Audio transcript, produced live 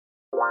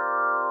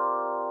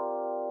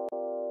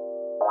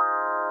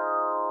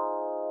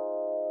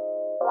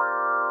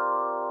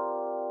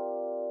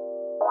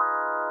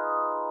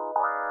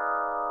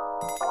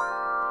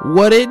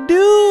What it do?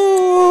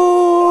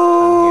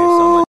 I'm here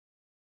so much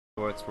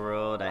sports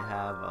world. I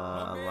have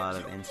a lot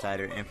of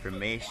insider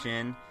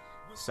information,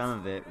 some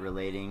of it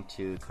relating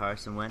to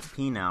Carson Wentz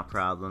penile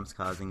problems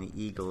causing the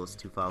Eagles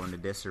to fall into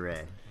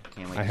disarray.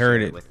 Can't wait I to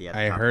heard share it. with you at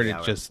I the top heard of the it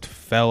hour. just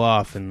fell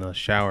off in the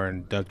shower,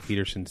 and Doug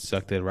Peterson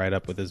sucked it right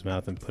up with his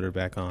mouth and put her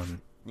back on.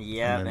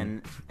 Yeah,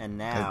 and and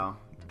now,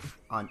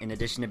 in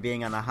addition to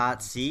being on the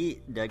hot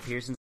seat, Doug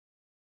Pearson's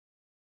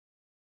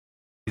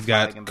He's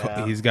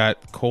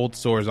got cold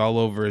sores all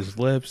over his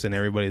lips, and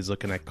everybody's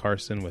looking at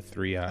Carson with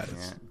three eyes.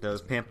 Yeah,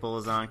 those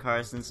pimples on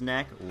Carson's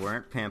neck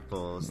weren't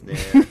pimples.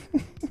 They're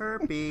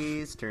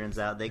herpes. Turns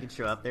out they can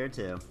show up there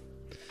too.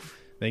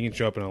 They can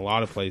show up in a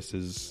lot of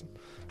places.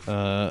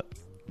 Look,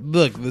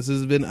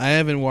 I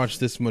haven't watched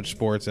this much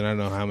sports in I don't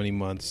know how many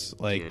months.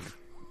 Like, Dude.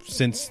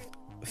 Since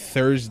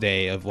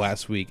Thursday of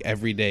last week,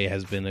 every day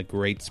has been a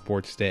great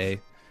sports day.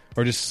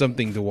 Or just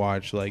something to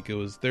watch. Like,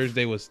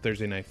 Thursday was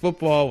Thursday Night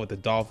Football with the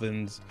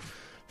Dolphins.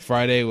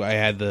 Friday, I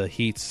had the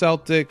Heat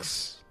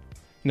Celtics.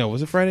 No,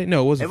 was it Friday?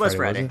 No, it wasn't Friday.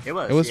 Friday. Was it? It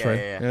was. It was Yeah,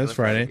 Friday. yeah. Yeah, it was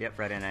Friday. Yep,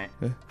 Friday night.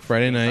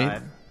 Friday night.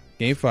 5.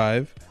 Game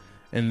 5.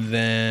 And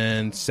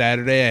then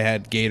Saturday, I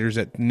had Gators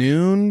at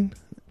noon.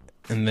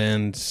 And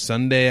then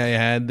Sunday, I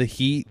had the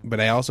Heat. But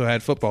I also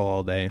had football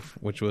all day,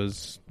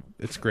 it's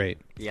great.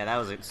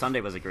 Yeah,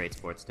 Sunday was a great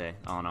sports day.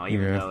 All in all,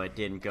 even Yeah. though it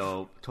didn't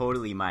go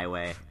totally my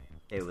way,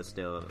 it was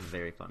still a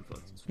very fun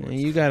sports Yeah, day.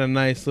 you got a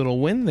nice little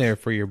win there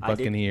for your I did.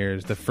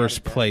 Buccaneers, the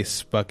first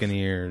place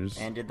Buccaneers.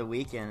 Ended the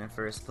weekend in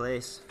first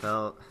place.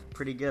 Felt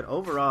pretty good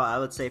overall. I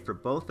would say for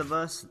both of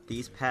us,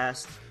 this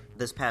past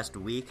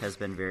week has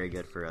been very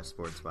good for us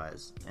sports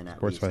wise, and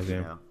at least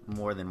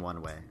more than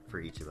one way for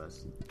each of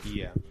us.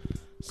 Yeah.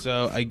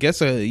 So I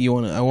guess I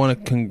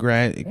want to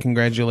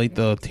congratulate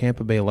the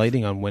Tampa Bay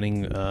Lightning on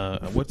winning.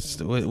 What's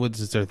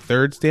their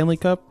third Stanley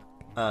Cup?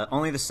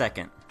 Only the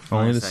second.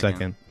 Only the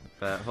second.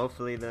 But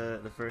hopefully the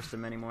first of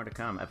many more to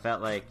come. I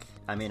felt like,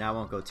 I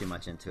won't go too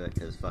much into it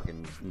because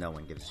fucking no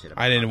one gives a shit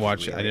about it. I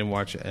didn't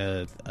watch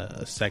a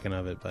second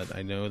of it, but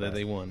I know that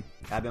they won.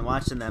 I've been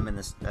watching them in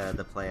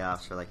the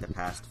playoffs for like the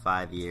past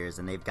 5 years,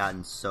 and they've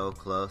gotten so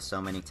close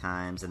so many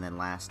times. And then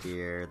last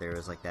year there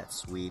was like that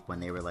sweep when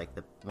they were like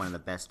one of the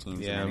best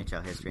teams in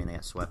NHL history, and they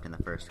got swept in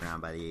the first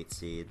round by the 8th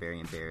seed. Very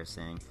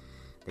embarrassing.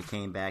 They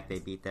came back, they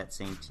beat that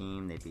same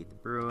team, they beat the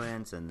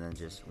Bruins, and then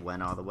just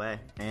went all the way.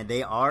 And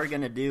they are going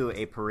to do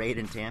a parade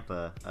in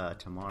Tampa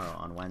tomorrow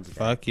on Wednesday.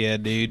 Fuck yeah,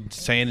 dude.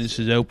 Sanders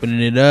is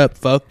opening it up.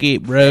 Fuck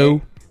it,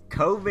 bro.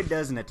 COVID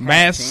doesn't attack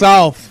Mask Tampa.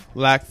 off,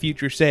 like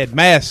Future said.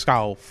 Mask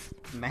off.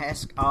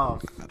 Mask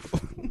off.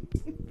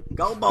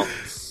 Go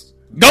Bolts!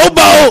 Go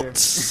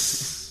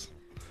Bolts!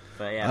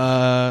 But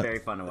yeah, very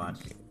fun to watch.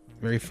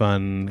 Very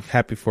fun.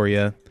 Happy for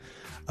you.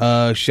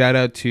 Shout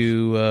out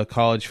to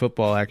college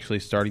football actually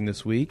starting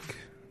this week.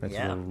 That's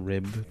a little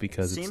rib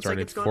because it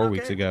started 4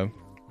 weeks ago.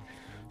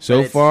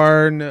 So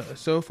far,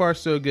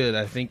 so good.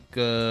 I think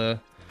the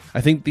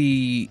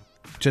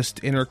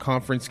just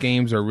interconference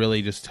games are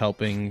really just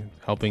helping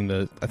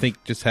the. I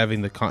think just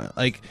having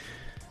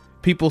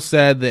people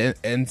said the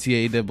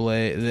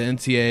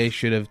NCAA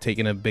should have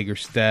taken a bigger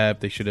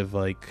step. They should have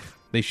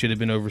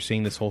been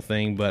overseeing this whole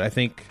thing, but I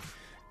think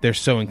they're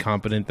so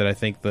incompetent that I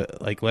think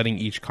that letting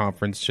each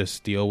conference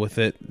just deal with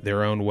it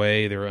their own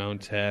way, their own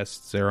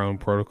tests, their own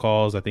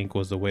protocols, I think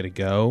was the way to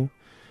go.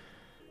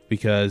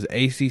 Because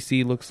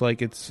ACC looks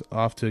like it's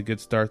off to a good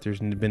start. There's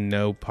been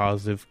no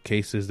positive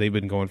cases. They've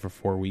been going for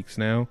 4 weeks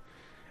now.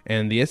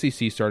 And the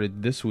SEC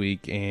started this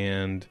week,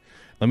 and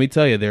let me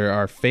tell you, there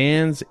are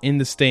fans in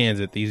the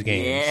stands at these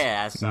games.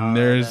 Yeah, I saw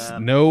There's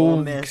no Ole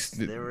Miss.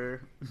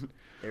 There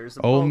was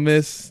some Ole folks.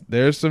 Miss.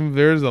 There's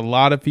a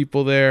lot of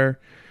people there.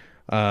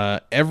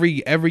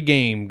 Every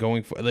game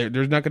going for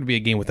there's not going to be a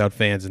game without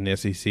fans in the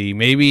SEC.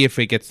 Maybe if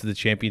it gets to the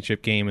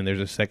championship game and there's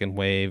a second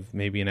wave,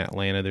 maybe in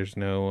Atlanta there's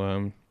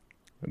no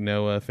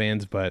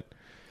fans, but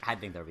I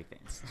think there'll be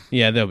fans.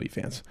 yeah, there'll be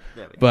fans.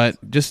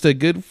 But just a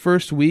good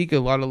first week. A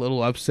lot of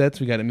little upsets.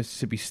 We got at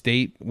Mississippi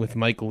State with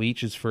Mike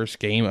Leach's first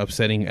game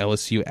upsetting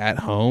LSU at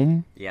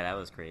home. Yeah, that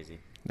was crazy.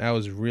 That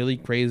was really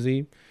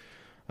crazy.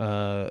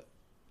 Their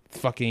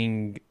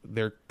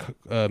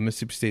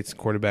Mississippi State's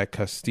quarterback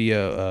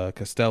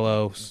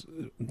Costello,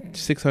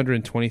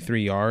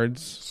 623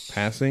 yards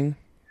passing.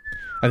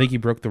 I think he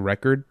broke the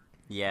record.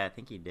 Yeah, I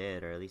think he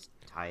did, or at least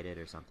tied it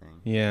or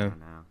something. Yeah. I don't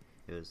know.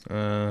 It was.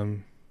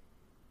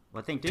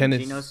 I think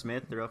Geno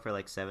Smith threw for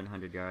like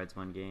 700 yards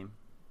one game.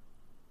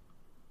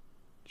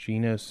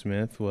 Geno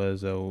Smith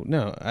was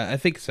no, I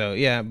think so.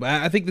 Yeah, but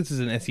I think this is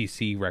an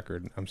SEC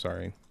record. I'm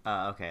sorry.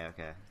 Okay.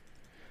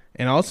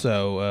 And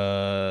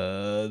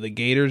also, the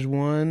Gators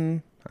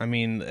won. I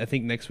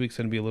think next week's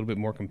going to be a little bit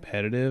more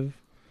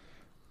competitive.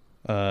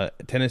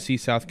 Tennessee,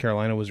 South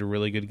Carolina was a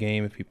really good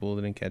game. If people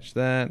didn't catch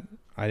that,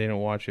 I didn't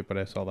watch it, but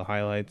I saw the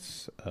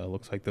highlights.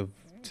 Looks like the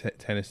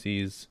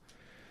Tennessee's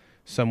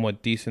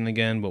somewhat decent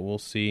again, but we'll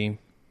see.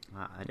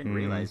 I didn't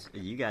realize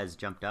you guys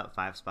jumped up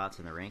 5 spots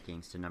in the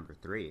rankings to number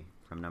 3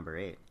 from number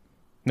 8.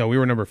 No, we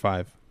were number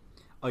 5.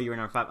 Oh, you were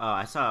number 5. Oh,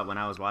 I saw when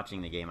I was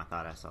watching the game. I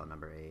thought I saw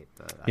number 8.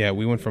 But yeah,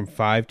 we went from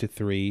 5 to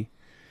 3.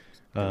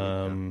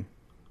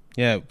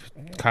 Yeah,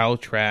 Kyle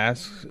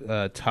Trask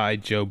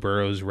tied Joe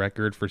Burrow's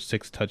record for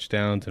 6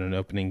 touchdowns in an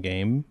opening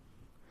game.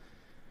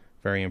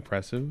 Very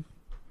impressive.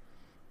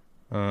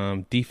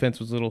 Defense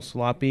was a little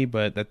sloppy,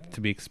 but that's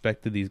to be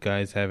expected. These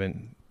guys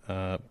haven't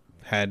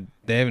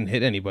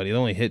hit anybody. They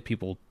only hit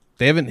people.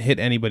 They haven't hit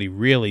anybody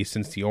really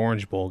since the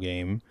Orange Bowl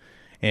game,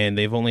 and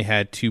they've only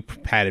had 2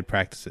 padded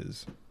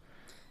practices.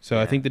 So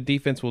yeah. I think the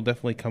defense will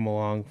definitely come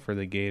along for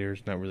the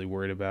Gators. Not really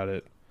worried about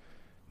it.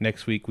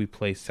 Next week we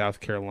play South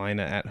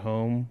Carolina at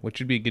home, which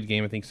should be a good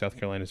game. I think South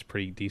Carolina's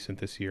pretty decent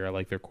this year. I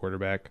like their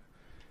quarterback.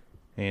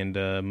 And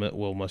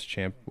Will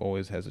Muschamp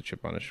always has a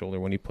chip on his shoulder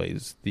when he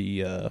plays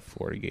the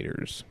Florida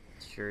Gators.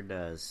 Sure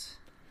does.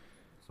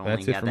 If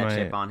only he had that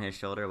chip on his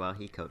shoulder while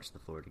he coached the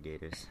Florida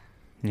Gators.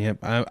 Yep.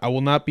 I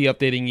will not be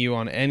updating you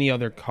on any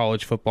other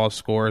college football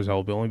scores. I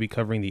will only be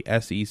covering the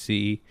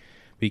SEC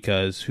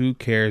because who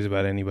cares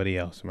about anybody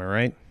else? Am I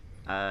right?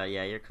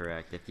 Yeah, you're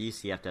correct. If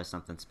UCF does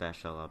something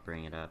special, I'll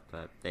bring it up.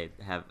 But they've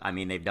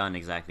done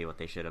exactly what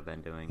they should have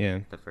been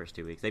doing the first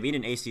 2 weeks. They beat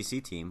an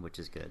ACC team, which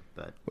is good.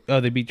 But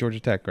they beat Georgia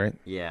Tech, right?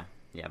 Yeah,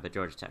 but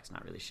Georgia Tech's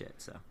not really shit.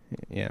 So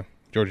yeah,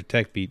 Georgia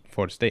Tech beat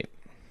Florida State.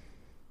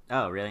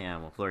 Oh, really? Yeah.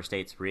 Well, Florida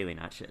State's really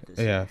not shit this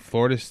year. Yeah,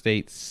 Florida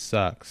State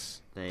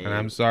sucks, and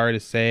I'm sorry to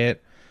say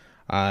it.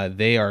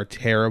 They are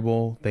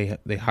terrible.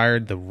 They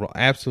hired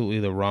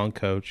absolutely the wrong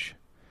coach.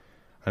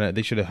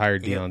 They should have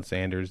hired Deion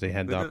Sanders. They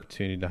had the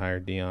opportunity to hire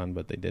Deion,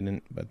 but they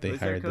didn't. But they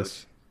hired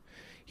this.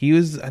 He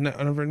was, I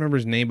don't remember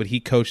his name, but he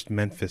coached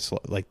Memphis.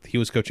 Like he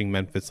was coaching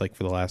Memphis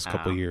for the last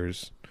couple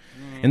years,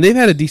 and they've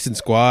had a decent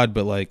squad.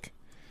 But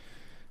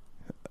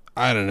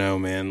I don't know,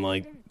 man.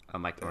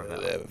 Mike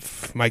Norvell.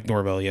 Mike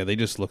Norvell. Yeah, they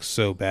just look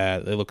so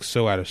bad. They look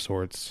so out of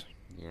sorts.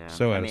 Yeah,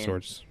 out of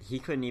sorts. He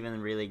couldn't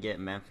even really get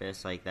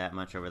Memphis that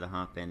much over the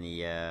hump in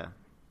the.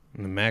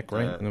 In the MAC,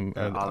 right?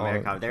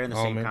 All-American. They're in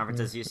the same conference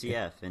as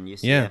UCF, and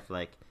UCF,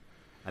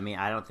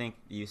 I don't think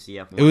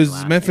UCF won it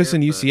was Memphis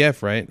and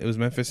UCF, right? It was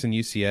Memphis and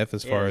UCF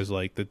as far as,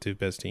 the 2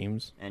 best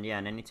teams. And,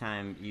 and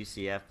anytime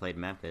UCF played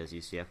Memphis,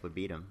 UCF would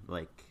beat them.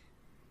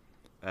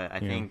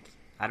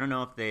 I don't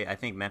know if I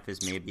think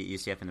Memphis may beat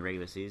UCF in the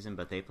regular season,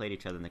 but they played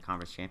each other in the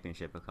conference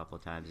championship a couple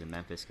of times, and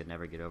Memphis could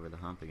never get over the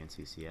hump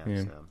against UCF.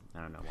 Yeah. So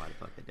I don't know why the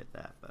fuck they did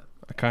that. But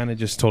I kind of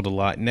just told a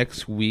lot.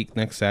 Next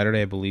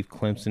Saturday, I believe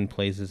Clemson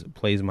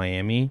plays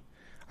Miami.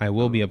 I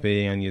will be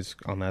updating on you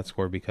on that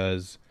score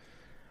because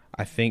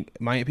I think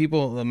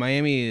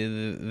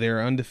Miami,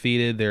 they're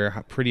undefeated. They're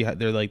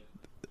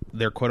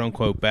quote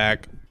unquote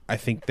back. I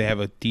think they have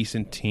a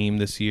decent team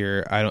this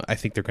year. I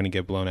think they're going to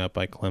get blown out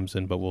by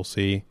Clemson, but we'll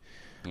see.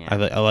 Yeah.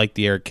 I like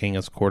the Eric King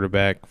as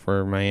quarterback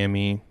for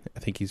Miami. I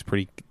think he's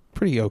pretty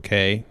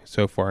okay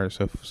so far.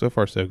 So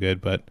far so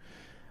good, but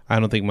I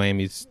don't think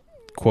Miami's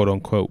quote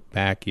unquote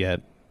back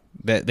yet.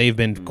 That they've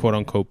been quote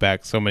unquote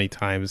back so many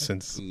times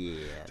since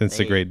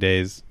the great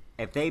days.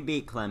 If they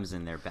beat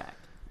Clemson, they're back.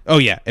 Oh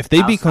yeah, if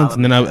they beat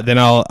Clemson, then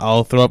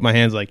I'll throw up my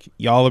hands like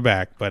y'all are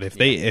back. But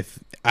if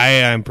I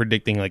am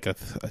predicting a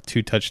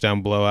 2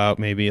 touchdown blowout,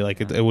 maybe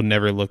it would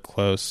never look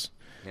close.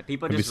 Yeah,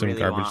 people just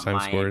really want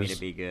Miami to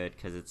be good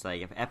because it's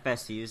if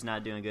FSU is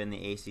not doing good in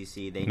the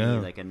ACC, they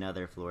need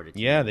another Florida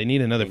team. Yeah, they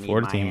need another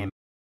Florida team.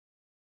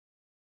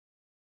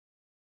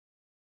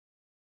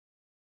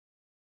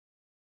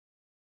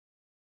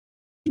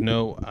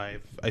 No,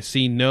 I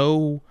see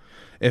no.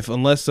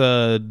 Unless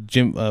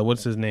Jim,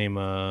 what's his name?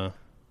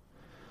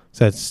 It's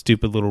that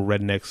stupid little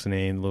redneck's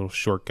name, little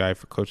short guy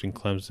for coaching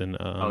Clemson.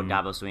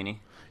 Dabo Swinney.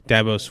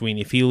 Dabo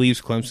Swinney. If he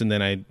leaves Clemson,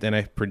 then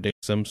I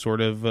predict some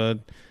sort of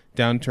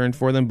downturn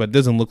for them, but it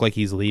doesn't look like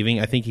he's leaving.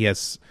 I think he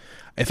has.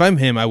 If I'm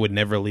him, I would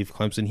never leave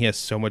Clemson. He has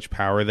so much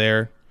power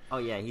there. Oh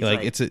yeah,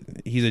 he's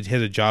he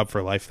has a job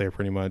for life there,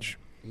 pretty much.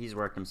 He's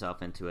worked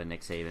himself into a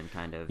Nick Saban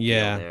kind of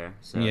deal there.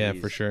 So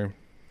for sure.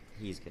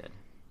 He's good.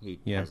 He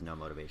has no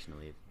motivation to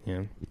leave.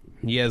 Yeah,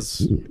 he has,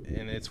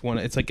 and it's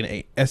like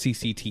an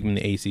SEC team in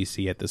the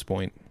ACC at this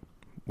point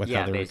with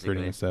how they're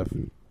recruiting and stuff.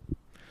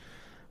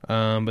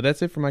 But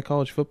that's it for my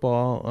college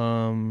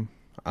football.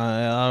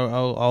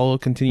 I'll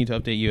continue to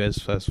update you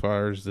as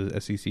far as the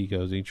SEC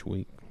goes each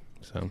week.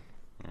 So,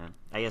 yeah,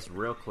 I guess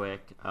real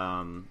quick,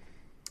 I'm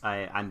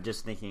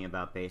just thinking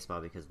about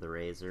baseball because the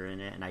Rays are in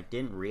it, and I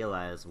didn't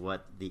realize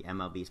what the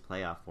MLB's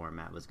playoff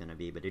format was going to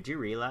be. But did you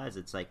realize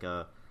it's like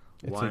a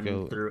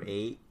 1 through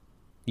 8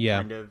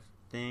 kind of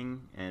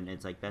thing, and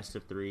it's best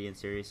of 3 in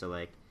series? So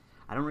I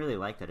don't really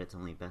like that it's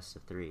only best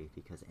of 3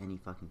 because any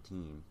fucking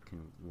team can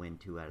win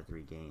 2 out of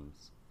 3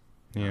 games.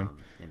 Yeah,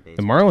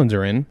 the Marlins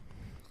are in.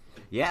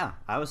 Yeah,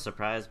 I was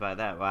surprised by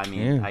that. Well, I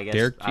mean, I guess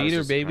Derek I was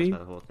Jeter, just baby. Surprised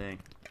by the whole thing.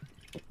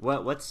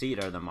 What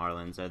seed are the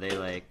Marlins? Are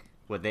they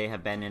would they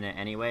have been in it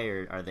anyway,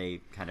 or are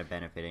they kind of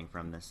benefiting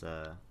from this?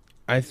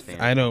 I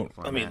don't.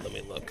 Let me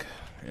look.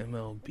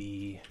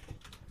 MLB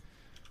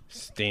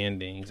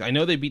standings. I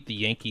know they beat the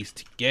Yankees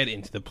to get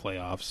into the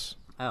playoffs.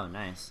 Oh,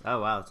 nice.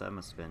 Oh, wow. So that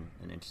must have been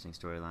an interesting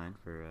storyline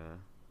for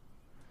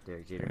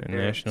Derek Jeter.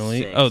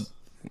 Nationally. 6. Oh,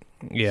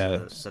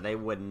 Yeah. So they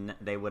would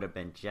have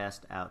been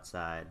just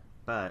outside.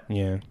 But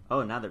yeah.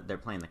 Oh, now they're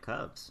playing the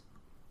Cubs.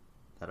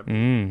 That'll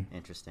be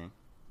interesting.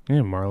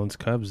 Yeah, Marlins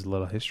Cubs, a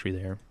little history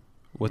there.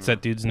 What's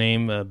that dude's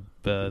name?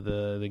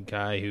 The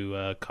guy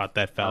who caught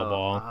that foul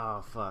ball.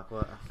 Oh fuck!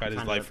 What? Got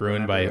his life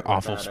ruined by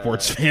awful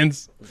sports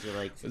fans. Was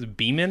it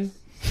Beeman?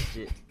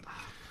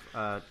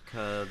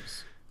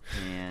 Cubs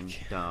and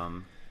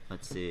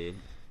let's see.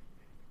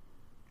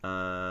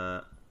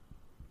 Cubs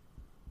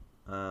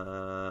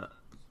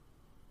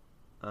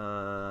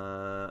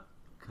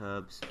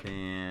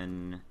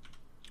fan.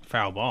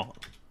 Foul ball.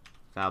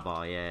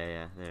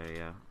 Yeah. There you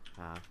go.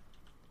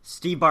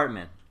 Steve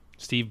Bartman.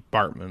 Steve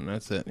Bartman.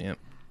 That's it. Yep.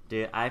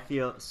 Dude, I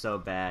feel so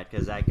bad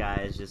because that guy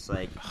is just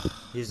like,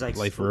 he's like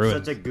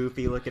such a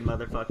goofy looking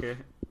motherfucker.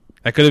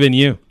 That could have been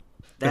you.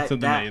 That's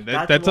something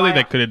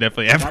that could have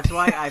definitely happened. That's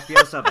why I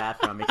feel so bad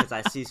for him, because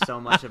I see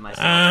so much of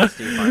myself in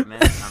Steve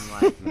Bartman.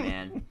 I'm like,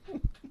 man.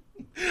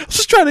 I was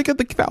just trying to get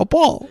the foul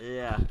ball.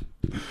 Yeah.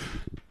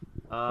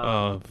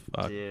 Oh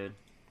fuck. Dude.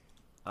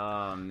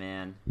 Oh,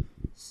 man.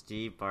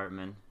 Steve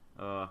Bartman.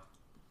 Oh.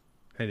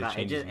 Had to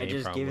change his name, it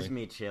just probably. gives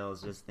me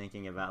chills just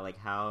thinking about like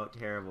how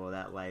terrible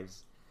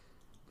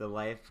the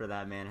life for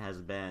that man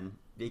has been,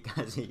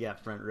 because he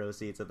got front row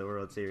seats at the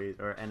World Series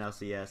or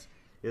NLCS.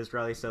 He was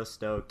probably so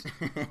stoked,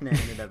 and it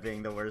ended up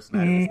being the worst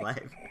night of his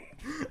life.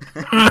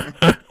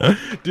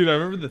 Dude, I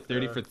remember the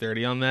 30 for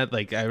 30 on that.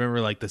 Like, I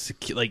remember like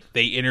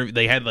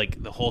they had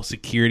like the whole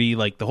security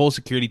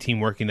team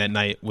working that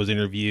night was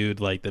interviewed.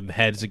 Like the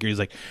head security's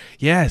like,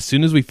 yeah, as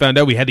soon as we found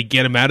out, we had to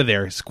get him out of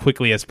there as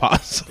quickly as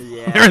possible.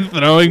 Yeah. They were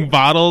throwing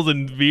bottles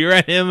and beer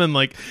at him, and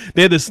like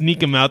they had to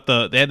sneak him out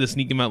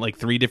like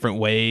 3 different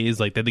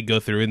ways. Like they had to go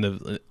through in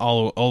the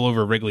all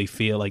over Wrigley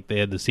Field. Like they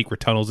had the secret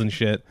tunnels and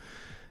shit.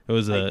 It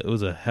was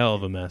a hell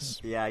of a mess.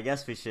 Yeah, I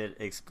guess we should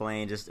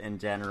explain just in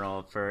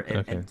general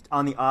and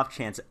on the off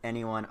chance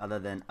anyone other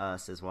than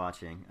us is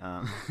watching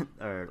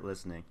or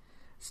listening.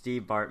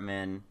 Steve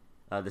Bartman,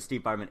 the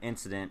Steve Bartman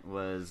incident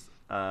was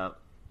a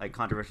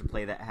controversial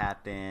play that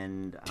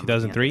happened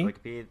 2003?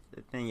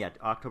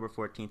 October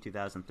 14,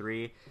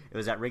 2003. It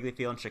was at Wrigley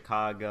Field in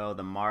Chicago.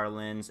 The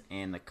Marlins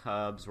and the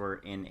Cubs were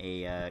in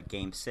a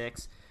Game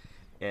 6.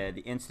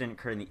 The incident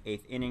occurred in the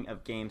 8th inning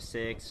of Game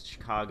 6.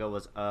 Chicago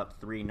was up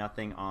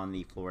 3-0 on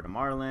the Florida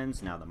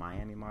Marlins, now the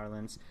Miami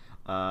Marlins,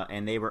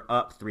 and they were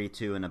up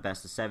 3-2 in a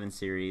best-of-7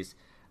 series.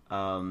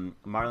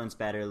 Marlins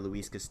batter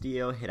Luis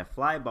Castillo hit a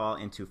fly ball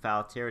into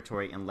foul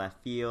territory in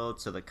left field,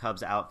 so the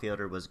Cubs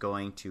outfielder was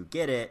going to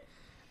get it,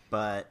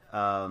 but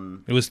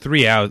it was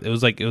 3 out. It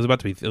was like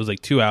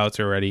 2 outs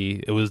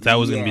already. That was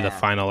going to be the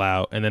final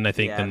out, and then I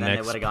think the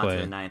next play. They would have gone to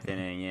the 9th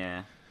inning,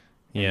 yeah.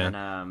 And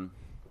then,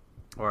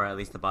 or at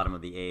least the bottom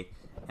of the 8th.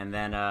 And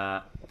then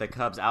the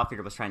Cubs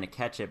outfielder was trying to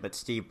catch it, but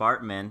Steve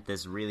Bartman,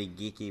 this really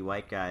geeky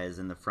white guy, is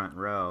in the front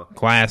row.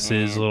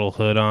 Glasses, little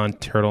hood on,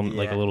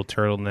 like a little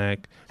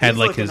turtleneck. Had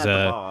like his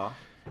ball.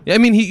 I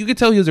mean, you could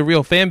tell he was a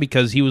real fan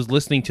because he was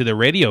listening to the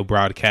radio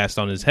broadcast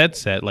on his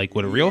headset, like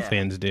what real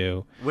fans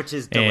do. Which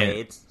is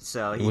delayed,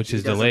 so he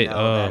doesn't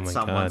know that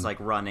someone's like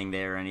running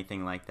there or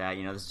anything like that.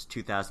 You know, this is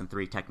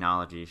 2003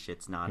 technology.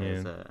 Shit's not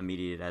as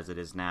immediate as it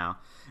is now.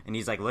 And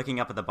he's like looking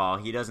up at the ball.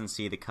 He doesn't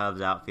see the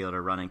Cubs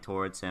outfielder running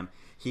towards him.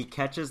 He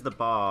catches the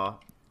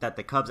ball that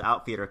the Cubs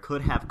outfielder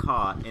could have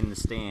caught in the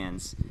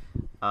stands.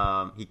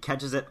 He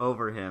catches it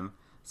over him,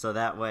 so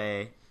that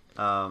way,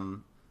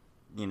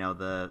 you know,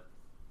 the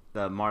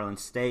Marlins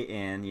stay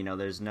in. You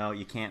know,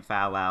 you can't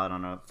foul out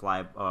on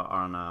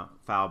a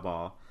foul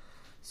ball.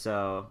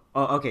 So,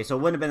 okay, so it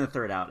wouldn't have been the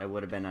 3rd out. It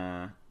would have been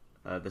the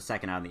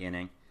 2nd out of the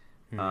inning.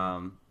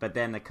 But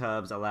then the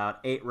Cubs allowed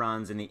 8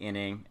 runs in the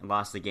inning and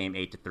lost the game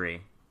 8-3.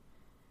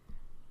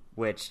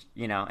 Which,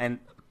 you know, and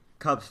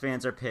Cubs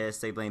fans are pissed.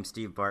 They blame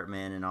Steve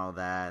Bartman and all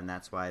that, and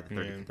that's why the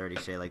 30 for 30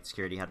 shit, like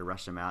security had to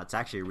rush them out. It's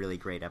actually a really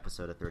great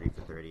episode of 30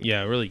 for 30.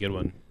 Yeah, a really good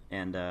one.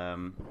 And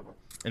the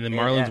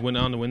Marlins went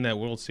on to win that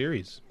World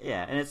Series.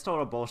 Yeah, and it's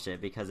total bullshit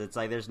because it's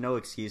like there's no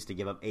excuse to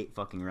give up 8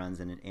 fucking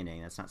runs in an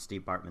inning. That's not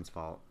Steve Bartman's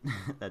fault.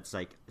 That's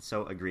like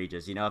so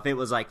egregious. You know, if it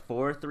was like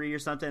 4-3 or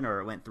something, or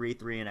it went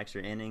 3-3 in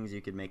extra innings, you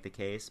could make the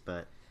case.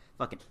 But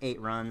fucking 8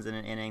 runs in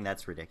an inning,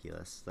 that's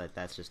ridiculous.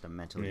 That's just a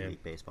mentally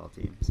weak baseball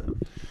team. So.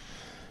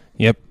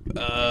 Yep.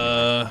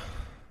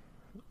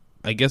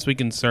 I guess we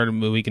can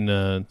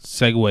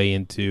segue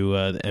into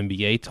the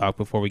NBA talk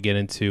before we get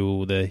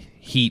into the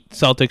Heat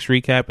Celtics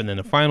recap and then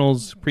the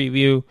finals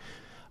preview.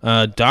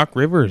 Doc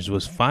Rivers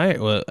was fired.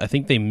 Well, I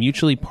think they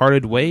mutually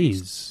parted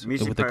ways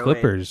with the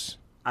Clippers.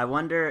 I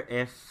wonder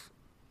if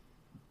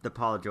the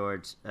Paul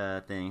George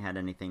thing had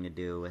anything to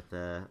do with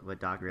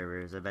Doc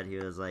Rivers. I bet he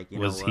was like,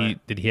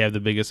 did he have the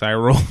biggest eye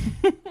roll?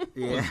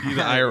 Yeah, was he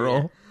the eye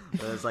roll?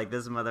 It was like,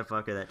 this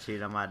motherfucker that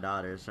cheated on my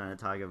daughter is trying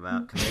to talk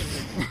about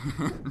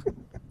commitment.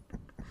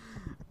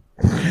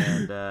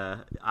 And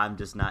I'm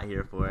just not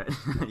here for it.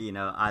 You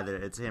know, either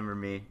it's him or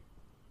me.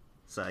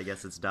 So I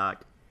guess it's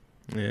Doc.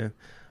 Yeah.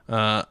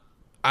 I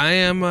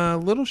am a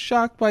little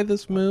shocked by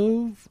this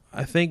move.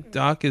 I think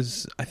Doc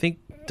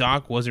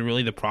wasn't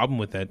really the problem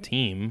with that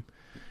team.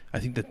 I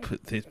think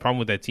the problem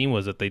with that team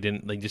was that they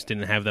just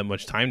didn't have that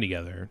much time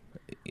together.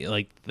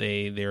 Like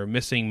they were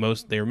missing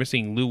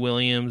Lou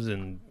Williams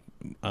and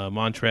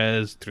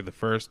Montrez through the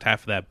first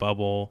half of that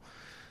bubble.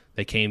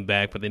 They came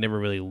back, but they never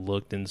really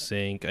looked in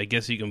sync. I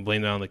guess you can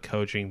blame that on the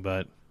coaching,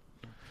 but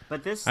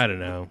this, I don't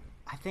know.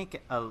 I think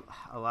a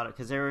lot of,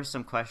 because there were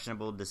some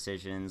questionable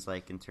decisions,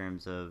 like in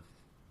terms of,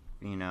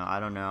 I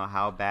don't know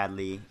how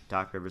badly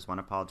Doc Rivers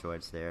wanted Paul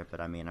George there, but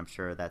I mean, I'm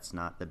sure that's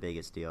not the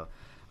biggest deal.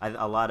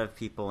 A lot of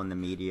people in the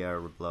media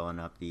were blowing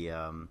up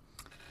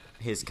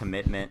his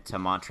commitment to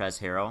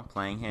Montrezl Harrell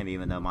playing him,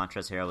 even though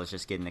Montrezl Harrell was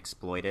just getting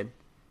exploited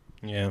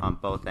on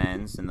both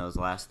ends in those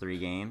last 3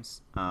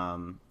 games.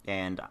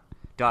 And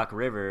Doc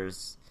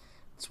Rivers,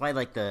 that's why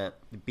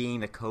being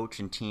the coach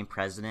and team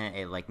president,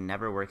 it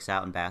never works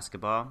out in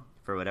basketball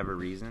for whatever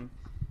reason.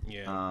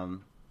 Yeah.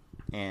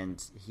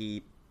 And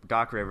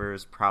Doc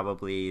Rivers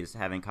probably is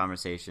having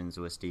conversations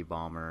with Steve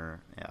Ballmer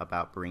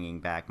about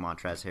bringing back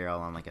Montrezl Harrell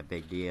on a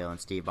big deal, and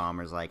Steve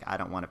Ballmer's like, I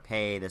don't want to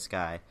pay this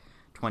guy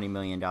 $20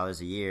 million a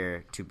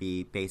year to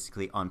be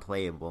basically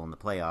unplayable in the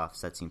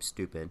playoffs. That seems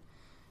stupid.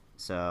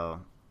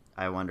 So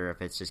I wonder if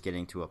it's just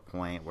getting to a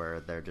point where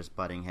they're just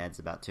butting heads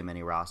about too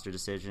many roster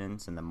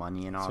decisions and the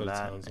money and all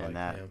that, and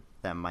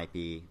that might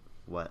be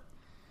what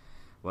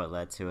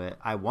led to it.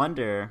 I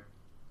wonder,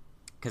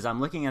 because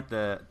I'm looking at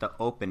the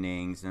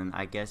openings, and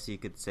I guess you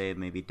could say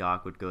maybe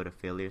Doc would go to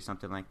Philly or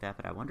something like that,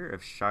 but I wonder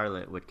if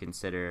Charlotte would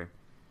consider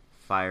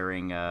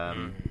firing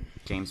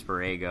James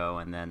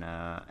Borrego and then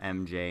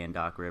MJ and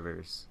Doc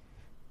Rivers.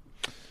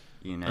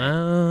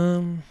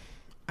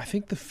 I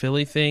think the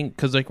Philly thing,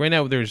 because right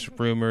now there's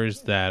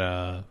rumors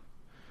that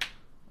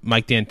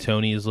Mike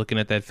D'Antoni is looking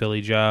at that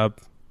Philly job,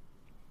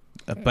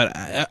 but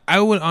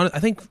I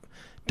think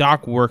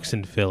Doc works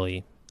in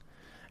Philly,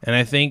 and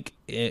I think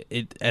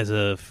it as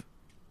a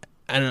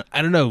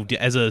I don't know,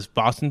 as a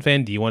Boston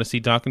fan, do you want to see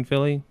Doc in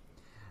Philly?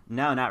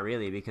 No, not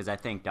really, because I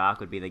think Doc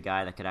would be the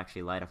guy that could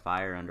actually light a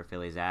fire under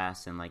Philly's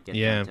ass and get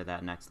them to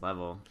that next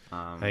level.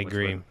 I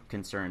agree. Which would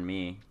concern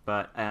me,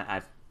 but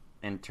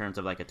in terms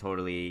of a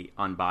totally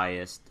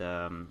unbiased,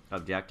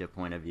 objective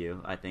point of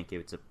view, I think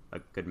it's a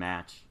good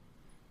match.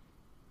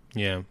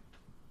 Yeah.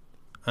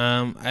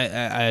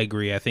 I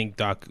agree. I think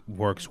Doc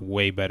works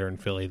way better in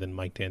Philly than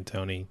Mike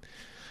D'Antoni.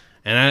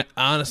 And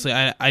honestly,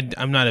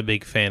 I'm not a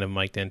big fan of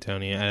Mike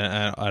D'Antoni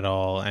at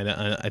all.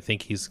 I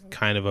think he's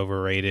kind of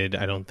overrated.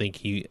 I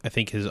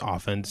think his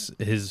offense,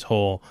 his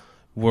whole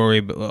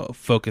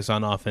focus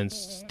on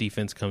offense,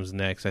 defense comes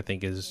next, I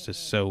think is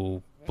just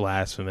so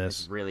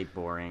blasphemous. It's really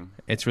boring.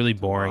 It's really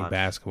boring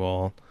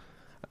basketball.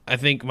 I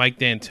think Mike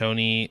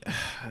D'Antoni,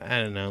 I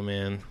don't know,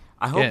 man.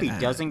 I hope he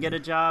doesn't get a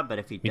job, but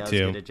if he does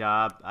get a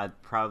job, I'd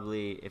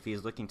probably, if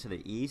he's looking to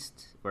the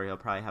East, where he'll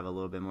probably have a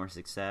little bit more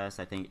success,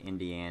 I think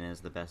Indiana is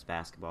the best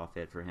basketball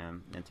fit for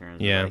him in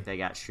terms of they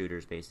got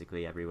shooters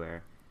basically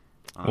everywhere.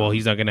 Well,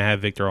 he's not going to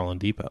have Victor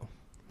Oladipo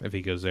if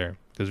he goes there,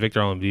 because Victor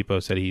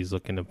Oladipo said he's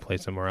looking to play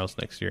somewhere else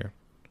next year.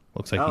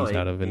 Looks like he's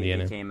out of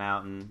Indiana. He came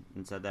out and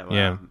said that.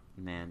 Wow,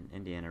 man,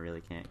 Indiana really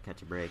can't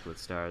catch a break with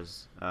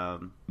stars.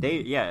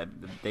 They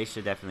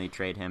should definitely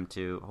trade him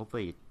to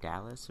hopefully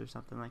Dallas or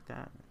something like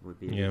that. Would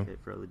be a good fit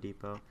for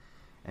Oladipo,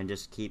 and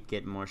just keep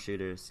getting more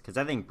shooters. Because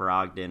I think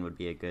Brogdon would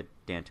be a good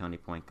D'Antoni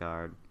point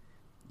guard.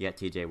 You got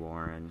T.J.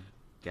 Warren,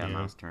 you got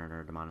Miles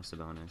Turner, Domantas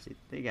Sabonis.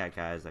 They got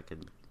guys that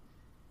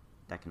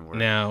can work.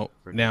 Now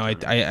I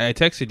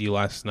texted you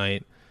last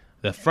night.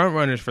 The front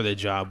runners for the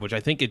job, which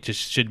I think it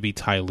just should be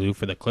Ty Lue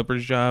for the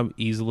Clippers job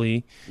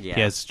easily. Yeah.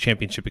 He has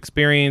championship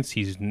experience.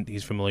 He's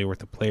familiar with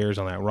the players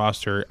on that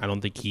roster. I don't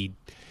think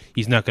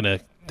he's not going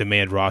to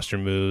demand roster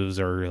moves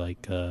or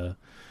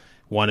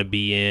want to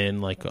be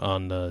in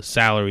on the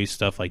salary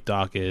stuff like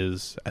Doc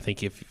is. I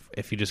think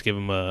if you just give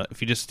him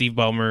Steve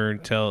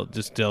Ballmer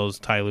tells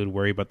Ty Lue to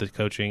worry about the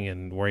coaching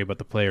and worry about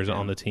the players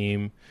on the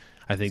team,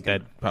 I think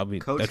that'd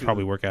probably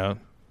work out.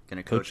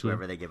 Going to coach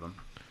whoever they give him.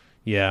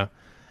 Yeah.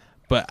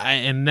 But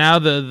now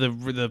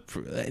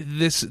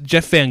this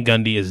Jeff Van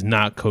Gundy is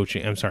not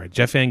coaching. I'm sorry,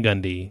 Jeff Van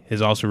Gundy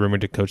is also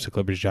rumored to coach the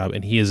Clippers job,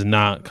 and he is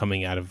not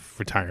coming out of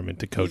retirement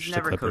to coach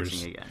the Clippers.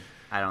 He's never coaching again.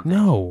 I don't think.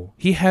 No,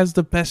 he has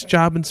the best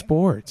job in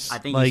sports. I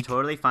think he's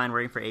totally fine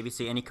working for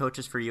ABC, and he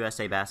coaches for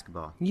USA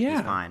Basketball. Yeah,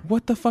 he's fine.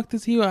 What the fuck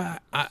does he? I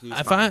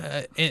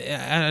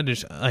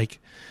understand.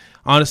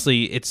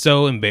 Honestly, it's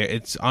so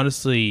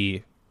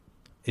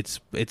it's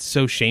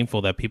so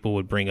shameful that people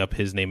would bring up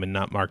his name and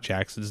not Mark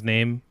Jackson's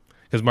name.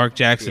 Because Mark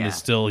Jackson is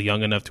still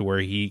young enough to where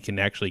he can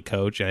actually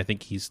coach, and I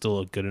think he's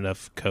still a good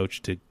enough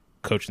coach to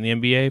coach in the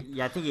NBA.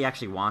 Yeah, I think he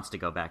actually wants to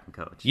go back and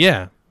coach.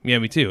 Yeah,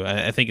 me too.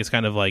 I think it's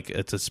kind of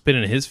it's a spit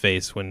in his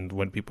face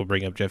when people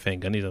bring up Jeff Van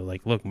Gundy. They're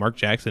like, look, Mark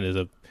Jackson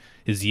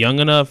is young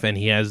enough, and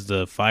he has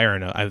the fire,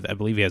 and I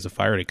believe he has the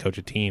fire to coach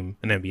a team,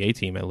 an NBA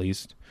team at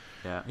least.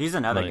 Yeah, he's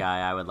another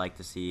guy I would like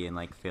to see in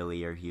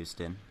Philly or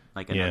Houston.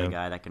 Another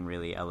guy that can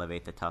really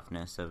elevate the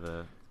toughness of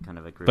a kind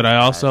of a group. But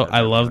I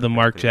love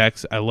Mark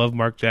Jackson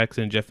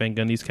and Jeff Van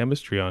Gundy's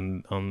chemistry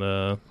on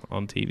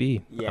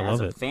TV. Yeah, as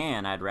a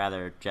fan, I'd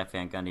rather Jeff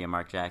Van Gundy and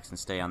Mark Jackson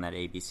stay on that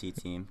ABC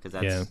team because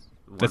that's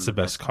That's the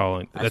best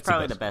call. That's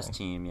probably the best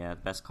team. Yeah,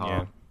 best call.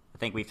 Yeah. I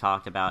think we've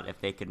talked about if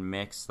they could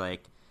mix,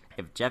 like,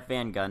 if Jeff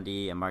Van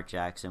Gundy and Mark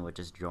Jackson would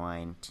just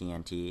join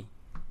TNT.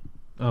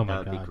 Oh my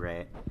God, that would be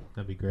great.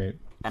 That'd be great.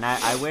 And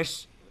I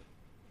wish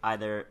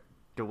either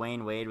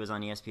Dwayne Wade was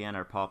on ESPN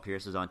or Paul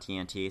Pierce was on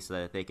TNT so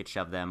that they could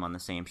shove them on the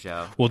same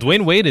show. Well,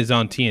 Dwayne Wade is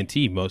on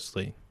TNT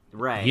mostly.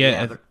 Right.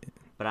 Yeah.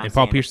 But and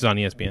Paul Pierce is on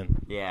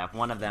ESPN. Yeah, if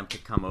one of them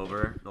could come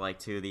over, like,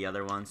 to the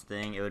other one's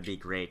thing, it would be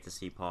great to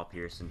see Paul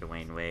Pierce and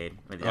Dwayne Wade.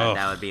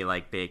 That would be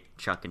like big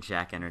Chuck and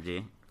Shaq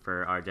energy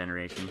for our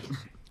generation.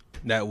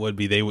 That would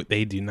be.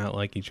 They do not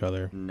like each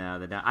other. No,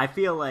 they don't. I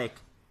feel like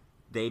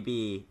they'd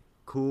be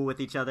cool with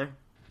each other,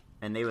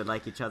 and they would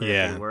like each other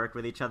if they worked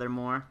with each other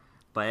more.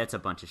 But it's a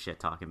bunch of shit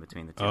talking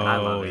between the two. I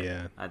love it.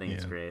 Yeah. I think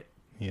it's great.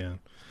 Yeah.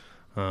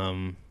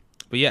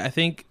 But yeah, I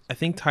think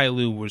Ty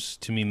Lue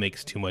to me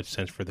makes too much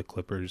sense for the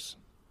Clippers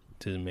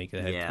to make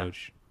a head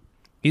coach.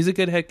 He's a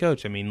good head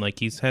coach. I mean, like,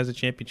 he has a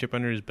championship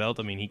under his belt.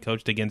 I mean, he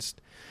coached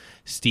against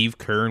Steve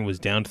Kerr and was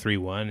down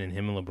 3-1, and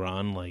him and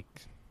LeBron, like,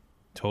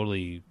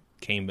 totally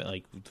came,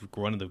 like,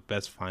 one of the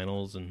best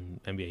finals in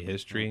NBA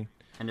history.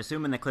 And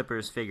assuming the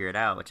Clippers figure it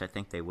out, which I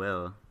think they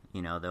will,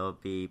 you know, they'll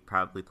be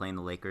probably playing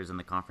the Lakers in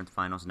the conference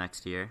finals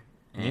next year.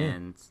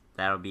 And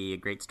that'll be a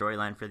great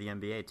storyline for the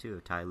NBA,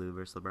 too, Ty Lue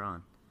versus LeBron.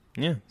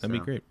 Yeah, that'd be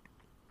great.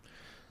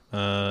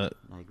 I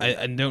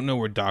don't know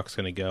where Doc's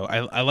going to go.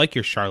 I like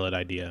your Charlotte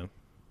idea.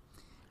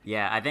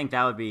 Yeah, I think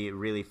that would be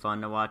really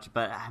fun to watch.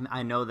 But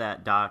I know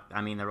that Doc,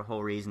 I mean, the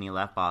whole reason he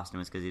left Boston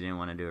was because he didn't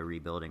want to do a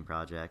rebuilding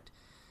project.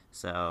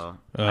 So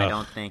I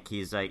don't think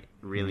he's, like,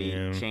 really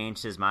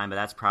changed his mind. But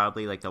that's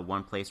probably, like, the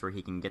one place where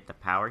he can get the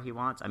power he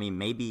wants. I mean,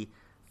 maybe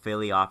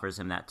Philly offers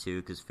him that,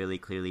 too, because Philly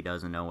clearly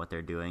doesn't know what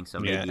they're doing. So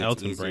maybe it's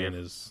Elton easier Brand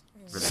is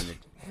for them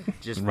to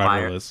just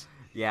rudderless.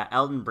 Yeah,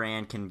 Elton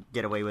Brand can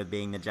get away with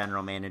being the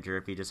general manager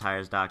if he just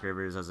hires Doc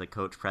Rivers as a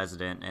coach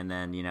president, and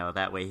then, you know,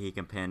 that way he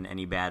can pin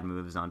any bad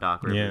moves on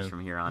Doc Rivers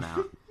from here on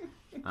out.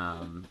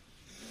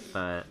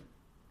 But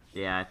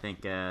yeah, I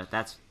think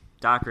that's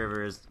Doc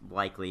Rivers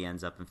likely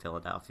ends up in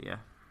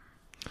Philadelphia.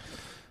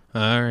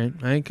 All right,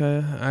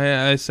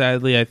 I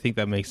sadly I think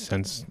that makes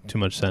sense. Too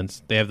much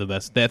sense. They have the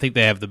best. I think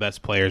they have the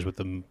best players with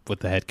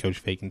the head coach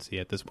vacancy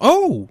at this.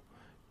 Oh,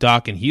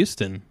 Doc in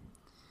Houston.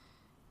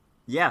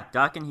 Yeah,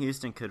 Doc in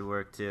Houston could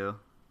work too.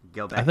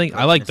 Go back.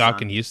 I like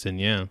Doc in Houston,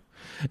 yeah.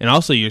 And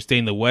also, you're staying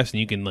in the West,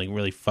 and you can, like,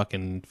 really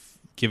fucking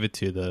give it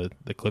to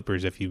the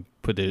Clippers if you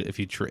put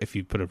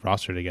a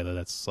roster together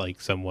that's,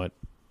 like, somewhat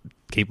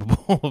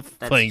capable of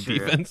playing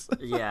defense.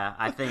 Yeah,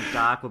 I think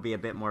Doc will be a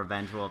bit more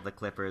vengeful of the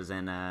Clippers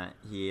than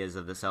he is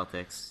of the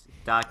Celtics.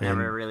 Doc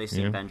never really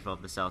seemed vengeful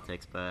of the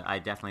Celtics, but I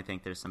definitely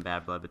think there's some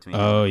bad blood between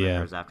the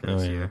Clippers after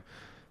this year.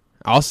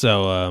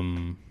 Also,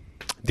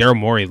 Daryl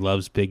Morey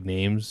loves big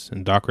names,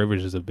 and Doc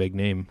Rivers is a big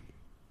name.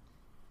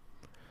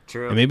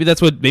 True. And maybe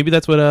that's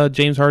what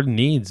James Harden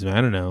needs. I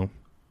don't know.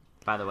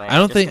 By the way, I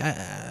don't think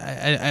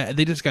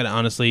they just got to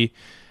honestly.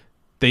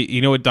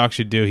 You know what Doc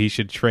should do? He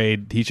should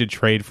trade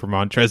for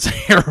Montrezl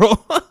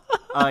Harrell.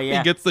 Oh yeah,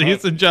 he gets the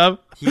Houston job.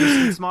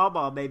 Houston small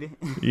ball, baby.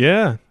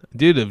 Yeah,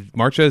 dude. If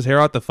Montrezl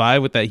Harrell at the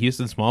 5 with that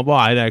Houston small ball,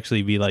 I'd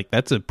actually be like,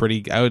 that's a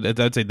pretty.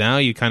 I'd say now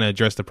you kind of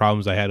address the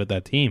problems I had with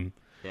that team.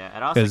 Yeah,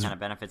 it also kind of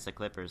benefits the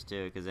Clippers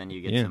too, because then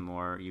you get some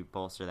more. You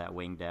bolster that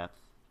wing depth.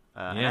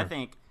 And I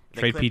think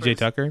trade PJ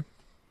Tucker.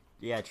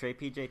 Yeah, trade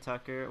PJ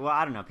Tucker. Well,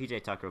 I don't know.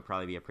 PJ Tucker would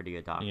probably be a pretty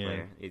good Doc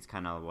player. It's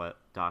kind of what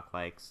Doc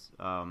likes.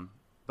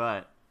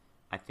 But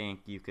I think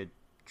you could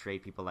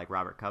trade people like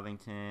Robert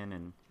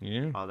Covington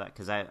and all that,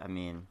 because I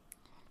mean,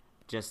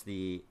 just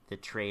the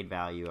trade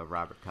value of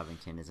Robert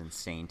Covington is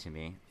insane to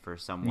me for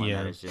someone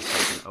that is just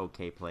like an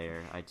okay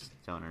player. I just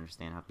don't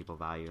understand how people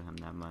value him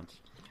that much.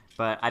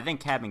 But I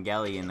think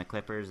Kabengele in the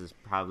Clippers is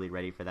probably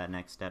ready for that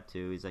next step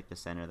too. He's like the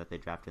center that they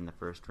drafted in the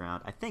first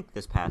round. I think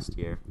this past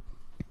year,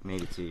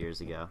 maybe 2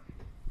 years ago.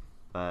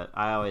 But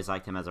I always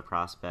liked him as a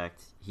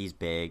prospect. He's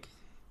big.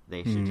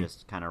 They should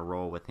just kind of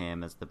roll with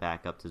him as the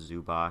backup to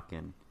Zubac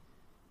and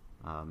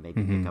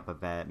maybe pick up a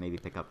vet, maybe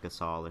pick up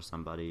Gasol or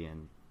somebody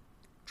and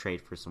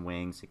trade for some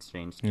wings,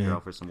 exchange Carroll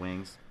for some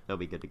wings. They'll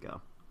be good to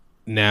go.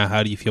 Now,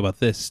 how do you feel about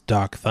this,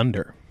 Doc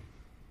Thunder?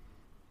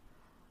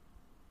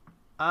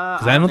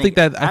 I don't think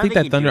that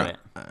Thunder.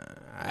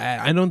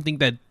 I don't think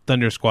that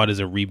Thunder squad is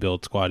a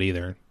rebuild squad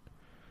either.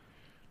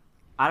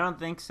 I don't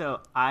think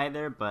so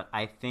either, but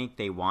I think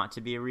they want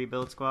to be a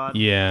rebuild squad.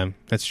 Yeah,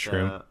 that's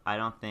true. I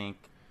don't think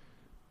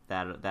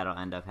that'll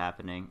end up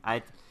happening.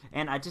 I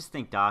just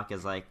think Doc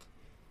is like,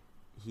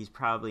 he's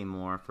probably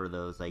more for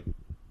those like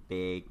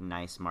big,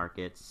 nice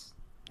markets.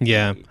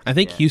 Yeah, I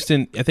think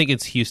Houston. I think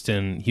it's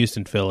Houston,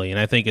 Philly, and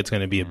I think it's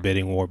going to be a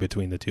bidding war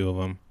between the two of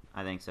them.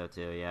 I think so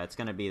too. Yeah, it's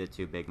going to be the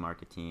two big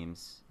market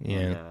teams.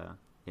 Yeah,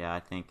 and, I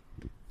think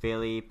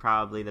Philly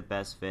probably the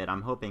best fit.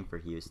 I'm hoping for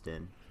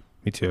Houston.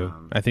 Me too.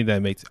 I think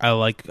that makes. I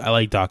like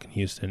Doc in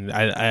Houston.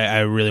 I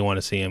really want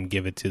to see him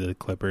give it to the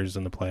Clippers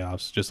in the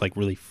playoffs. Just like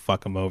really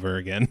fuck them over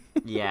again.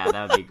 Yeah,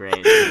 that would be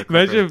great.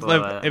 Imagine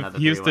if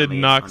Houston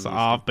knocks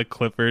off the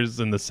Clippers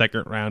in the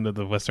second round of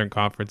the Western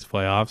Conference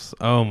playoffs.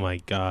 Oh my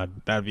God,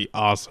 that'd be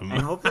awesome.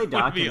 And hopefully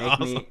Doc can make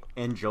me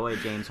enjoy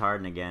James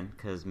Harden again,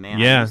 because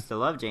man, I used to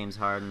love James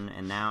Harden,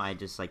 and now I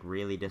just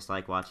really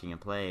dislike watching him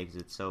play because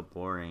it's so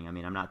boring. I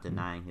mean, I'm not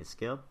denying his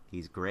skill;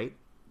 he's great.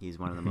 He's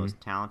one of the most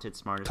talented,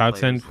 smartest top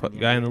 10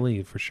 guy in the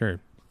league for sure.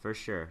 For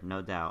sure,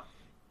 no doubt.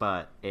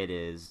 But it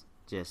is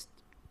just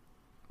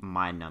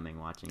mind-numbing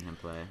watching him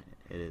play.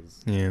 It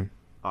is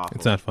awful.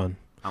 It's not fun.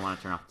 I want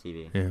to turn off the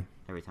TV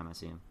every time I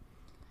see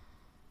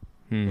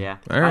him. Yeah.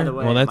 All right. By the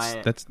way, well,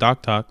 that's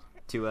Doc talk.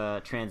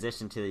 To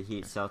transition to the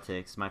Heat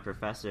Celtics, my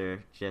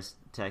professor just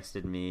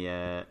texted me,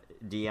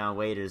 Dion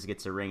Waiters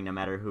gets a ring no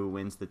matter who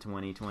wins the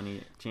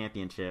 2020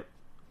 championship.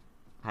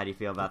 How do you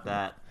feel about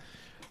that?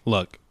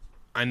 Look,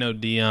 I know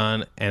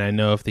Dion, and I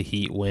know if the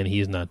Heat win,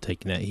 he's not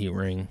taking that Heat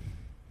ring.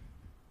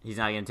 He's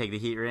not going to take the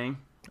Heat ring?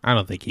 I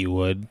don't think he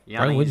would. You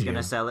don't think he's going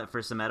to sell it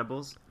for some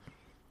edibles?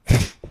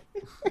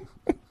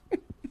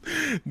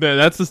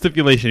 That's the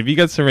stipulation. If he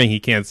gets the ring, he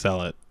can't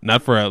sell it.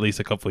 Not for at least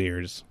a couple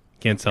years.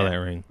 Can't sell that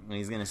ring. Well,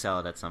 he's going to sell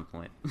it at some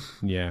point.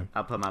 Yeah.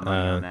 I'll put my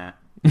money on that.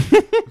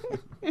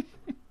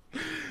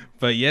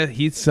 But yeah,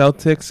 Heat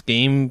Celtics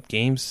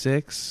game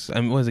 6.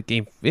 I mean, was it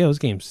game? Yeah, it was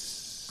game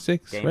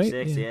 6, game right?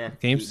 6, yeah.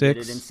 Game Heat 6. Did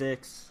it in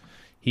 6.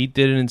 He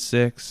did it in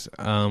 6.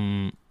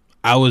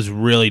 I was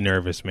really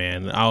nervous,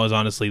 man. I was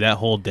honestly, that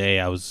whole day,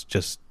 I was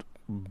just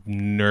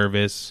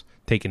nervous,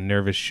 taking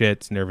nervous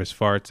shits, nervous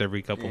farts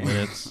every couple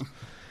minutes.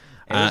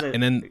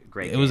 And then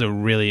it was a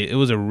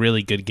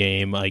really good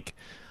game. Like,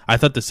 I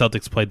thought the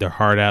Celtics played their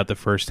heart out the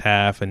first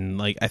half, and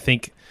like I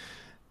think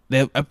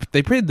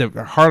they played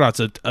their heart out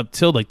up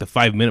till like the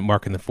 5-minute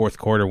mark in the fourth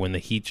quarter when the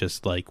Heat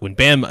just when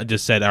Bam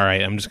just said, "All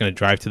right, I'm just going to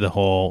drive to the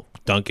hole,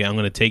 dunk it. I'm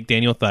going to take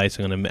Daniel Theis.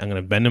 I'm going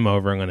to bend him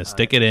over. I'm going to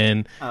stick it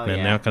in, and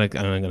I'm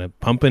going to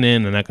pump it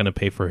in. I'm not going to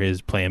pay for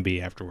his plan B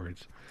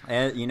afterwards."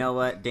 You know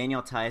what?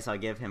 Daniel Theis, I'll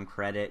give him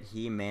credit.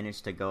 He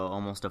managed to go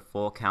almost a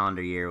full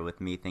calendar year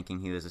with me thinking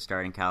he was a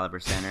starting caliber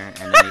center,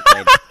 and then he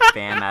played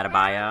Bam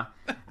Adebayo.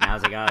 And I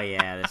was like, oh,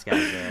 yeah, this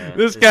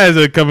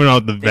guy's coming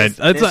off the bench.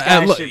 This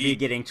guy should be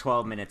getting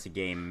 12 minutes a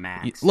game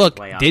max. Look,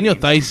 Daniel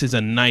Theis is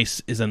a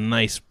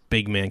nice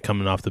big man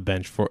coming off the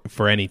bench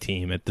for any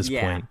team at this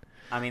point.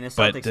 I mean, the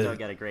Celtics still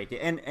got a great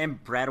team.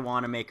 And Brad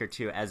Wanamaker,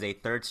 too, as a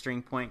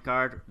third-string point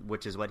guard,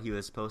 which is what he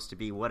was supposed to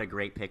be. What a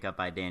great pickup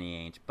by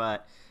Danny Ainge.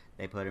 But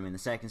they put him in the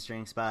second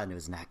string spot, and it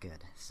was not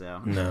good. So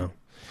no,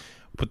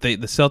 but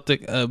the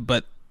Celtic.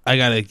 But I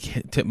gotta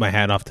tip my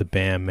hat off to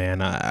Bam,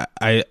 man.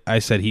 I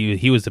said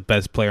he was the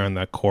best player on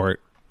that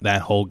court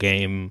that whole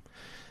game.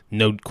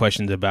 No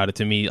questions about it.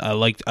 To me, I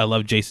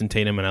love Jason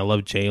Tatum and I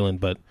love Jalen,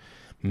 but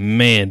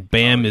man,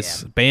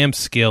 Bam's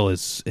skill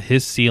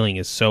his ceiling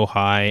is so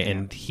high,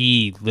 and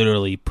he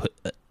literally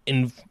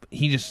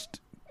just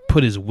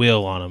put his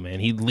will on him,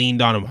 man. He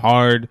leaned on him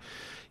hard.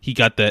 He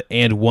got the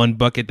and one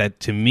bucket that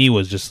to me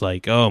was just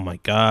like, oh my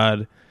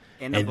God.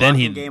 And then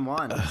game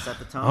 1 set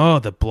the tone. Oh,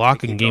 the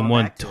block in game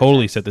 1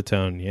 totally set the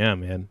tone. Yeah,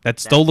 man. That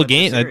stole the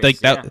game.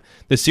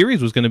 The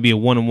series was going to be a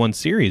 1-1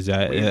 series.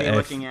 We'd be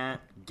looking at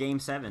game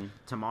 7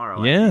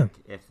 tomorrow. Yeah.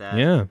 I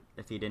think,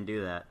 if he didn't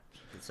do that.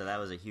 So that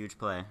was a huge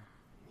play.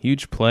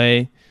 Huge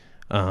play.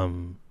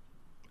 And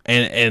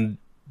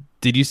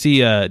did you see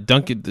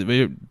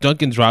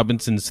Duncan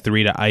Robinson's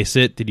 3 to ice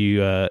it? Did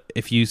you?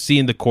 If you see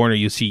in the corner,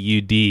 you see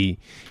UD.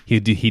 He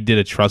did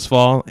a trust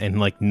fall, and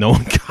no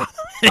one got him.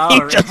 He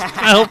just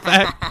fell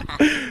back.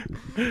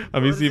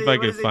 Let me see if I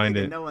can find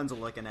it. No one's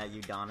looking at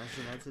Udonis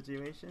in that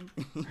situation.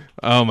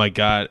 Oh my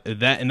God,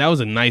 that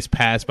was a nice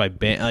pass by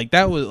Bam.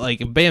 That was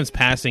Bam's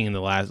passing in the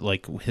last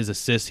his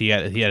assist. He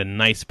had a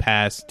nice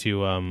pass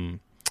to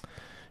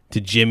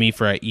Jimmy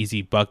for an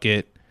easy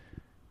bucket.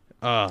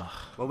 Well,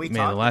 we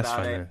talked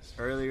about it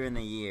earlier in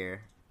the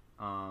year.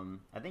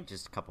 I think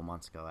just a couple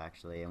months ago,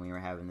 actually, and we were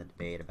having the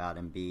debate about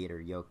Embiid or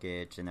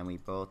Jokic, and then we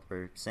both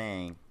were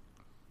saying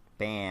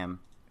Bam,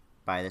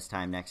 by this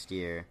time next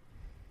year,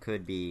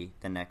 could be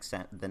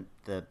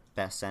the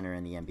best center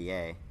in the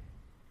NBA.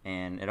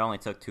 And it only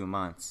took 2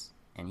 months,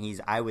 and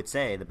he's, I would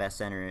say, the best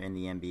center in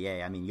the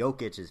NBA. I mean,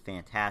 Jokic is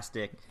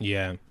fantastic.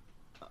 Yeah.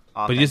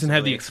 But he doesn't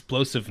have the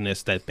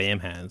explosiveness that Bam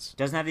has.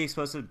 Doesn't have the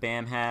explosive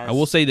Bam has. I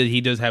will say that he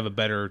does have a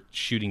better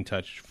shooting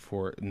touch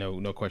for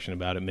no question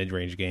about it.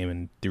 Mid-range game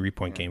and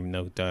 3-point game,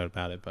 no doubt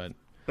about it. But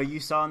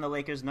you saw in the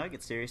Lakers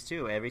Nuggets series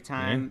too. Every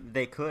time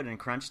they could in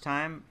crunch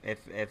time,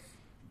 if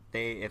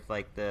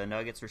the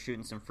Nuggets were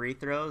shooting some free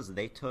throws,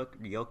 they took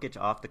Jokic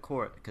off the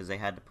court because they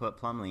had to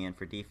put Plumlee in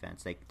for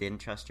defense. They didn't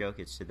trust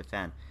Jokic to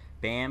defend.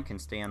 Bam can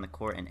stay on the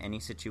court in any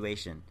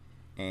situation.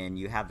 And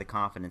you have the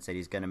confidence that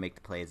he's going to make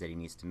the plays that he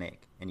needs to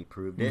make. And he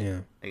proved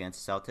it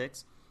against the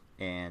Celtics.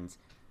 And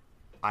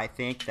I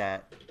think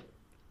that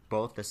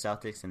both the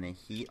Celtics and the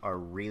Heat are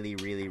really,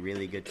 really,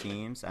 really good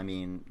teams. I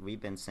mean,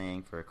 we've been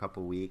saying for a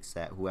couple weeks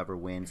that whoever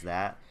wins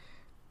that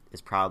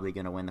is probably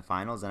going to win the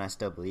finals. And I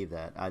still believe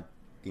that.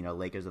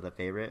 Lakers are the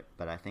favorite,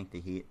 but I think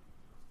the Heat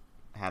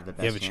have the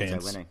best chance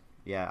at winning.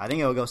 Yeah, I think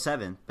it'll go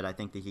 7, but I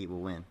think the Heat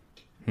will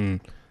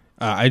win.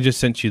 I just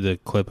sent you the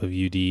clip of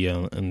UD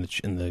in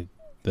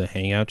the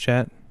Hangout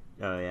chat.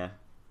 Oh yeah,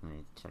 let me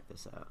check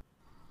this out.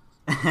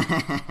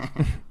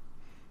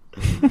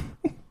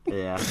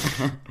 Yeah.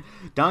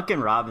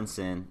 Duncan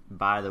Robinson,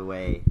 by the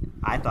way,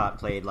 I thought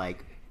played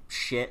like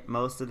shit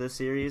most of the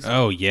series.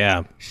 Oh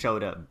yeah,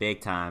 showed up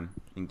big time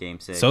in Game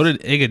 6. So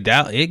did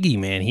Iggy,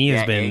 man. He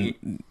has been.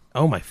 Iggy.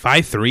 Oh my,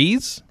 5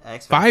 threes?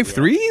 5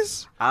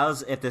 threes?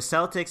 If the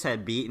Celtics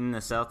had beaten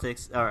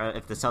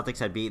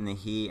the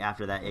Heat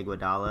after that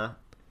Iguodala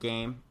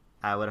game,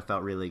 I would have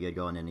felt really good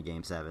going into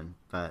Game 7.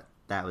 But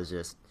that was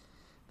just,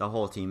 the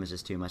whole team was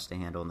just too much to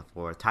handle on the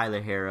floor.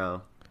 Tyler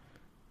Herro,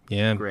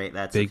 great.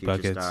 That's big a future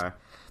buckets. Star.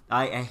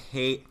 I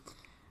hate.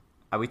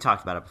 We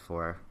talked about it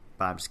before,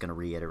 but I'm just gonna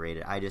reiterate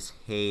it.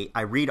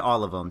 I read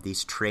all of them,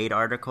 these trade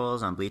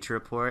articles on Bleacher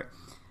Report,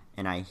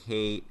 and I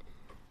hate.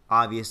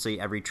 Obviously,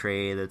 every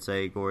trade that's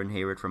a Gordon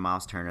Hayward for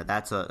Miles Turner,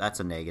 that's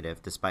a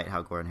negative. Despite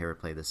how Gordon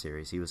Hayward played this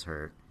series, he was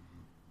hurt.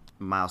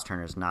 Miles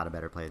Turner is not a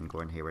better player than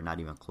Gordon Hayward,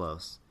 not even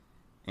close.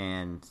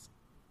 And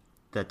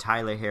the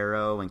Tyler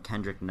Herro and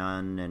Kendrick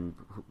Nunn and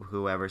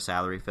whoever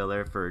salary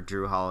filler for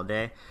Drew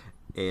Holiday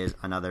is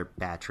another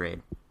bad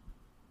trade.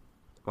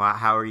 Well,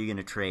 how are you going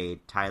to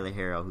trade Tyler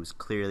Herro, who's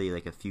clearly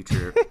like a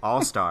future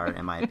All-Star,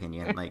 in my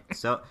opinion, like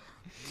so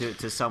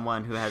to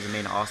someone who hasn't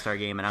made an All-Star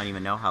game and I don't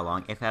even know how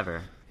long, if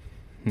ever.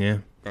 Yeah,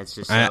 that's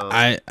just. So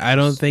I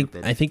don't stupid.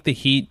 think. I think the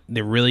Heat.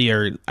 They really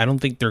are. I don't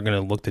think they're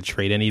going to look to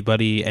trade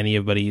anybody.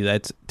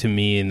 That's to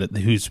me, and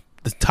who's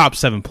the top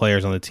 7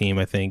 players on the team.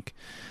 I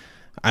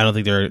don't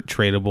think they're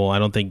tradable. I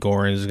don't think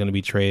Goran is going to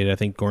be traded. I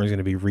think Goran's going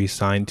to be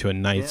re-signed to a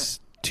nice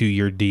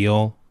 2-year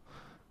deal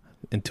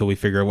until we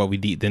figure out what we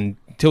need. Then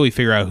until we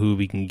figure out who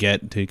we can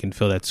get who can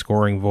fill that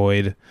scoring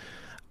void.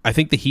 I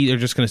think the Heat are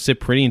just going to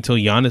sit pretty until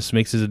Giannis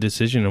makes his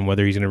decision on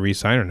whether he's going to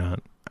re-sign or not.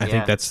 I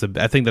think that's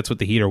what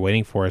the Heat are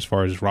waiting for as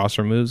far as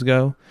roster moves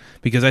go.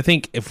 Because I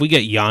think if we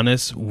get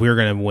Giannis, we're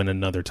going to win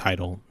another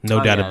title.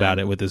 No doubt about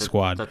it with this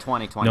squad. The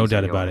 2020. No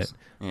doubt about it.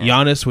 Yeah.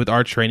 Giannis with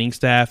our training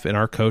staff and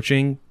our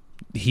coaching,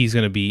 he's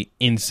going to be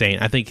insane.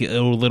 I think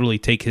it'll literally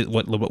take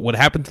what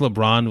happened to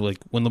LeBron. Like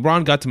when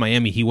LeBron got to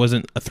Miami, he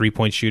wasn't a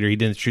 3-point shooter. He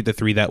didn't shoot the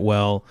 3 that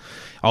well.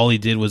 All he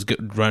did was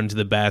run to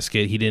the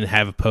basket. He didn't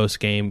have a post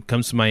game.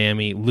 Comes to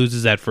Miami,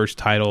 loses that first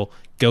title,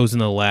 goes in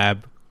the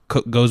lab,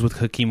 goes with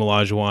Hakeem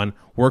Olajuwon,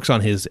 works on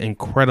his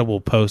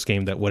incredible post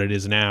game that what it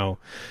is now,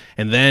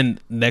 and then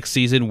next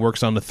season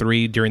works on the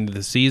 3 during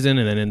the season,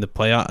 and then in the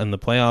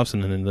playoffs,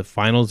 and then in the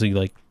finals,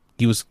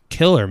 he was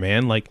killer,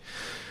 man. Like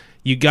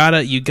you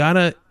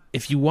gotta.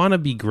 If you want to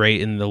be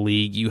great in the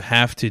league, you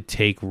have to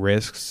take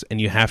risks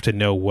and you have to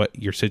know what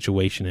your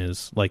situation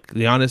is. Like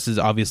Giannis is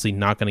obviously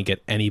not going to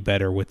get any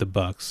better with the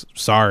Bucks.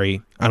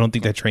 Sorry, I don't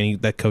think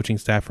that coaching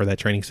staff or that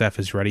training staff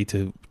is ready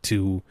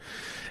to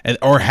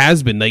or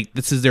has been. Like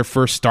this is their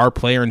first star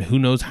player, and who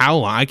knows how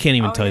long. I can't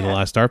even tell you the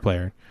last star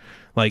player.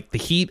 Like the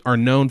Heat are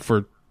known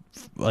for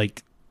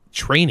like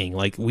training.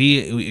 Like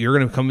you're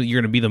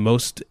gonna be the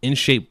most in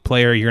shape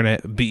player. You're gonna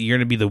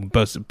be the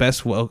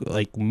best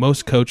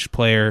most coached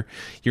player.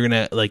 We're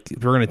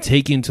gonna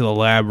take you into the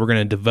lab. We're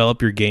gonna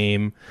develop your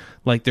game.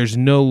 Like it's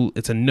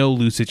a no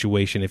lose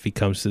situation if he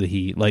comes to the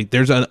Heat. Like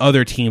there's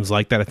other teams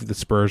like that. I think the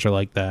Spurs are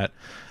like that.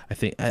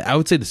 I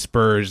would say the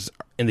Spurs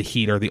and the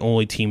Heat are the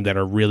only team that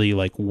are really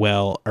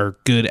are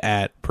good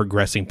at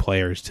progressing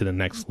players to the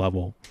next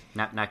level.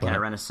 Now can I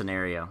run a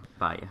scenario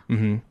by you?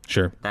 Mm-hmm.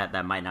 Sure.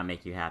 That might not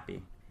make you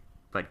happy,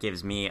 but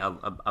gives me a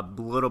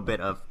little bit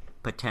of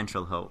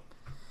potential hope.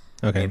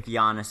 Okay. If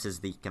Giannis is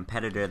the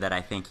competitor that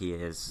I think he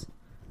is,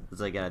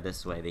 let's look at it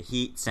this way. The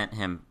Heat sent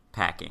him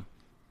packing.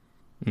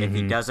 Mm-hmm. If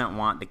he doesn't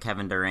want the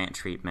Kevin Durant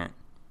treatment,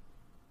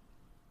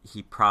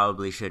 he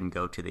probably shouldn't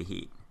go to the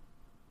Heat.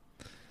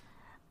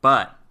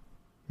 But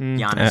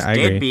Giannis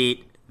did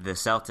beat the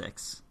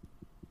Celtics.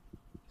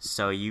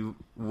 So you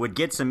would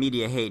get some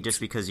media hate just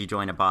because you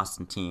joined a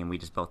Boston team. We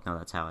just both know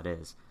that's how it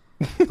is.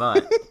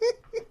 But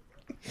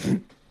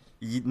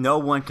no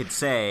one could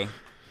say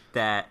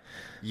that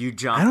you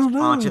jumped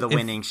onto the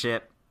winning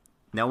ship.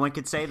 No one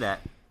could say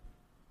that.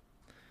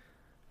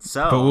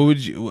 So, but what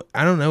would you?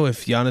 I don't know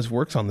if Giannis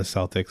works on the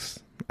Celtics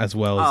as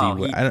well as he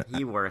would.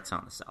 He works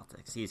on the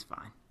Celtics. He's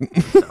fine.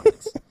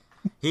 Celtics.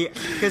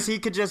 Because he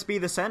could just be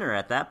the center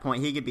at that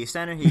point. He could be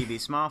center. He could be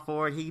small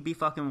forward. He could be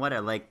fucking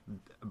whatever. Like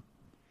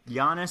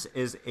Giannis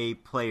is a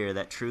player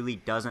that truly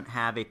doesn't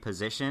have a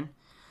position.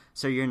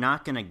 So you're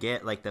not gonna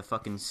get like the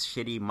fucking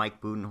shitty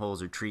Mike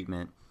Budenholzer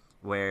treatment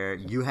where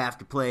you have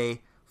to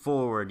play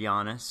forward,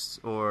 Giannis,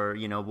 or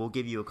we'll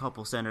give you a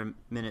couple center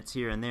minutes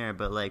here and there,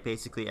 but like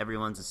basically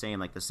everyone's the same.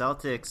 Like the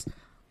Celtics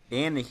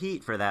and the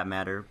Heat, for that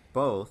matter,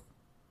 both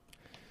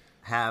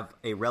have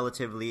a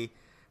relatively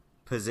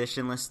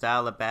positionless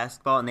style of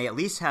basketball, and they at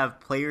least have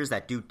players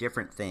that do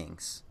different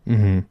things,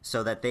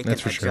 so that they can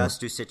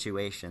adjust to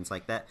situations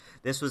like that.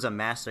 This was a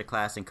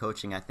masterclass in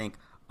coaching, I think,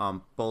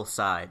 on both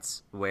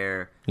sides.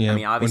 Where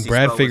obviously when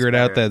Brad figured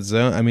out that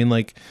zone,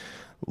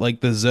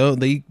 Like the zone,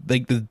 the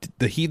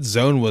Heat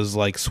zone was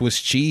like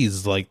Swiss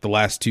cheese. Like the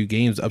last two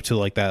games up to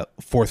like that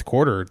fourth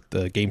quarter,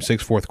 the game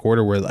 6 fourth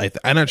quarter, where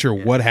I'm not sure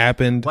what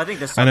happened. Well, I think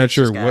the Celtics I'm not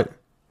sure what.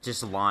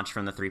 Just launched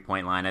from the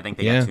 3-point line. I think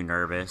they got too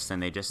nervous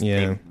and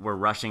they were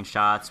rushing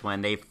shots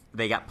when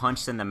they got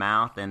punched in the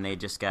mouth and they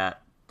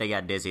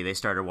got dizzy. They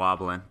started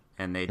wobbling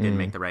and they didn't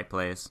make the right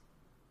plays.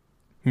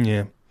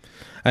 Yeah,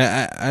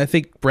 I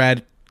think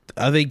Brad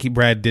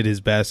did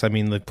his best. I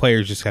mean, the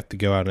players just have to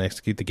go out and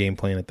execute the game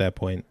plan at that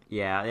point.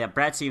 Yeah.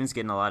 Brad Stevens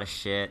getting a lot of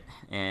shit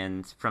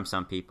and from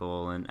some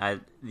people,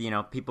 and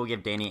people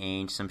give Danny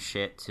Ainge some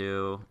shit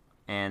too,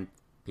 and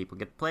people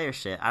get player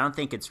shit. I don't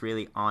think it's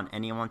really on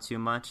anyone too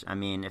much. I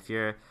mean, if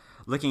you're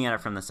looking at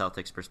it from the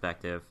Celtics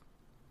perspective,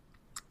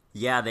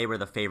 yeah, they were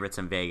the favorites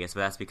in Vegas, but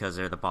that's because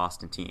they're the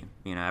Boston team.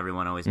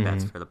 Everyone always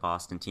bets for the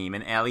Boston team,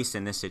 and at least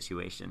in this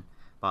situation,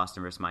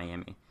 Boston versus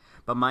Miami.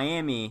 But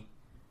Miami,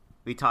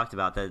 we talked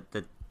about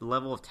the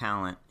level of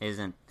talent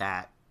isn't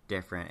that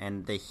different,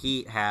 and the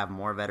Heat have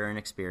more veteran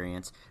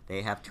experience.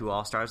 They have 2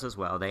 All-Stars as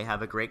well. They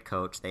have a great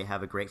coach. They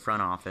have a great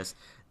front office.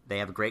 They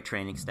have a great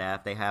training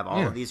staff. They have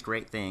all of these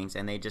great things,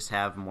 and they just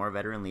have more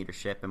veteran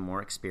leadership and more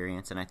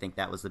experience, and I think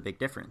that was the big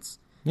difference.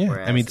 Yeah,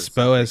 whereas I mean,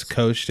 Spo has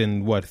coached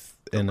in 2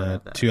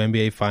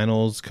 NBA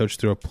Finals,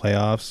 coached through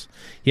playoffs.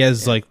 He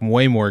has like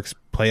way more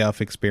playoff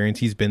experience.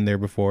 He's been there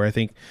before. I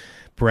think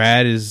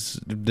Brad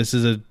this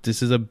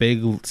is a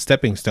big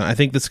stepping stone. I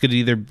think this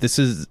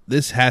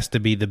has to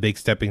be the big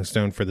stepping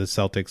stone for the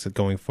Celtics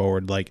going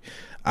forward. Like,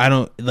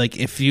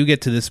 if you get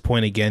to this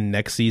point again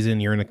next season,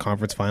 you're in the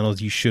conference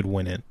finals, you should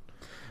win it.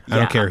 I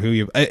don't care who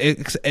you.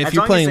 If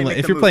you're playing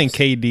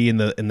KD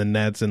in the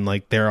Nets and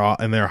like they're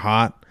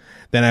hot,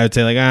 then I would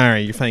say like, all right,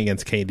 you're playing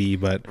against KD,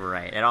 but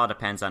right. It all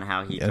depends on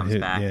how he comes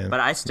back. Yeah, but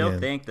I still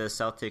think the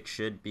Celtics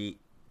should beat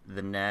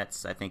the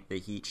Nets. I think the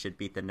Heat should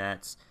beat the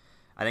Nets.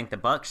 I think the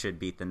Bucks should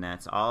beat the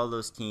Nets. All of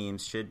those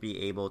teams should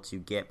be able to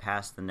get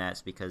past the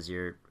Nets because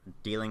you're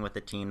dealing with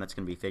a team that's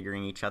going to be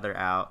figuring each other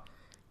out.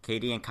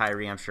 KD and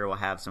Kyrie, I'm sure, will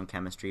have some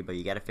chemistry, but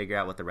you got to figure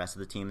out what the rest of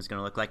the team is going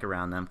to look like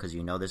around them because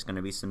there's going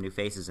to be some new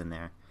faces in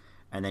there.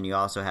 And then you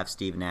also have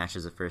Steve Nash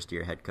as a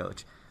first-year head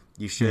coach.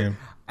 The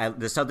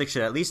Celtics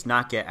should at least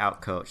not get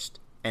outcoached,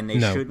 and they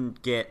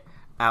shouldn't get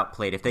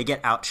outplayed. If they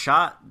get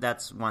outshot,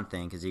 that's one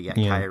thing because you got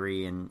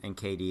Kyrie and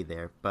KD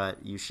there.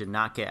 But you should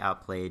not get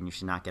outplayed, and you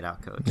should not get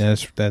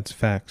outcoached. That's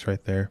facts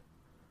right there.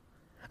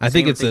 I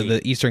think it's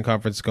the Eastern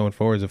Conference going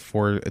forward.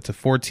 It's a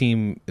four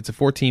team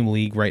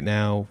league right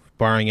now,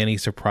 barring any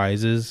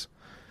surprises.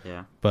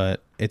 Yeah,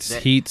 but it's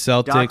Heat,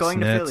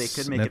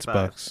 Celtics, Nets,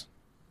 Bucks.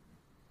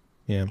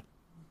 Yeah.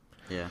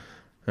 Yeah.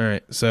 All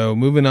right. So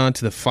moving on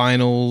to the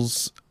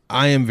finals,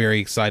 I am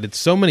very excited.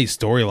 So many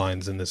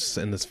storylines in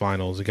this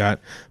finals. We got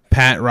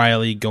Pat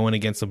Riley going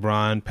against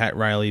LeBron. Pat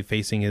Riley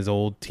facing his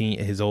old team,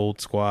 his old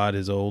squad,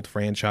 his old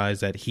franchise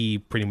that he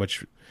pretty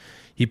much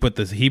put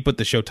the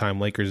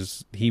Showtime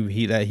Lakers.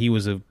 He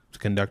was a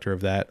conductor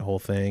of that whole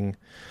thing,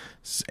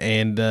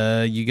 and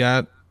you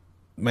got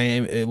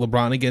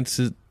LeBron against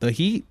the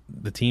Heat,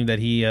 the team that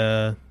he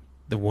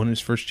won his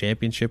first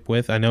championship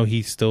with. I know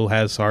he still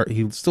has heart.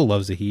 He still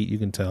loves the Heat. You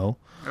can tell.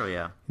 Oh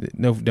yeah,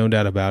 no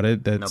doubt about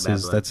it.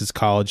 That's his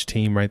college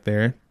team right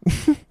there.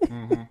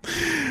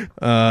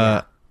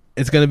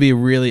 It's gonna be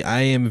really.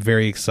 I am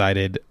very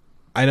excited.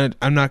 I'm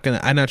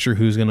not sure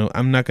who's gonna.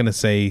 I'm not gonna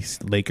say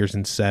Lakers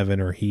in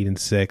 7 or Heat in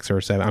 6 or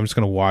 7. I'm just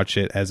gonna watch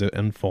it as it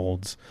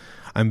unfolds.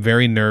 I'm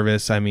very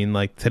nervous. I mean,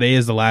 like today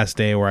is the last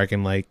day where I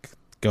can like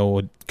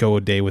go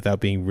a day without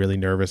being really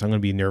nervous. I'm gonna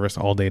be nervous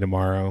all day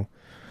tomorrow.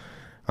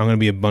 I'm going to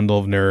be a bundle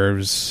of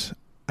nerves.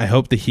 I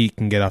hope the Heat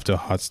can get off to a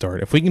hot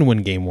start. If we can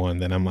win game 1,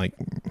 then I'm like,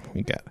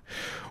 we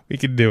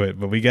can do it.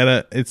 But we got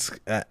to, it's,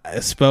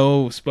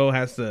 Spo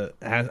has to,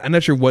 I'm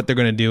not sure what they're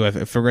going to do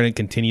if we're going to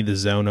continue the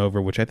zone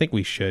over, which I think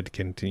we should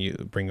continue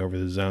to bring over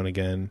the zone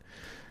again.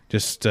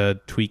 Just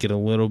tweak it a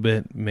little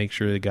bit, make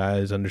sure the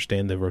guys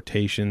understand the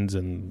rotations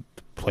and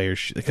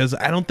players, because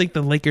I don't think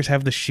the Lakers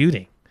have the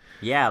shooting.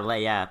 Yeah,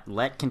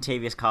 let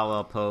Kentavious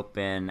Caldwell-Pope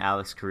and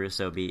Alex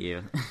Caruso beat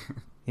you.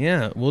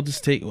 Yeah, we'll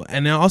just take,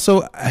 and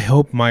also I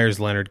hope Myers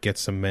Leonard gets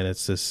some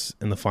minutes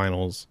in the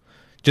finals,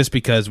 just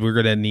because we're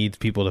gonna need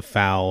people to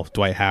foul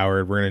Dwight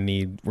Howard. We're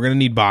gonna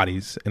need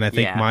bodies, and I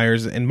think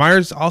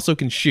Myers also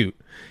can shoot.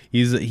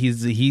 He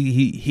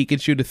can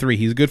shoot a 3.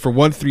 He's good for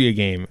 1 3 a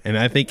game, and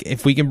I think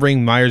if we can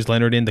bring Myers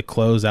Leonard in to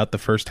close out the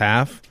first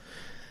half,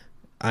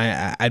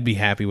 I'd be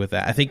happy with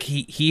that. I think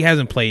he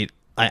hasn't played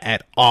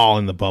at all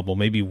in the bubble,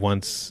 maybe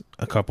once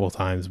a couple of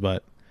times,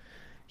 but.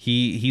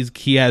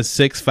 He has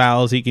 6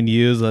 fouls he can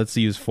use. Let's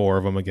use 4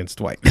 of them against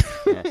Dwight.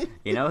 Yeah.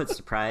 It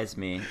surprised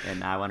me,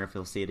 and I wonder if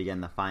we'll see it again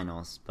in the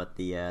finals. But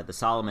the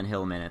Solomon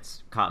Hill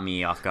minutes caught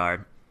me off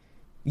guard.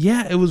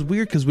 Yeah, it was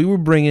weird because we were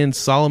bringing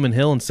Solomon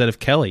Hill instead of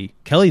Kelly.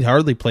 Kelly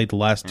hardly played the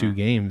last 2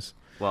 games.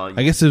 Well,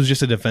 I guess it was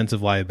just a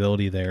defensive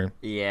liability there.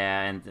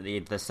 Yeah, and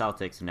the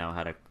Celtics know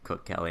how to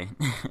cook Kelly.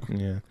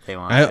 Yeah, they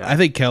want. I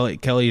think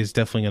Kelly is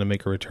definitely going to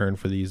make a return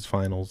for these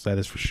finals. That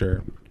is for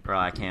sure. Bro,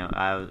 I can't.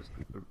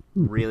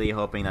 really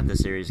hoping that the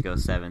series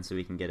goes 7 so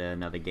we can get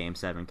another Game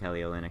 7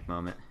 Kelly Olynyk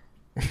moment.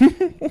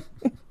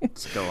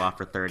 Just go off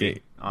for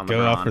 30 on LeBron.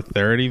 Go off for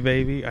 30,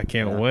 baby. I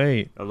can't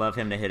wait. I'd love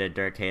him to hit a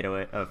Dirk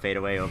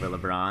fadeaway over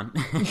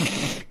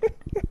LeBron.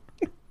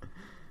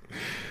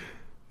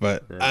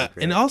 But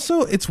and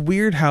also it's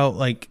weird how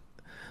like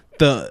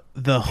the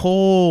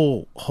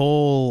whole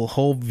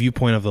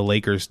viewpoint of the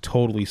Lakers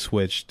totally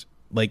switched.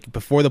 Like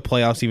before the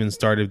playoffs even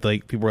started,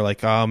 like people were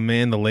like, "Oh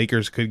man, the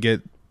Lakers could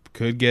get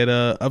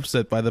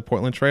upset by the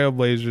Portland Trail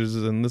Blazers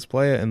in the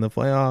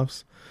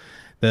playoffs."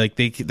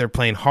 They're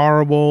playing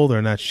horrible.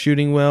 They're not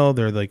shooting well.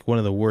 They're like one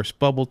of the worst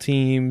bubble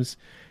teams.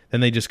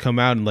 Then they just come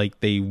out and like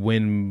they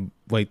win.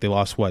 Like they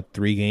lost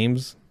 3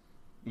 games?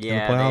 Yeah, in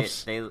the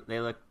playoffs? they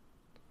look.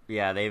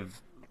 Yeah, they've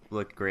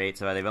looked great.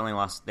 So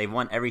they've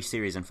won every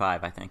series in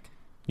 5, I think.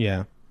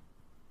 Yeah.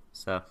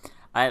 So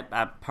I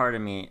part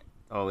of me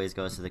always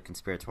goes to the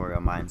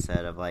conspiratorial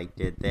mindset of like,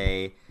 did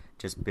they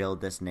just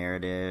build this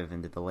narrative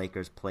and did the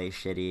Lakers play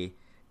shitty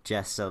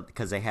just so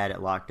because they had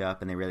it locked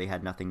up and they really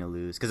had nothing to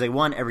lose because they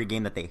won every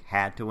game that they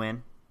had to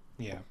win.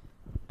 Yeah.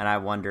 And I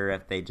wonder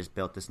if they just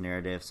built this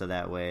narrative so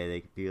that way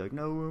they could be like,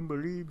 no one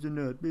believes in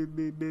us.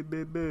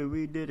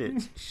 We did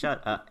it.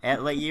 Shut up.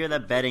 Like, you're the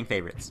betting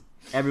favorites.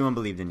 Everyone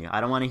believed in you.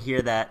 I don't want to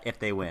hear that if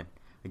they win.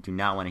 I do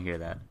not want to hear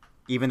that.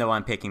 Even though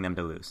I'm picking them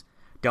to lose.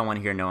 Don't want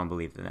to hear no one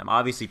believed in them.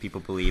 Obviously,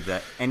 people believe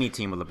that any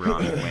team with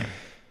LeBron will win.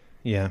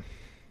 Yeah.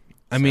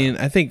 I mean,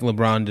 I think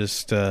LeBron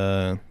just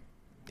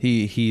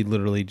he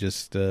literally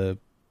just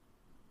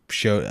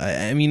showed.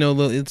 I mean,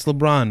 it's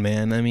LeBron,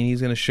 man. I mean,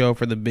 he's gonna show up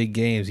for the big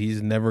games.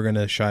 He's never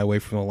gonna shy away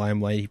from the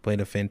limelight. He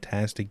played a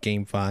fantastic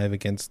Game 5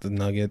 against the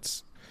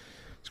Nuggets.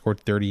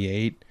 Scored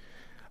 38.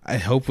 I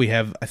hope we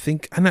have. I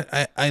think.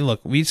 I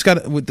look. We just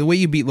got the way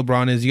you beat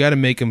LeBron is you got to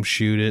make him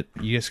shoot it.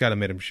 You just got to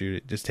make him shoot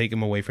it. Just take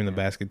him away from the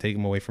basket. Take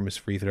him away from his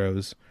free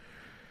throws.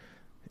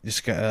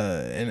 Just God,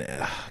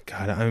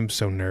 I'm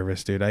so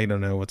nervous, dude. I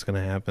don't know what's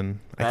gonna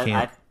happen. I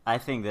can't. I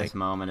think this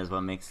moment is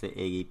what makes the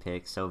Iggy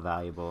pick so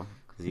valuable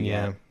because you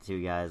got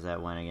 2 guys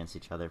that went against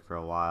each other for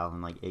a while,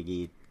 and like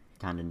Iggy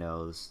kind of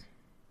knows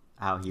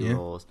how he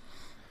rolls.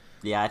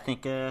 Yeah, I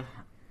think. God,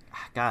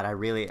 I'm gonna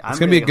really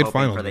be a good hoping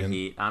final for the man.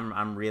 Heat.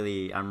 I'm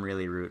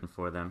really rooting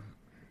for them.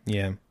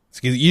 Yeah.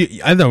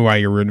 I know why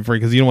you're rooting for it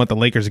because you don't want the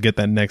Lakers to get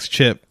that next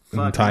chip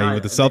and tie you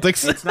with the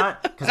Celtics. It's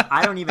not because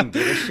I don't even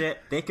give a shit.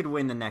 They could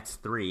win the next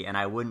 3, and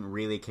I wouldn't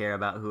really care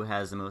about who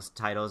has the most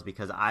titles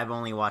because I've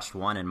only watched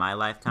 1 in my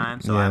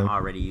lifetime, so I'm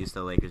already used to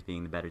the Lakers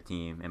being the better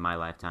team in my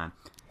lifetime.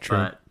 True.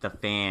 But the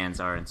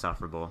fans are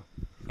insufferable.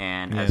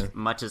 And as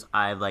much as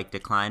I've like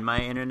declined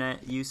my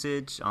internet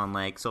usage on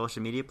like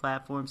social media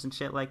platforms and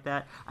shit like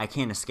that, I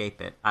can't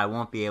escape it. I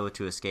won't be able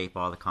to escape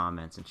all the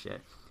comments and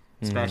shit.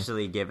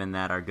 Especially given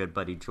that our good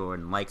buddy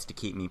Jordan likes to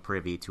keep me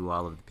privy to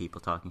all of the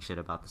people talking shit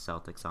about the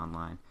Celtics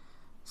online.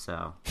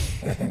 So,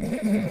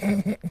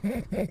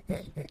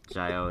 which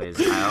I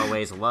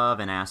always love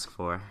and ask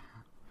for.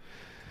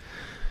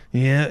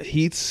 Yeah,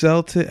 Heat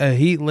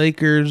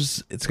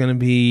Lakers. It's gonna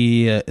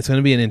be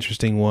an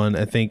interesting one.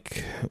 I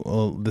think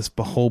this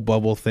whole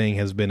bubble thing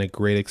has been a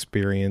great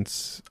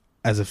experience.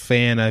 As a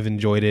fan, I've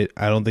enjoyed it.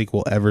 I don't think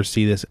we'll ever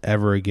see this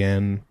ever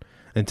again.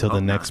 Until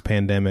the next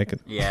pandemic.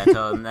 Yeah,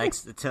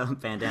 until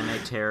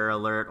pandemic, terror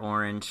alert,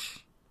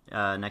 orange,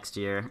 next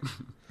year.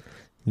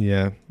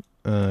 Yeah.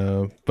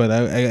 But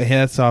I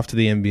hats off to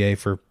the NBA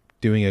for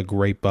doing a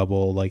great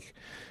bubble. Like,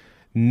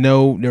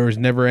 there was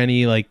never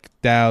any like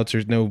doubts.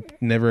 There's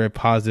never a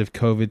positive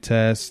COVID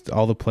test.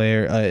 All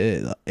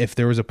the if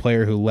there was a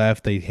player who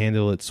left, they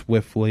handled it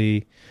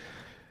swiftly.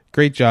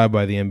 Great job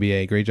by the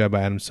NBA. Great job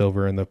by Adam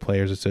Silver and the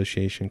Players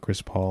Association,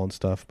 Chris Paul and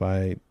stuff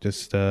by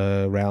just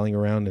rallying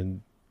around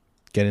and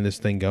getting this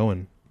thing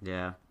going.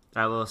 Yeah.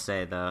 I will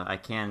say, though, I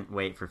can't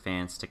wait for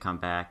fans to come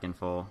back in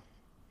full.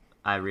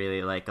 I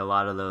really like a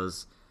lot of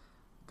those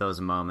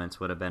moments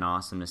would have been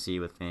awesome to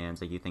see with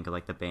fans. Like you think of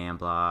like the Bam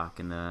block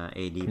and the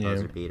AD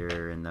buzzer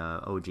beater and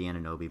the OG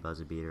Anunoby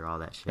buzzer beater, all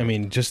that shit. I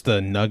mean, just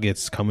the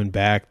Nuggets coming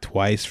back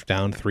twice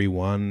down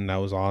 3-1. That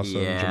was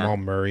awesome. Yeah.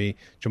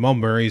 Jamal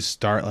Murray's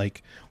start,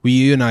 like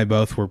you and I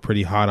both were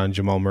pretty hot on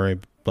Jamal Murray,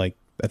 like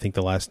I think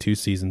the last 2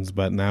 seasons,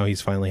 but now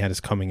he's finally had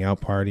his coming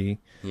out party.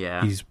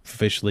 Yeah. He's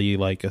officially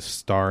like a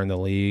star in the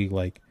league.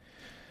 Like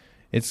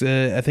it's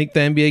I think the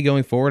NBA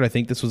going forward, I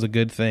think this was a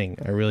good thing.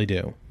 I really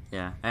do.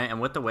 Yeah.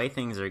 And with the way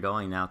things are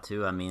going now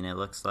too, I mean, it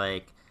looks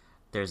like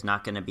there's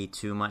not going to be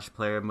too much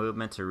player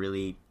movement to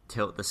really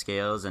tilt the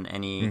scales in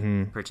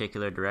any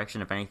particular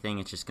direction. If anything,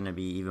 it's just going to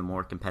be even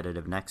more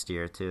competitive next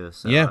year too.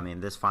 So I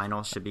mean, this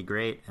final should be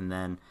great, and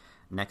then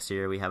next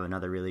year we have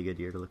another really good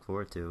year to look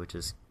forward to, which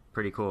is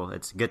pretty cool.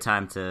 It's a good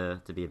time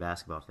to be a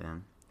basketball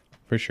fan.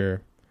 For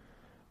sure.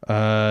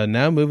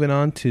 Now moving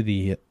on to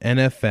the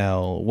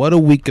NFL. What a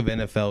week of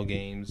NFL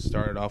games.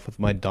 Started off with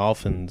my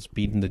Dolphins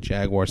beating the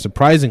Jaguars.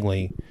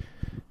 Surprisingly,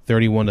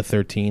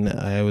 31-13.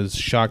 I was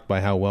shocked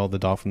by how well the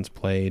Dolphins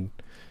played.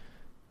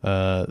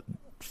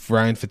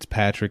 Ryan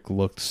Fitzpatrick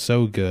looked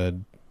so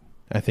good.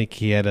 I think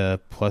he had a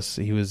plus.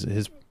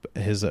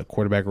 His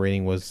quarterback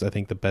rating was, I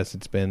think, the best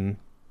it's been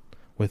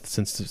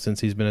since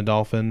he's been a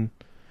Dolphin.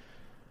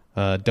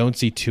 Don't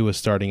see Tua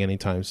starting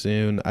anytime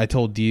soon. I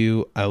told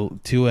you,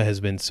 Tua has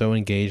been so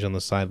engaged on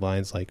the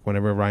sidelines. Like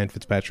whenever Ryan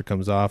Fitzpatrick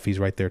comes off, he's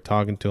right there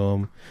talking to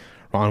him.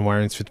 Ron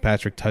Ryan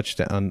Fitzpatrick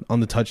touchdown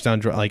on the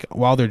touchdown, like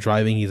while they're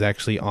driving, he's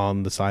actually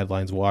on the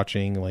sidelines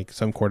watching. Like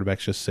some quarterbacks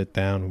just sit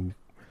down and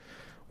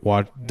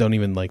don't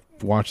even like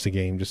watch the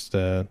game, just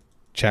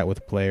chat with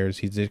the players.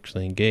 He's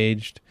actually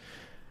engaged.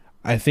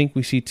 I think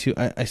we see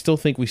Tua. I still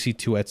think we see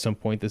Tua at some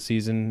point this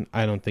season.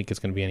 I don't think it's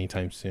going to be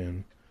anytime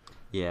soon.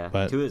 Yeah,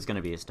 Tua is going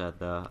to be a stud,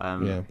 though.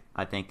 Yeah.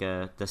 I think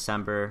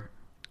December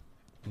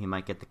he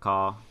might get the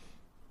call,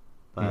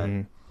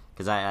 but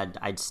because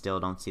I still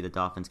don't see the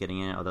Dolphins getting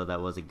in it, although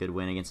that was a good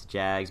win against the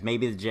Jags.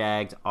 Maybe the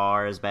Jags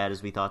are as bad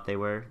as we thought they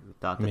were. We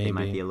thought that they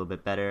might be a little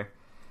bit better.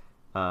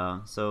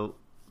 So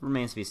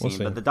remains to be seen.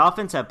 But the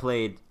Dolphins have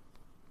played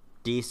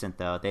decent,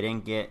 though. They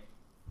didn't get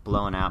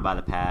blown out by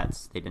the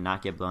Pats. They did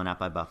not get blown out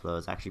by Buffalo. It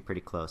was actually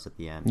pretty close at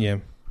the end. Yeah.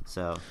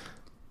 So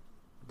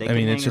they can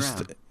hang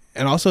around.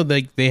 And also,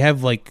 they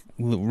have, like,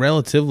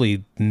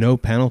 relatively no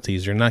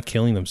penalties. They're not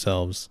killing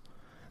themselves.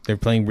 They're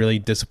playing really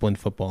disciplined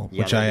football,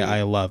 which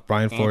I love.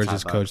 Brian Flores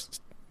is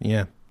coached.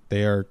 Yeah,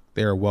 they are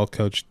a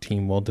well-coached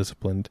team,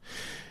 well-disciplined.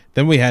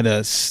 Then we had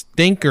a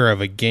stinker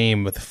of a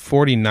game with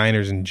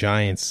 49ers and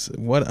Giants.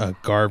 What a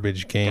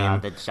garbage game.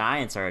 God, the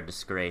Giants are a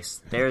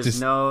disgrace. There's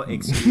no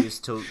excuse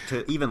to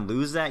even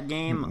lose that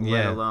game,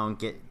 let alone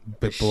get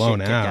the blown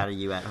shit kicked out of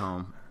you at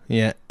home.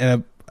 Yeah,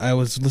 and I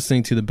was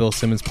listening to the Bill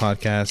Simmons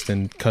podcast,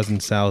 and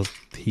Cousin Sal,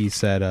 he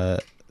said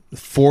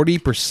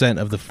 40%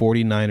 of the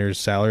 49ers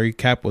salary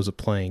cap was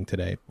playing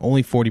today.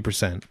 Only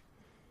 40%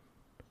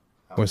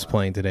 was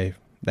playing today.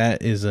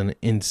 That is an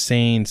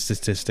insane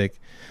statistic.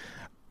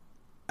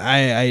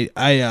 I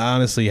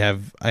honestly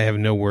have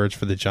no words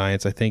for the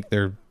Giants. I think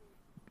they're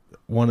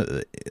one of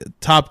the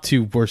top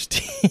two worst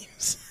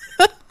teams.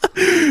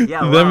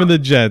 Them and the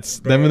Jets.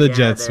 Them and the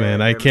Jets,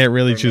 man. I can't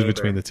really choose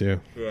between the two.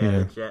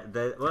 Yeah.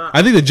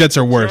 I think the Jets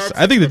are worse.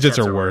 I think the Jets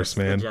are worse,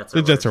 man.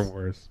 The Jets are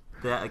worse.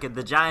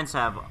 The Giants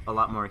have a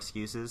lot more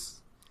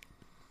excuses.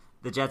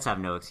 The Jets have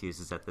no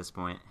excuses at this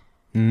point.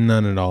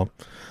 None at all.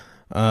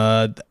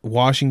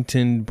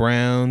 Washington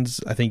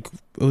Browns, I think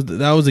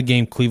that was a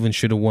game Cleveland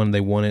should have won.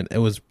 They won it. It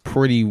was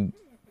pretty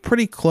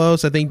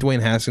close. I think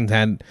Dwayne Haskins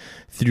had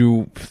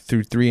through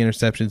 3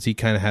 interceptions. He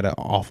kind of had an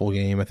awful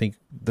game. I think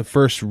the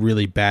first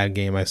really bad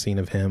game I've seen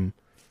of him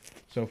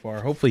so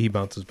far. Hopefully he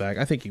bounces back.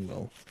 I think he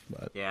will.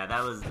 But. Yeah,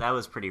 that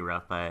was pretty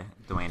rough by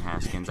Dwayne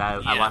Haskins.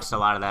 I watched a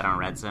lot of that on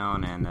Red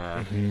Zone,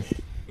 and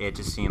it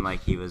just seemed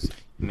like he was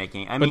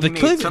making. But the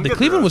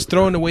Cleveland was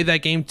throwing away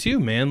that game too,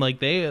 man. Like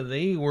they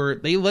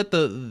let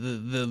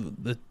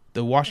the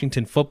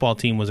Washington football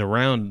team was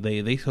around.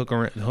 They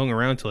hung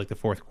around till like the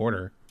fourth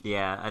quarter.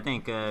 Yeah, I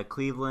think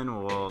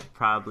Cleveland will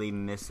probably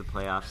miss the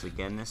playoffs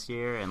again this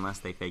year unless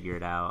they figure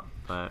it out.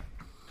 But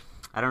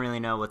I don't really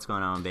know what's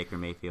going on with Baker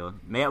Mayfield.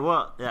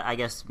 I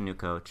guess new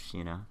coach,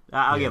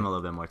 I'll give him a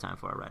little bit more time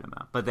before I write him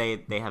out. But they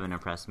haven't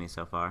impressed me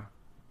so far.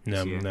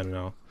 No, not at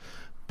all.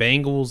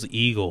 Bengals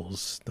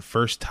Eagles, the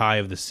first tie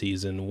of the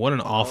season. What an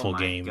awful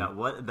game! God,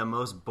 what the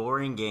most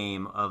boring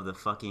game of the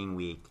fucking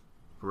week.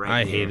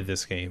 I hated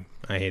this game.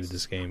 I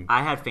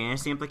had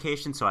fantasy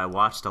implications, so I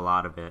watched a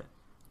lot of it.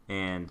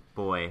 And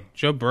boy,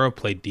 Joe Burrow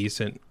played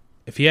decent.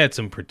 If he had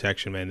some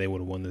protection, man, they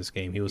would have won this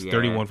game. He was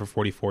 31 for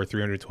 44,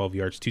 312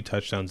 yards, 2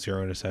 touchdowns,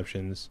 0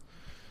 interceptions.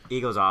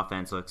 Eagles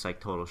offense looks like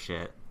total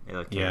shit. They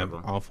look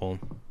terrible. Yeah, awful.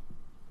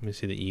 Let me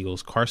see the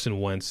Eagles. Carson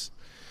Wentz,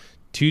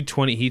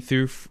 220. He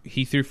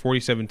threw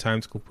 47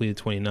 times, completed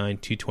 29,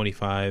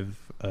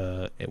 225,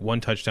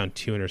 1 touchdown,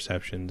 2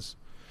 interceptions.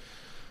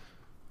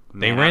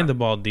 They ran the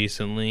ball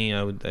decently.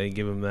 I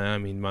give him that. I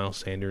mean, Miles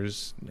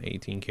Sanders,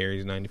 18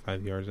 carries,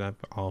 95 yards. That's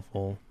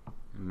awful.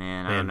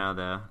 Man, I don't know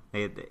though.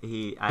 I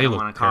don't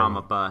want to call him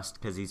a bust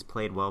because he's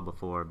played well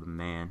before, but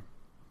man,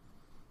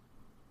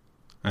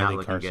 I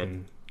think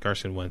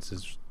Carson Wentz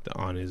is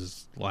on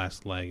his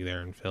last leg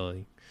there in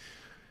Philly.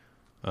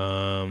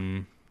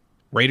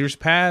 Raiders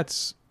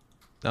Pats.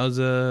 That was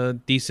a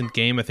decent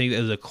game. I think it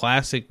was a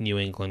classic New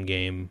England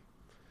game.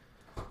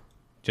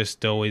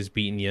 Just always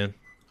beating you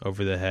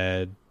over the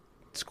head.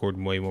 Scored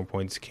way more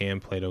points. Cam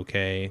played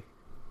okay.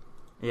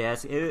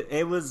 Yes,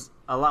 it was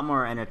a lot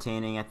more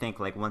entertaining. I think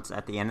once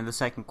at the end of the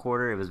second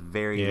quarter, it was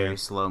very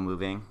slow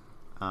moving.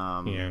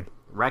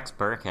 Rex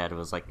Burkhead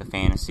was like the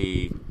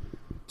fantasy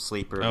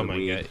sleeper of the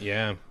week.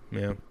 God,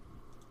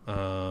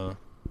 yeah.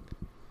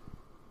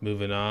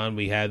 Moving on,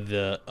 we had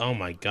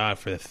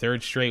for the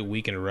third straight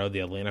week in a row,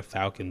 the Atlanta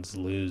Falcons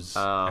lose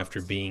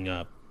after being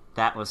up.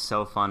 That was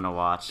so fun to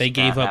watch. They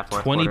gave up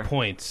 20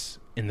 points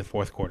in the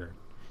fourth quarter.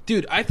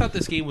 Dude, I thought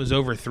this game was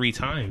over 3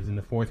 times in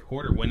the fourth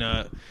quarter. When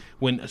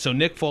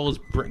Nick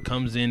Foles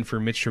comes in for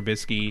Mitch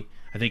Trubisky,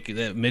 I think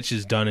that Mitch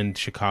is done in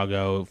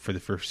Chicago for the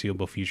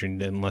foreseeable future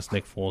unless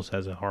Nick Foles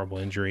has a horrible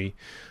injury.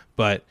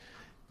 But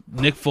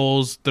Nick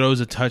Foles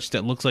throws a touch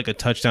that looks like a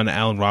touchdown to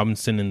Allen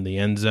Robinson in the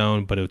end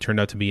zone, but it turned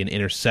out to be an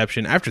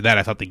interception. After that,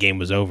 I thought the game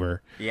was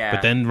over. Yeah.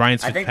 But then Ryan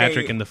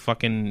Fitzpatrick in the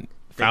fucking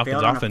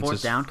Falcons' offense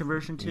fourth down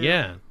conversion too.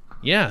 Yeah.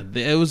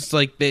 It was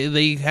like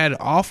they had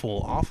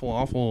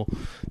awful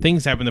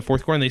things happen in the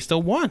fourth quarter, and they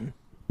still won.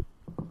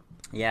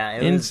 Yeah,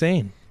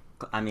 insane.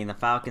 I mean, the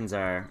Falcons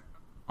are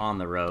on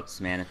the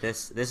ropes, man. If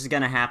this is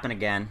gonna happen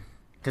again,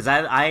 because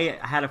I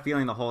had a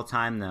feeling the whole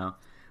time though,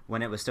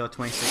 when it was still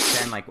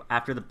 26-10, like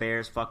after the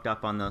Bears fucked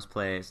up on those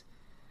plays,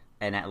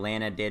 and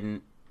Atlanta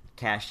didn't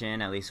cash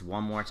in at least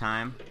one more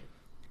time,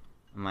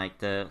 I'm like,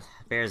 the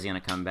Bears are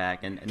gonna come back.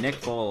 And Nick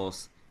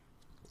Foles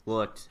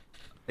looked,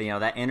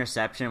 that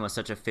interception was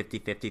such a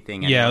 50-50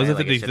 thing. Anyway. Yeah, it was a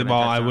 50-50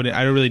 ball. I would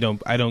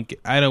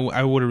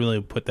have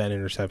really put that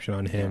interception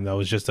on him. Yeah. That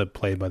was just a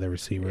play by the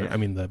receiver. Yeah. I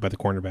mean, by the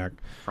cornerback.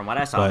 From what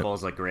I saw,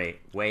 Foles looked great.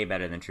 Way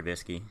better than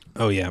Trubisky.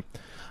 Oh yeah.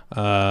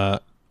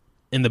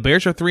 And the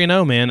Bears are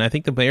 3-0, man. I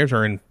think the Bears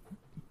are in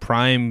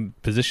prime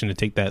position to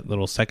take that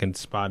little second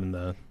spot in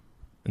the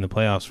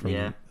playoffs.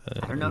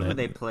 I don't know who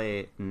they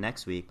play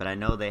next week, but I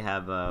know they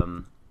have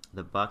the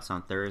Bucs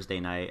on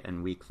Thursday night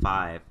in Week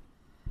 5.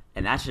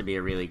 And that should be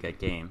a really good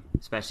game,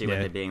 especially with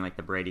it being like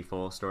the Brady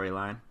Foles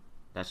storyline.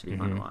 That should be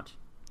fun to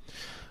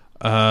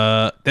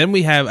watch. Then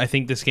we have, I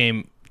think this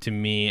game, to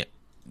me,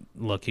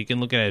 look, you can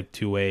look at it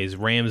two ways.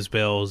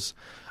 Rams-Bills.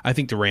 I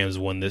think the Rams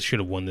should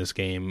have won this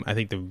game. I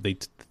think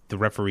the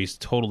referees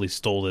totally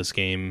stole this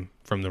game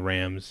from the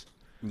Rams.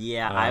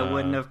 Yeah, I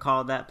wouldn't have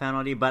called that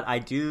penalty, but I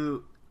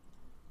do,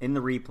 in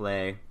the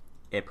replay,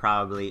 it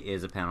probably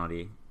is a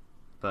penalty.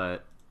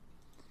 But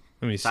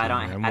let me see.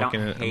 I'm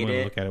going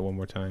to look at it one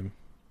more time.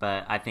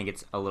 But I think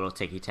it's a little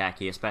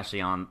ticky-tacky,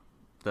 especially on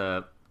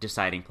the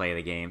deciding play of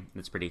the game.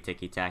 It's pretty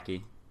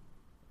ticky-tacky.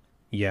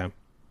 Yeah.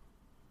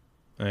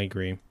 I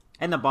agree.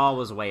 And the ball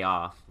was way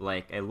off.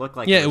 Like, it looked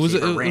like it was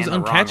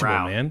uncatchable,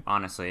 route, man.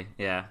 Honestly,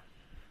 yeah.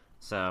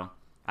 So,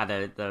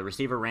 either the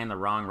receiver ran the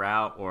wrong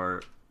route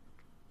or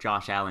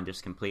Josh Allen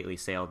just completely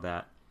sailed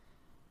that.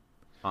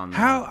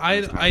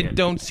 I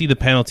don't see the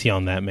penalty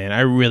on that, man.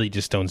 I really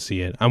just don't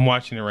see it. I'm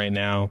watching it right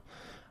now.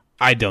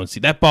 I don't see.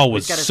 That ball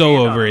was so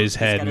over his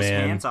head, man. He's got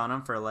his hands on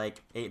him for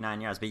like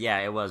 8-9 yards. But yeah,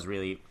 it was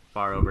really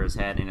far over his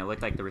head, and it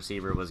looked like the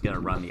receiver was going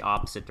to run the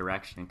opposite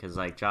direction because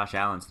like Josh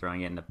Allen's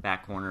throwing it in the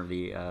back corner of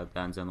the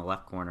end zone, the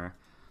left corner,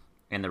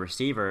 and the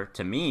receiver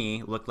to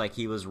me looked like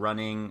he was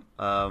running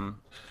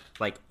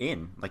like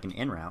an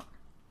in route,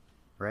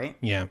 right?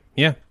 Yeah.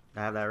 I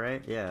have that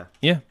right? Yeah.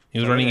 Yeah, he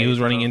was running. He was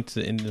running in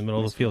the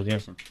middle of the field. Yeah.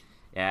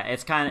 Yeah,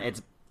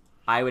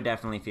 I would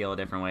definitely feel a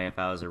different way if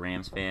I was a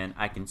Rams fan.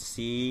 I can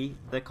see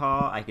the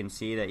call. I can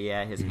see that,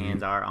 his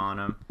hands are on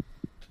him.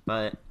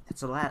 But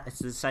it's the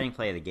deciding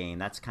play of the game.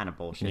 That's kind of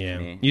bullshit to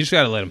me. You just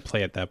got to let him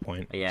play at that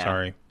point. Yeah.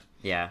 Sorry.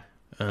 Yeah.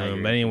 But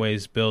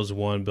anyways, Bills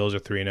won. Bills are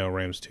 3-0.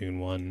 Rams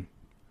 2-1.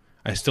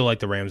 I still like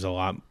the Rams a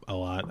lot.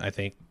 I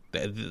think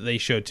they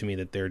showed to me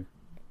that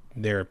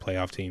they're a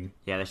playoff team.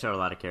 Yeah, they showed a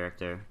lot of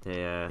character.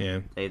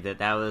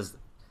 That was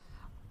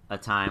a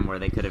time where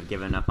they could have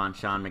given up on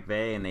Sean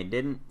McVay, and they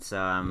didn't. So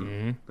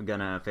I'm going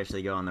to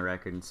officially go on the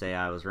record and say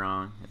I was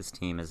wrong. This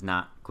team is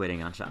not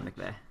quitting on Sean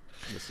McVay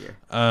this year.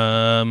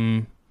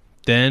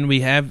 Then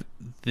we have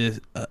this.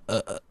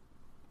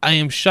 I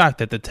am shocked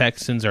that the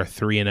Texans are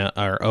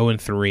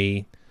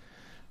 0-3.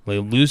 They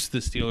lose to the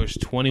Steelers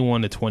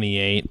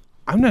 21-28.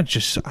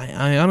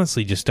 I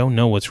honestly just don't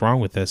know what's wrong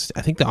with this.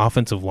 I think the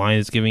offensive line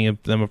is giving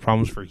them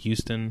problems for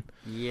Houston.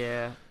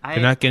 Yeah,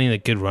 they're not getting a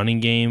good running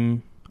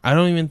game. I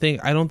don't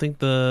think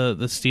the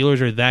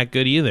Steelers are that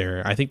good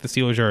either. I think the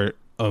Steelers are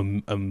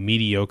a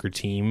mediocre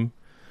team,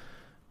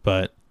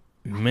 but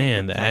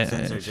man, the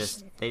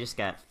Texans they just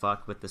got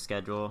fucked with the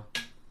schedule.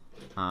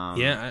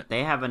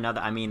 They have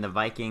another. I mean, the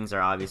Vikings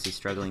are obviously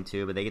struggling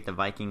too, but they get the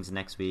Vikings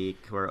next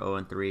week, who are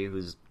 0-3,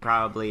 who's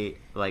probably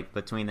like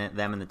between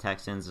them and the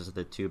Texans is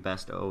the two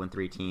best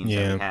 0-3 teams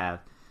that we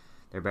have.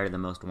 They're better than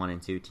most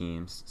 1-2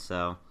 teams,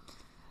 so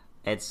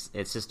it's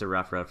just a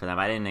rough road for them.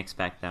 I didn't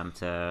expect them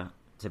to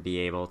be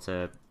able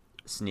to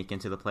sneak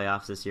into the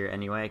playoffs this year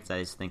anyway, because I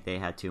just think they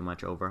had too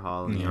much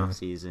overhaul in the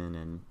offseason,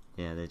 and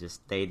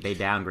they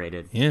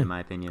downgraded in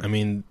my opinion. I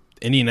mean,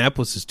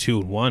 Indianapolis is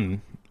 2-1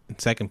 in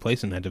second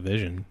place in that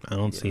division. I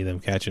don't see them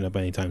catching up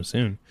anytime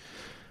soon.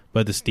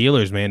 But the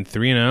Steelers, man,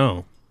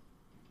 3-0,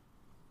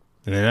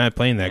 and they're not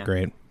playing that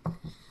great.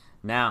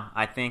 No,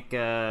 I think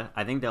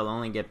they'll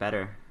only get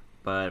better,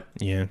 but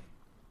they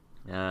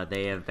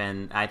have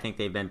been. I think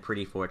they've been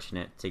pretty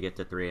fortunate to get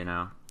to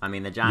 3-0. I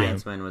mean, the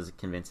Giants win was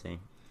convincing,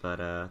 but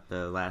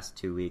the last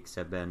 2 weeks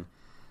have been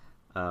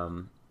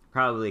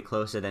probably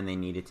closer than they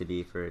needed to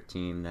be for a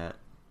team that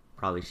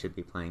probably should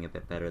be playing a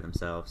bit better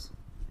themselves.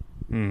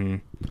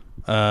 Then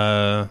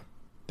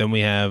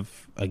we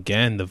have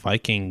again the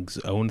Vikings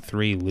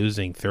 0-3,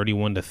 losing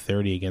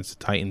 31-30 against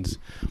the Titans.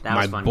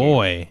 My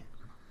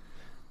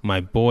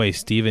boy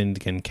Steven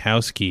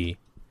Gronkowski,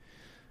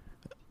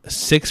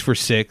 6 for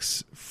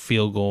 6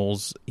 field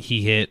goals.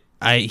 He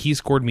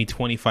scored me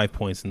 25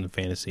 points in the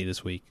fantasy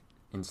this week.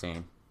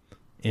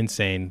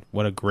 Insane.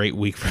 What a great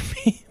week for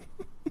me.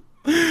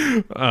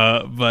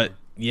 But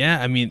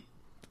yeah, I mean,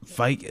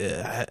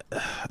 I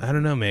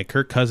don't know, man.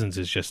 Kirk Cousins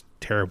is just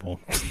terrible.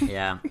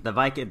 Yeah, the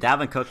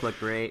Dalvin Cook looked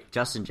great.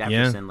 Justin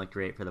Jefferson looked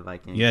great for the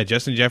Vikings. Yeah,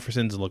 Justin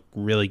Jefferson's looked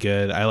really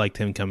good. I liked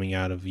him coming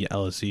out of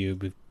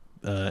LSU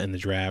in the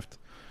draft.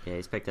 Yeah,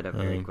 he's picked it up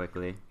very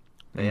quickly.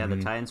 But yeah, the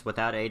Titans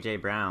without A.J.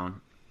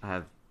 Brown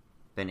have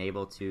been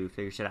able to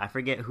figure shit out. I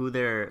forget who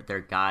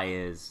their guy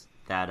is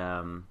that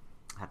I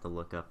have to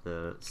look up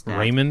the stats.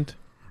 Raymond?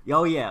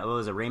 Oh yeah, what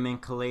was it,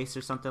 Raymond Calais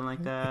or something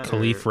like that?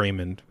 Khalif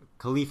Raymond.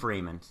 Khalif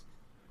Raymond.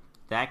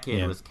 That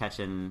kid was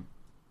catching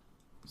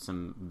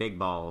some big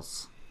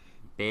balls.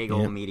 Big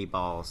old meaty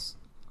balls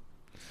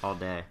all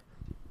day.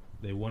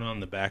 They won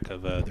on the back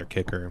of their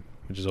kicker,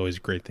 which is always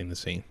a great thing to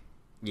see.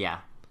 Yeah.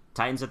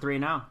 Titans are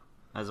 3-0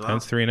 as well.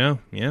 Titans 3-0.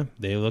 Yeah,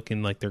 they're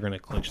looking like they're going to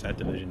clinch that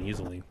division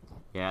easily.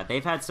 Yeah,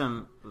 they've had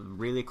some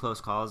really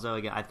close calls though.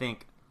 Again, I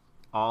think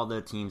all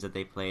the teams that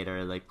they played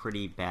are like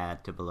pretty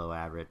bad to below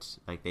average.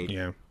 Like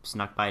they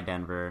snuck by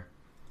Denver,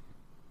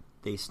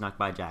 they snuck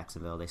by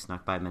Jacksonville, they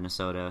snuck by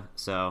Minnesota.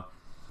 So,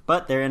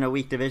 but they're in a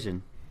weak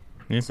division,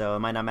 so it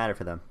might not matter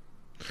for them.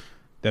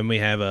 Then we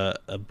have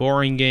a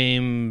boring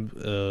game.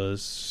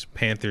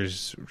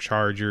 Panthers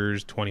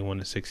Chargers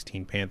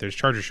 21-16. Panthers.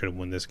 Chargers should have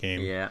won this game.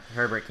 Yeah,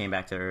 Herbert came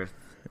back to earth.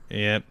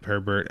 Yep,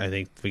 Herbert. I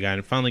think we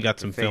finally got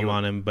some film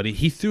on him, but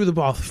he threw the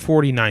ball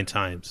 49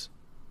 times.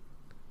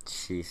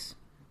 Jeez,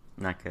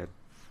 not good.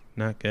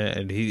 Not good.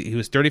 And he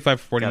was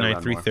 35 for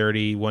 49,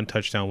 330, one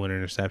touchdown, one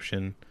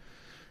interception.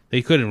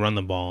 They couldn't run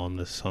the ball on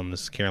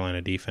this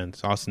Carolina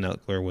defense. Austin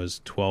Eckler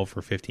was 12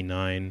 for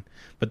 59,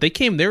 but they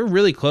were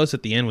really close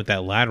at the end with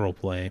that lateral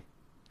play.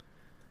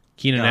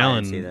 Keenan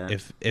Allen,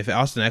 if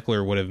Austin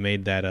Eckler would have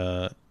made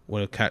that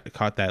would have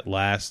caught that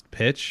last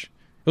pitch,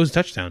 it was a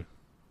touchdown.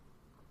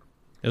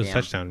 It was a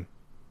touchdown.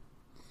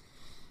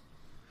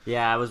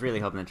 Yeah, I was really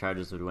hoping the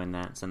Chargers would win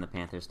that and send the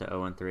Panthers to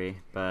 0-3,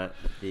 but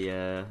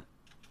the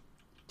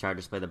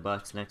Chargers play the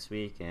Bucs next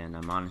week, and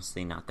I'm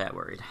honestly not that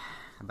worried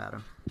about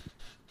them.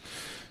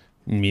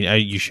 I mean,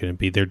 you shouldn't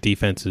be. Their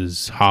defense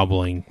is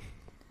hobbling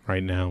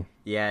right now.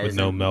 Yeah, with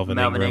no Melvin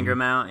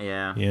Ingram out.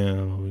 Yeah,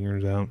 Melvin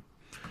Ingram's out.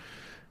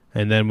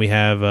 And then we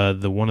have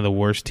one of the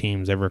worst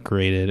teams ever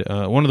created.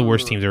 One of the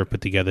worst teams ever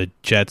put together.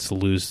 Jets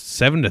lose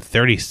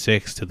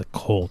 7-36 to the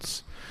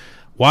Colts.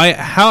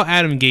 How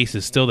Adam Gase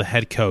is still the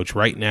head coach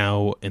right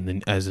now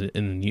in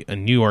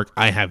New York,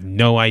 I have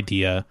no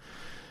idea.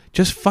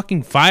 Just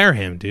fucking fire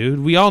him, dude.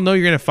 We all know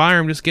you're going to fire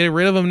him. Just get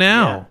rid of him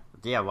now.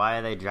 Yeah, why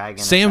are they dragging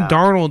Sam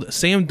Darnold?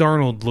 Sam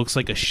Darnold looks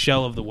like a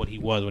shell of what he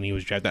was when he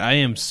was drafted. I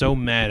am so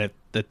mad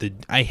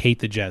I hate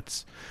the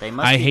Jets.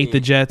 I hate the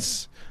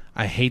Jets.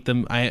 I hate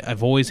them.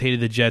 I've always hated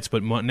the Jets,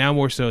 but now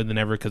more so than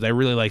ever because I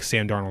really like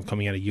Sam Darnold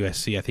coming out of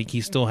USC. I think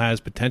he still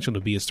has potential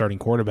to be a starting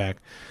quarterback.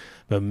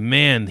 But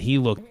man, he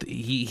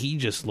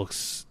just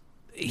looks.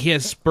 He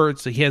has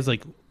spurts. He has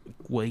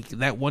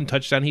that one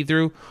touchdown he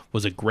threw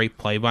was a great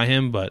play by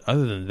him. But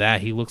other than that,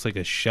 he looks like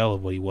a shell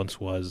of what he once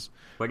was.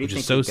 Where do you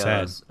think he goes?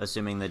 Sad.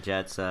 Assuming the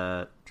Jets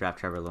draft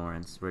Trevor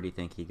Lawrence, where do you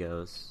think he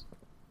goes?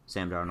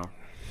 Sam Darnold.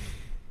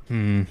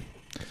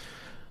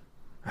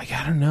 I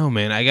gotta know,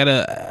 man. I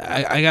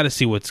gotta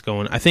see what's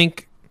going. I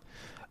think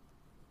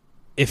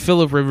if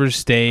Phillip Rivers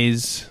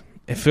stays.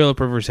 If Phillip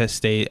Rivers has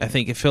stayed, I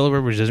think if Phillip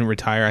Rivers doesn't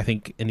retire, I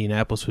think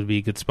Indianapolis would be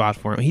a good spot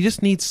for him. He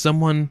just needs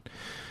someone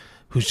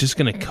who's just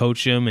going to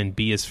coach him and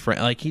be his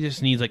friend. Like, he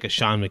just needs, like, a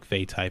Sean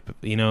McVay type.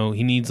 You know,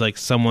 he needs, like,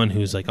 someone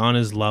who's, like, on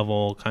his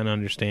level, kind of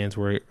understands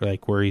where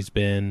he's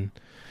been.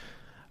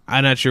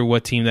 I'm not sure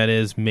what team that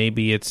is.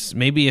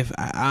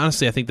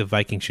 Honestly, I think the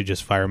Vikings should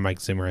just fire Mike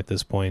Zimmer at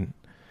this point.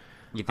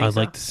 You think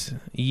like to.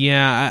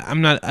 Yeah,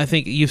 I'm not. I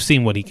think you've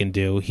seen what he can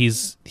do.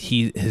 His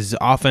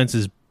offense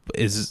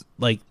is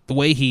like the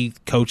way he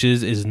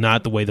coaches is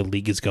not the way the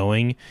league is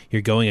going.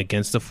 You're going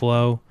against the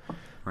flow.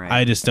 Right.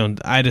 I just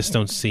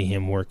don't see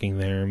him working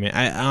there. I mean,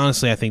 I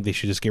think they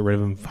should just get rid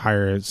of him,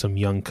 hire some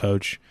young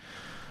coach,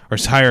 or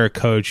hire a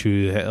coach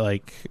who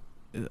like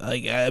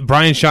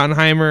Brian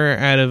Schottenheimer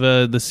out of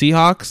the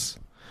Seahawks.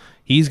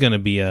 He's going to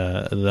be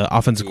the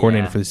offensive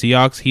coordinator for the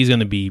Seahawks.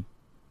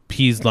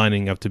 He's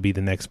lining up to be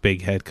the next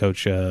big head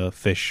coach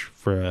fish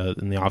for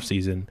in the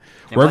offseason.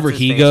 Wherever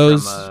he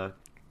goes. From,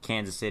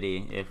 Kansas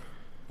City, if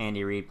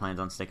Andy Reid plans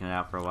on sticking it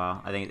out for a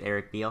while. I think it's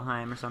Eric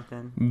Bielheim or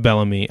something.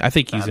 Bellamy. I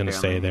think he's going to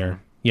stay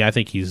there. Yeah, I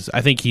think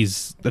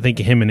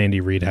him and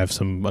Andy Reid have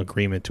some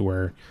agreement to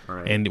where,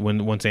 and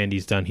once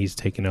Andy's done, he's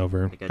taking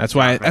over. That's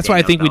why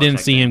I think we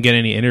didn't see him get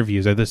any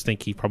interviews. I just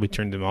think he probably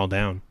turned them all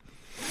down.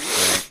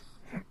 Right.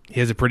 He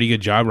has a pretty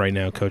good job right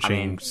now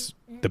coaching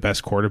the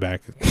best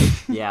quarterback.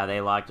 Yeah,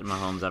 they locked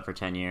Mahomes up for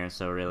 10 years,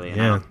 so really, I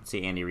don't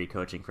see Andy Reid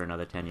coaching for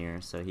another 10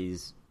 years. So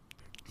he's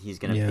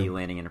going to be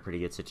landing in a pretty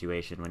good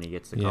situation when he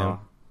gets the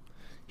call.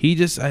 He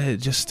just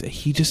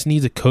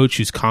needs a coach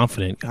who's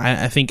confident.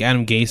 I think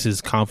Adam Gase is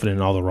confident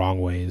in all the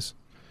wrong ways.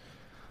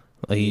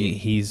 Like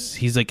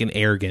he's like an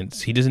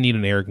arrogance. He doesn't need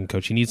an arrogant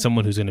coach. He needs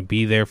someone who's going to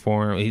be there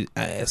for him.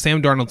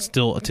 Sam Darnold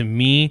still, to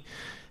me,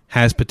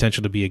 has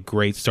potential to be a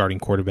great starting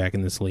quarterback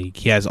in this league.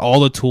 He has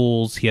all the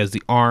tools. He has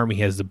the arm.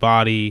 He has the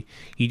body.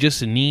 He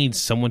just needs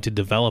someone to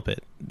develop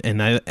it. And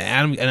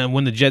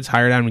when the Jets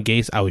hired Adam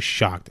Gase, I was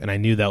shocked, and I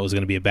knew that was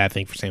going to be a bad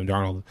thing for Sam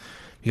Darnold,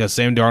 because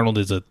Sam Darnold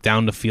is a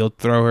down the field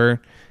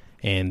thrower,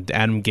 and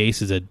Adam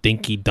Gase is a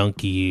dinky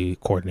dunky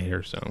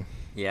coordinator. So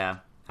yeah,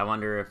 I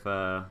wonder if.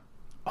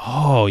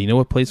 You know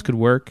what place could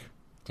work?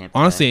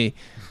 Honestly,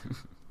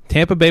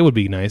 Tampa Bay would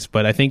be nice,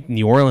 but I think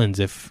New Orleans,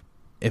 if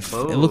it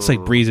looks like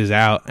Breeze is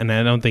out, and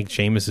I don't think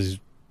Jameis is.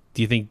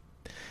 Do you think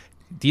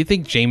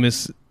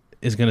Jameis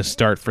is going to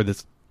start for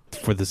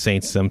the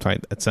Saints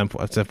sometime at some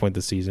point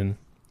this season?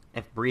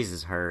 If Breeze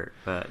is hurt,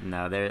 but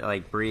no,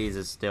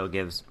 Breeze still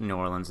gives New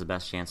Orleans the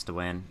best chance to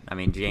win. I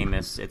mean,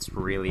 Jameis, it's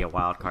really a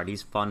wild card.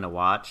 He's fun to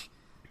watch,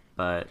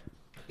 but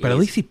at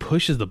least he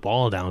pushes the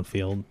ball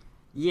downfield.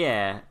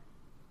 Yeah,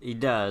 he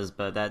does,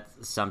 but that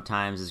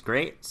sometimes is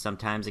great.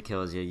 Sometimes it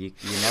kills you. You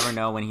never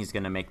know when he's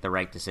going to make the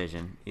right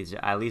decision.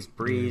 At least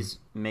Breeze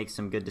makes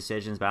some good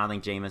decisions, but I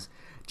don't think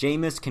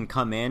Jameis can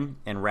come in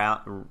and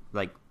rack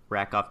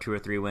off 2 or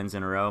 3 wins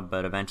in a row,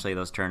 but eventually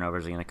those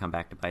turnovers are going to come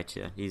back to bite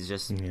you. He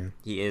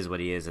is what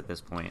he is at this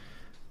point.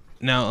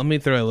 Now, let me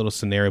throw a little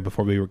scenario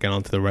before we get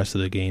on to the rest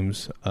of the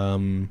games.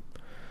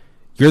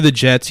 You're the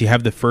Jets. You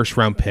have the first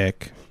round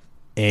pick,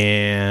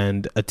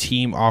 and a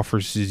team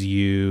offers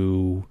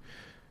you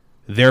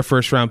their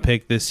first round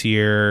pick this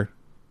year.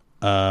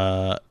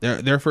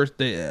 Their first.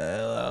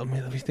 Let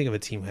me think of a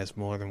team who has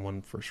more than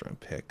one first round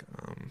pick.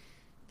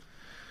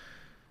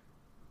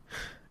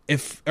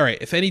 If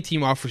any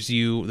team offers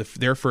you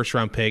their first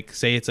round pick,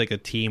 say it's like a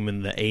team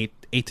in the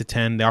 8 to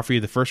 10, they offer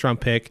you the first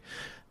round pick,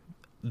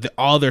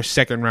 all their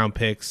second round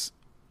picks,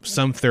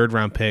 some third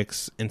round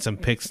picks, and some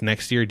picks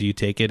next year. Do you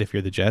take it if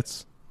you're the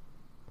Jets?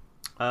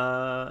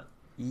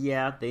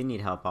 Yeah, they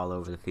need help all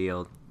over the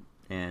field,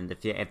 and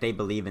if they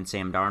believe in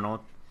Sam Darnold,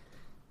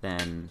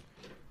 then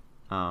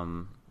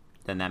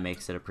that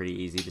makes it a pretty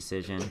easy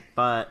decision.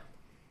 But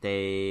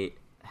they're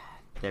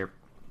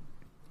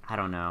I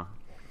don't know.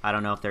 I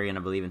don't know if they're going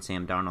to believe in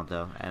Sam Darnold,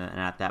 though. And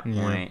at that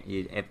point,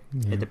 it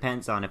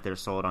depends on if they're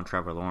sold on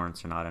Trevor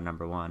Lawrence or not at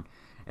number 1.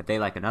 If they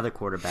like another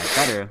quarterback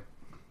better,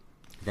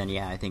 then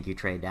yeah, I think you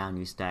trade down,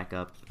 you stack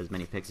up as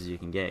many picks as you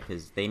can get,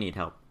 because they need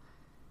help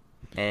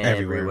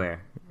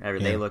everywhere.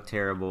 They look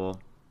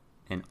terrible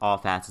in all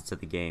facets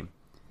of the game.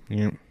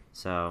 Yeah.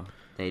 So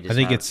they just. I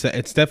think it's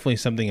definitely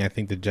something I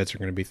think the Jets are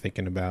going to be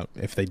thinking about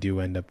if they do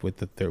end up with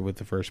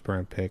the first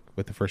round pick,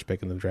 with the first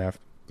pick in the draft.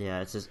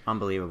 Yeah, it's just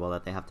unbelievable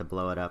that they have to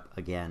blow it up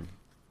again.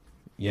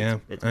 Yeah.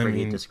 It's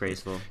pretty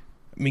disgraceful. I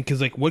mean,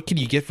 because, what could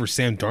you get for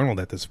Sam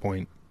Darnold at this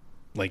point?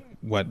 A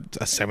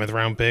 7th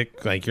round pick?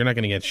 You're not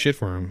going to get shit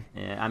for him.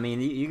 Yeah, I mean,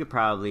 you could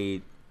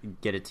probably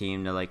get a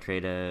team to,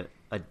 trade a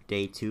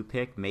day 2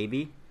 pick,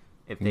 maybe,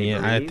 if they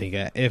believe. I think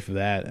if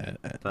that.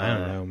 I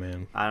don't know,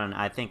 man.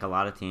 I think a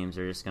lot of teams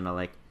are just going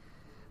to,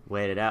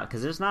 wait it out,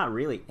 because there's not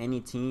really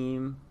any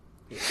team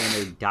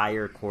in a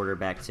dire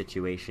quarterback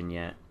situation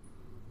yet.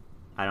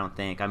 I don't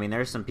think. I mean,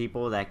 there's some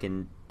people that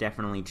can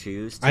definitely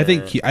choose. I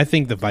think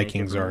the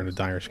Vikings are in a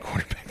dire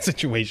quarterback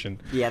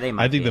situation. Yeah, they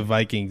might. I think the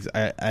Vikings.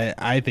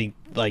 I think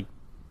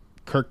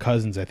Kirk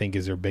Cousins. I think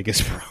is their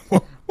biggest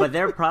problem. But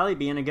they'll probably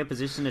be in a good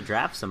position to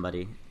draft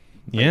somebody.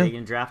 They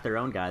can draft their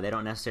own guy. They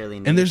don't necessarily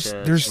need to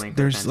swing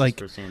for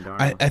Sam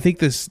Darnold. I think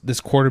this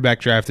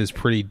quarterback draft is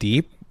pretty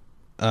deep.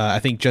 I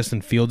think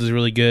Justin Fields is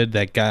really good.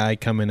 That guy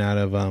coming out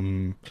of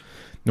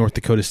North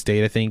Dakota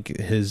State, I think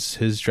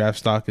his draft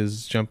stock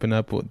is jumping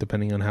up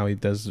depending on how he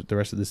does the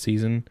rest of the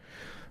season.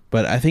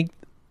 But I think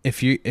I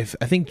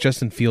think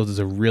Justin Fields is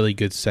a really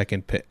good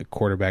second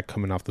quarterback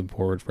coming off the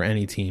board for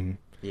any team.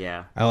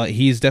 Yeah,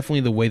 he's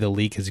definitely the way the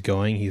league is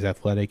going. He's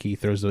athletic. He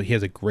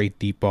has a great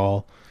deep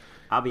ball.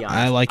 I'll be honest.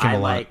 I like him a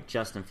lot. I like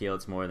Justin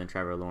Fields more than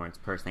Trevor Lawrence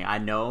personally. I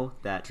know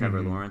that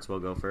Trevor Lawrence will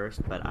go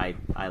first, but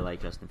I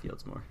like Justin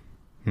Fields more.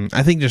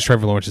 I think just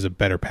Trevor Lawrence is a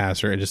better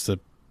passer.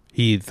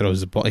 He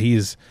throws the ball. He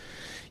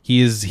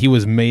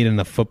was made in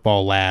a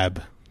football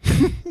lab.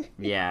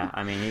 Yeah,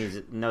 I mean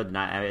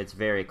it's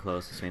very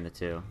close between the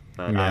two.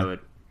 But yeah.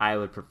 I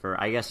would prefer,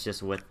 I guess,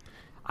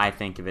 I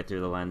think of it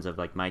through the lens of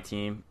my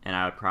team, and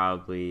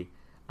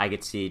I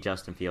could see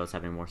Justin Fields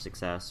having more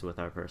success with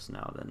our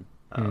personnel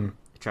than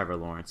Trevor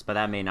Lawrence. But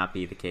that may not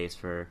be the case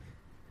for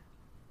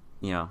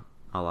a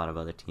lot of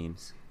other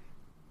teams.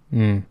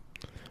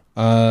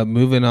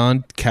 Moving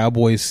on,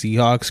 Cowboys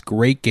Seahawks,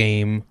 great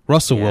game.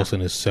 Russell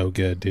Wilson is so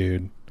good,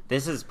 dude.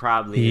 This is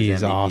probably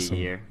his MVP awesome.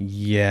 year.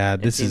 Yeah,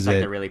 this seems is like it.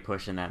 they're really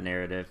pushing that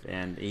narrative,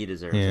 and he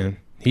deserves it.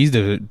 He's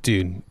the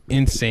dude.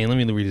 Insane. Let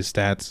me read his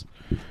stats.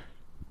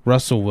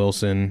 Russell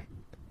Wilson,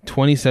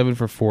 27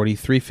 for 40,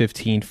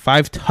 315,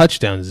 5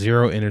 touchdowns,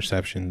 0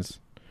 interceptions,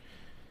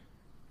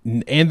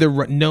 and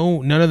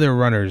none of their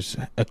runners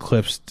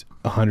eclipsed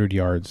 100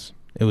 yards.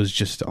 It was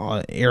just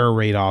air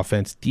raid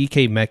offense.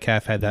 DK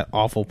Metcalf had that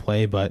awful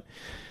play, but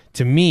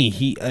to me,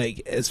 he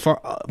as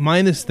far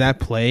minus that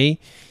play,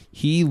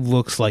 he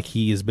looks like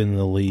he has been in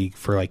the league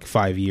for like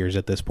 5 years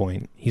at this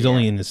point. He's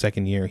only in his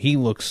second year. He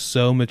looks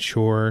so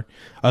mature.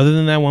 Other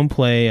than that one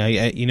play,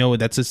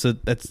 that's just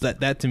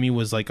that to me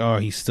was like, oh,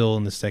 he's still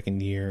in the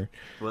second year.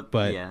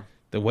 But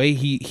the way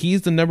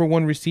he's the number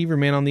one receiver,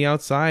 man, on the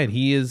outside.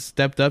 He has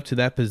stepped up to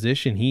that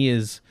position. He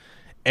is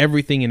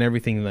everything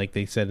like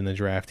they said in the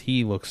draft.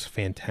 He looks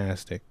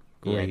fantastic.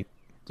 Great.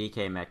 Yeah,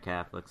 DK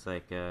Metcalf looks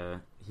like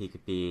he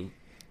could be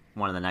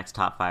one of the next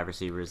top 5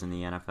 receivers in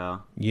the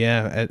NFL.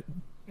 Yeah,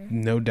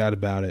 no doubt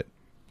about it.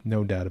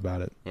 No doubt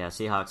about it. Yeah,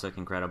 Seahawks look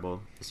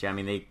incredible this year. I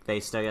mean, they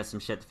still got some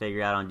shit to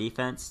figure out on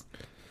defense,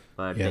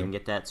 but if they can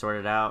get that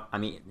sorted out, I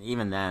mean,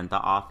 even then, the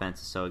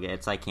offense is so good.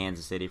 It's like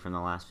Kansas City from the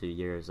last few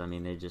years. I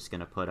mean, they're just going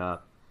to put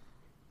up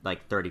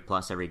like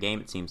 30-plus every game,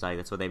 it seems like.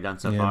 That's what they've done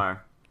so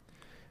far.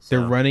 So.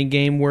 Their running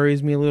game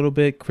worries me a little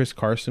bit. Chris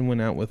Carson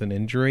went out with an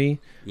injury.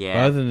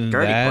 Yeah, other than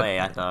dirty that, play,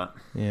 I thought.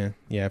 Yeah.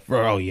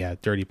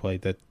 Dirty play.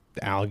 That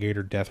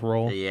alligator death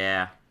roll.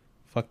 Yeah.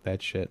 Fuck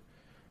that shit.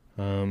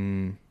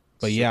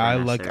 But yeah,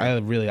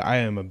 I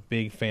am a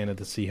big fan of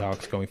the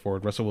Seahawks going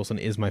forward. Russell Wilson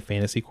is my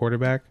fantasy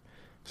quarterback,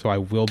 so I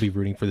will be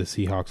rooting for the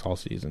Seahawks all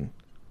season.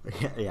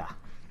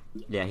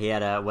 Yeah, he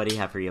had what did he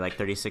have for you, like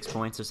 36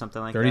 points or something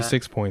like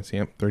 36 points,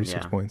 yep,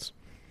 36 points.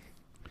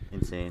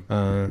 Insane.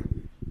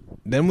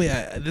 Then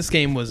this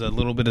game was a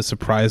little bit of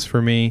surprise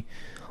for me.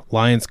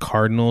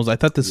 Lions-Cardinals. I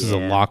thought this was a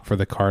lock for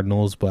the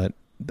Cardinals, but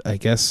I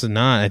guess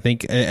not. I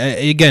think,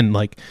 again,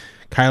 like,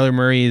 Kyler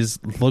Murray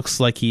looks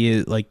like he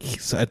is like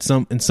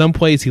in some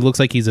plays he looks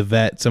like he's a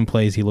vet. Some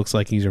plays he looks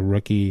like he's a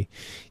rookie.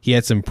 He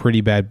had some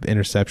pretty bad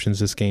interceptions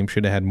this game.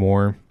 Should have had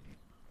more,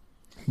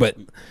 but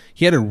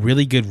he had a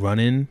really good run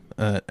in.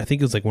 I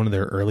think it was like one of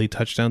their early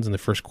touchdowns in the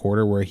first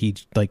quarter where he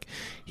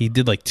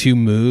did like 2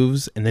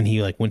 moves and then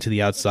he like went to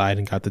the outside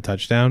and got the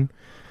touchdown.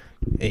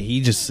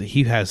 He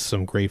has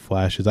some great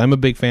flashes. I'm a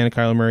big fan of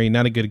Kyler Murray.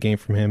 Not a good game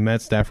from him.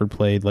 Matt Stafford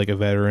played like a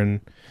veteran.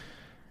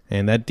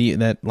 And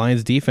that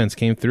Lions defense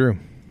came through.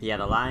 Yeah,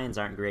 the Lions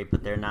aren't great,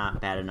 but they're not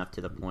bad enough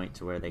to the point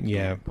to where they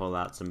can pull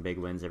out some big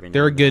wins every now and then.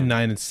 They're a good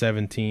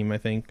 9-7 team, I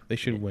think. They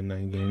should win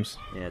 9 games.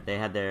 Yeah, they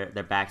had their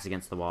backs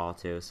against the wall,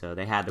 too, so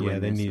they had to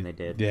win and they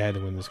did. They had to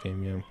win this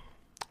game, yeah.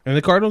 And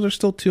the Cardinals are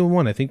still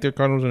 2-1. I think their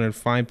Cardinals are in a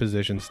fine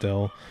position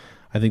still.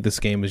 I think this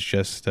game is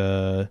just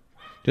a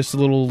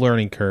little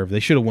learning curve. They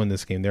should have won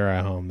this game. They're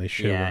at home. They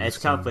should. Yeah, it's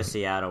tough with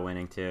Seattle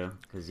winning too,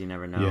 because you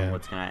never know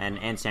what's gonna.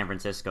 And San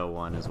Francisco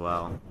won as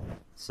well,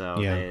 so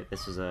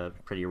this was a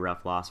pretty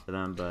rough loss for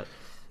them. But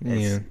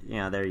they're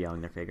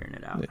young. They're figuring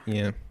it out.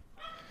 Yeah.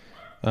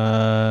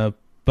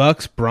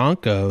 Bucks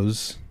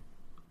Broncos.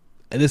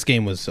 This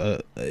game was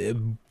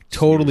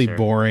totally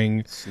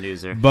boring.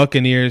 Snoozer.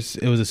 Buccaneers.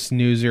 It was a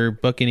snoozer.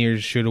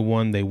 Buccaneers should have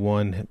won. They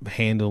won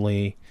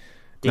handily.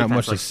 Defense not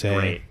much to say.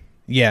 Great.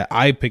 Yeah,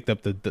 I picked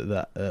up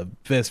the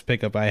best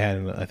pickup I had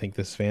in, I think,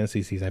 this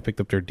fantasy season. I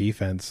picked up their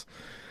defense,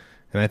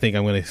 and I think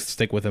I'm going to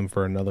stick with them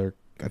for the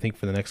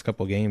next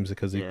couple of games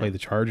because they play the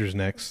Chargers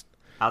next.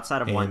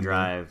 Outside of one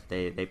drive,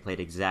 they played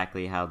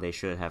exactly how they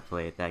should have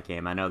played that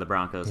game. I know the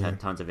Broncos had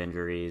tons of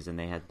injuries, and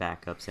they had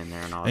backups in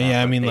there and all that.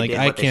 Yeah, I mean, like,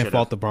 I can't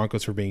fault the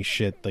Broncos for being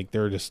shit. Like,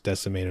 they're just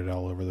decimated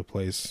all over the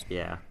place.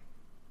 Yeah.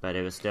 But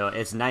it was still,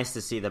 it's nice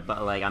to see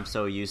I'm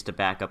so used to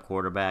backup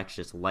quarterbacks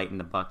just lighting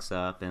the Bucks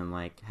up and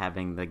like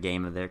having the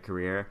game of their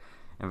career,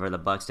 and for the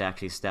Bucks to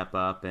actually step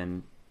up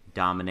and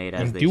dominate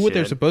as they do what should.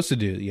 They're supposed to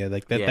do. Yeah,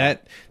 like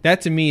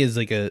that to me is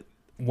like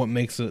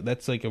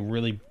that's like a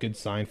really good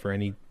sign for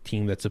any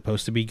team that's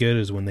supposed to be good,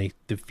 is when they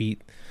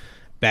defeat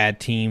bad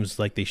teams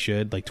like they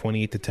should, like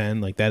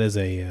 28-10. Like that is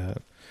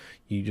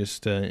you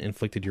just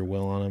inflicted your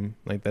will on them.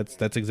 Like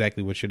that's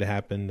exactly what should have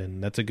happened,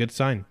 and that's a good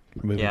sign.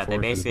 Yeah, they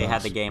basically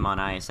had the game on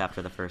ice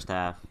after the first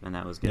half, and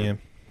that was good. Yeah.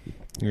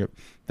 Yep.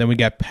 Then we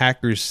got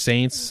Packers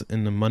Saints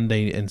in the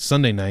Monday and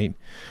Sunday night.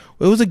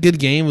 It was a good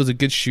game. It was a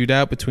good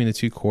shootout between the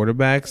two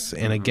quarterbacks.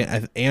 And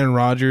again, Aaron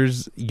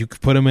Rodgers, you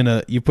put him in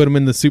the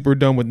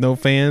Superdome with no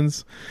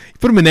fans. You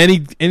put him in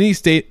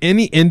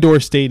any indoor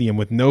stadium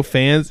with no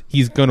fans,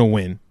 he's gonna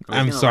win.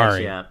 I'm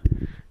sorry,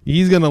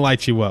 he's gonna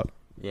light you up.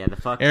 Yeah, the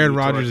fuck. Aaron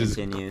Rodgers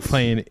is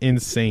playing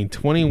insane.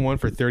 21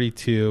 for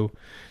 32,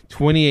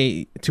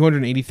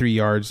 283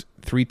 yards,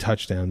 3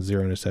 touchdowns,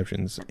 0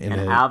 interceptions.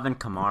 And Alvin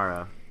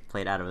Kamara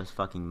played out of his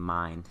fucking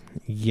mind.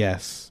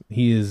 Yes,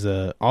 he is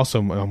also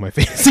on my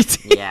fantasy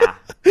team. Yeah.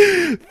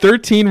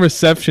 13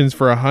 receptions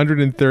for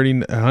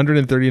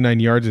 139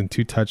 yards and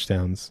 2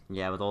 touchdowns.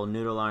 Yeah, with old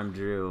Noodle Arm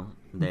Drew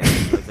there.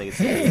 It looks like it's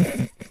going to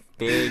be a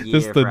big year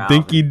just the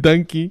dinky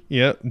dunky.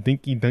 Yep,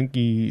 dinky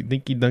dunky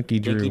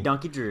Drew. Dinky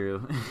Dunky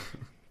Drew.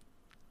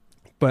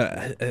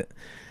 But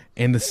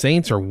and the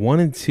Saints are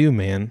 1-2,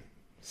 man.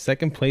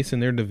 Second place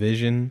in their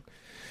division.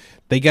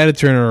 They got to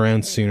turn it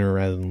around sooner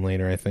rather than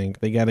later, I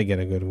think. They got to get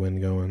a good win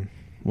going.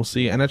 We'll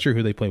see. I'm not sure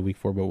who they play week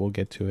 4, but we'll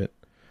get to it.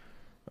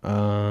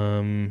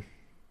 Then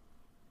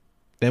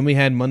we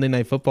had Monday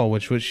Night Football,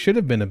 which should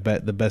have been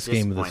the best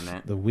game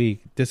of the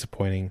week.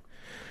 Disappointing.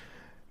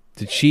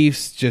 The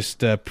Chiefs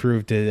just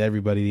proved to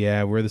everybody,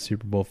 yeah, we're the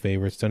Super Bowl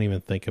favorites. Don't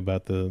even think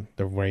about the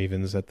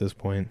Ravens at this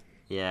point.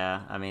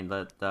 Yeah, I mean,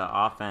 the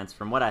offense,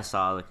 from what I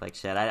saw, looked like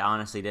shit. I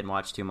honestly didn't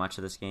watch too much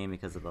of this game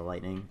because of the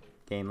Lightning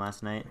game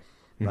last night,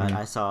 but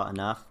I saw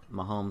enough.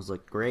 Mahomes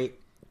looked great.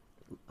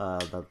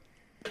 The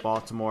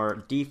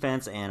Baltimore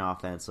defense and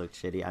offense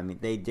looked shitty. I mean,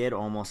 they did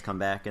almost come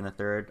back in the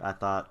third. I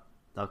thought,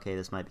 okay,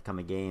 this might become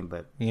a game,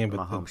 but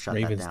Mahomes shut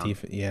Ravens that down.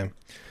 Defense, yeah,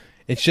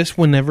 it's just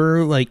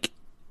whenever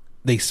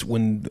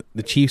when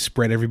the Chiefs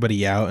spread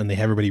everybody out and they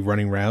have everybody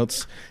running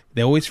routes,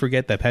 they always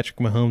forget that Patrick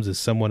Mahomes is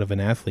somewhat of an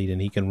athlete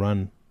and he can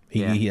run.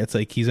 It's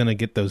like he's gonna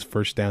get those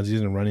first downs. He's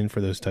gonna run in for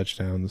those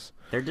touchdowns.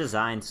 They're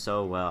designed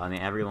so well. I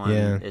mean, everyone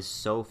is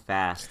so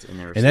fast in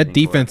their and that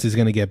defense is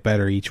gonna get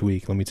better each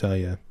week. Let me tell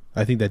you.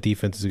 I think that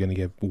defense is gonna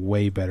get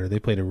way better. They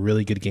played a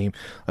really good game.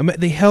 I mean,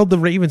 they held the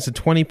Ravens to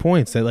 20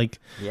 points. That's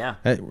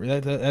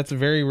a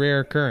very rare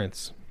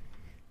occurrence.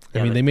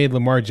 I mean, they made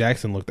Lamar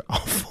Jackson look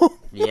awful.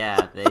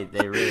 Yeah,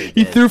 they really did.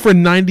 He threw for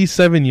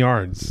 97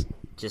 yards.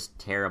 Just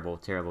terrible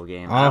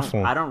game.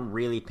 Awful. I don't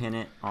really pin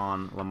it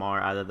on Lamar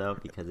either, though,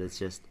 because it's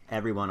just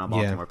everyone on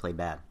Baltimore played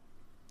bad.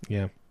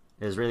 Yeah.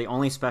 It was really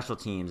only special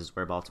teams is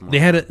where Baltimore. They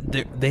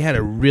had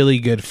a really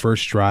good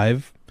first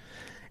drive,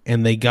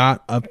 and they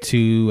got up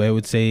to, I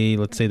would say,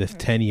 let's say the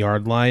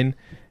 10-yard line.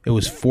 It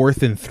was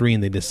 4th and 3,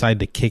 and they decided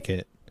to kick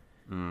it.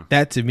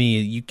 That, to me,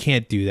 you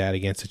can't do that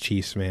against the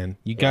Chiefs, man.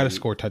 You got to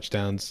score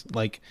touchdowns.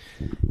 Like,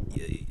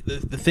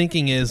 the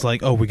thinking is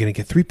like, oh, we're going to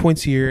get 3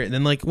 points here, and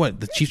then like what?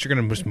 The Chiefs are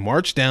going to just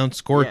march down,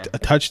 score a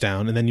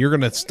touchdown, and then you're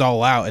going to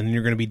stall out, and then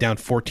you're going to be down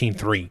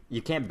 14-3.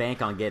 You can't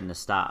bank on getting a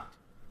stop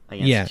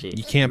against the Chiefs.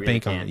 You can't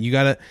bank on it. You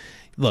got to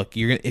look.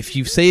 If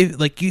you say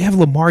like you have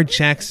Lamar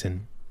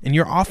Jackson. And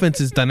your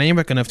offense is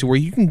dynamic enough to where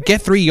you can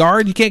get 3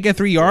 yards. You can't get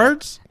 3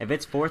 yards. If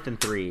it's 4th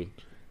and 3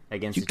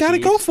 against, you got to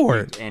go for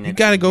it. You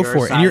got to go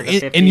for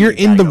it. And you're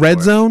in the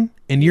red zone.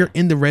 And you're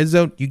in the red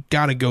zone. You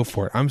got to go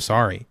for it. I'm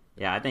sorry.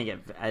 Yeah, I think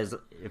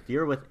if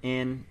you're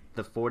within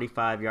the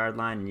 45-yard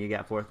line and you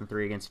got 4th and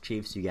 3 against the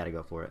Chiefs, you got to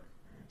go for it.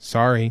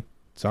 Sorry,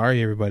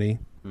 everybody.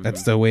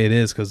 That's the way it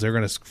is because they're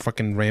gonna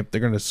fucking ramp.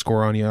 They're gonna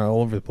score on you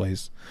all over the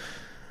place.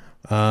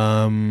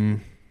 Let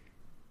me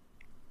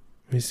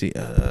see. Did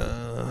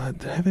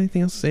I have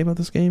anything else to say about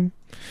this game?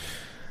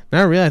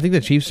 Not really. I think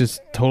the Chiefs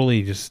just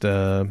totally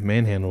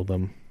manhandled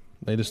them.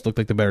 They just looked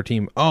like the better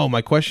team. Oh,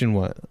 my question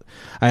was,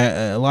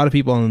 a lot of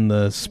people in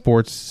the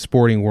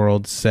sporting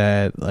world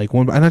said, like,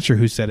 I'm not sure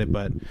who said it,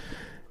 but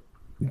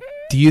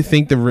do you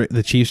think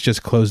the Chiefs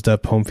just closed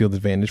up home field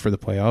advantage for the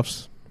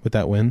playoffs with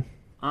that win?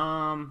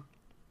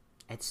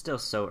 It's still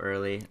so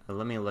early.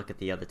 Let me look at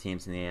the other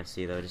teams in the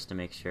AFC though, just to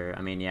make sure.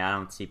 I mean, yeah, I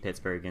don't see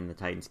Pittsburgh and the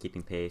Titans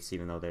keeping pace,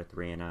 even though they're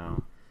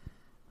 3-0.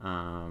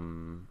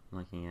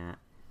 Looking at,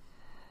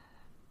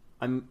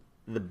 I'm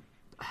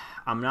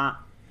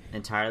not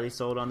entirely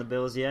sold on the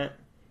Bills yet,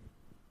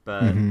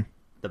 but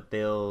the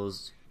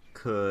Bills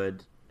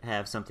could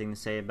have something to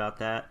say about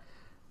that.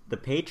 The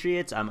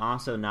Patriots, I'm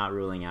also not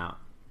ruling out,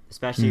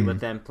 especially with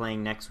them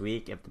playing next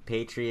week. If the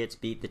Patriots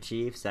beat the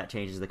Chiefs, that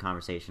changes the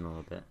conversation a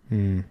little bit.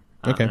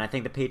 Okay. And I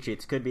think the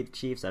Patriots could beat the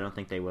Chiefs. I don't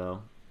think they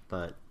will,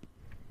 but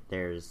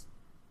there's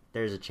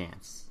a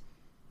chance.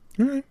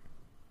 All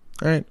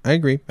right. I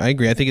agree. I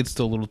think it's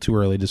still a little too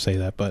early to say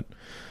that, but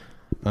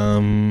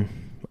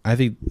I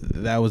think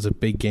that was a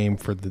big game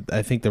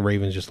I think the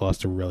Ravens just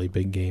lost a really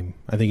big game.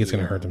 I think it's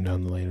going to hurt them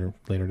down later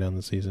down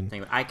the season.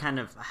 I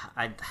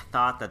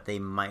thought that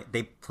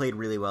they played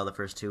really well the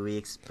first 2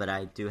 weeks, but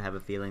I do have a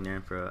feeling they're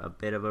in for a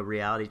bit of a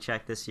reality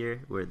check this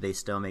year, where they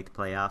still make the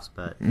playoffs,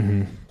 but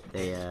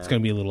it's going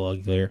to be a little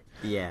uglier.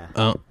 Yeah.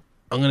 I'm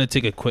going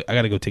to I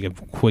got to go take a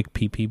quick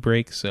pee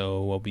break,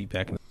 so we'll be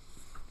back.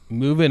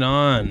 Moving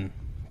on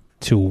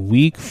to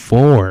week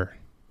 4.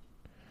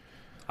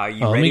 Are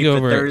you ready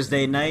for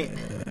Thursday night?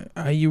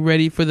 Are you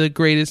ready for the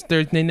greatest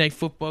Thursday night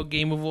football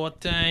game of all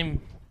time?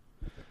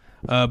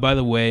 By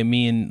the way,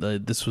 me and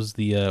this was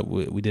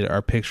we did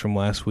our picks from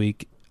last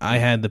week. I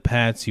had the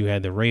Pats. You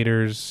had the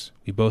Raiders.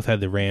 We both had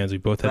the Rams. We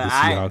both had the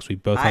Seahawks. We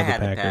both had the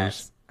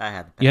Packers. I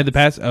had the Pats. You had the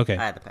Pats? Okay.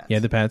 I had the Pats. You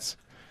had the Pats.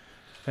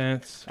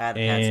 Pats. I had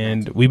the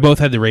and we both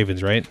had the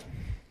Ravens, right?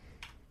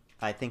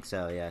 I think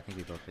so. Yeah, I think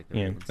we both picked the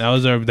Ravens. That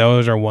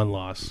was our one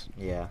loss.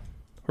 Yeah.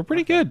 We're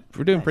pretty good.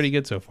 We're doing pretty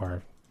good so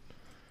far.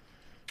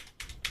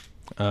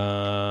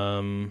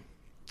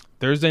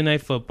 Thursday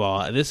night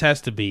football. This has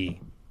to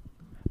be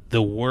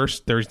the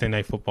worst Thursday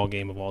night football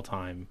game of all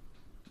time.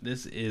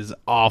 This is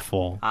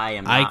awful. I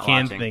am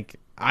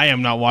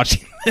not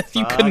watching this.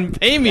 You couldn't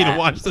pay me to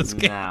watch this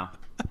game. No.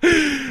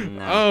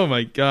 Oh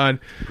my god.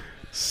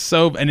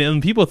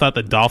 And people thought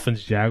the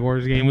Dolphins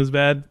Jaguars game was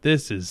bad.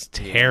 This is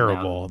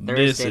terrible. No.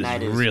 This is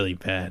really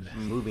bad.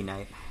 Movie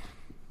night.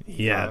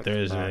 Yeah,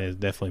 Thursday is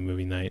definitely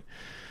movie night.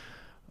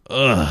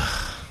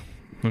 Ugh.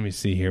 Let me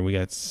see here. We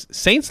got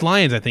Saints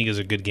Lions. I think is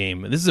a good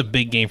game. This is a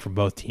big game for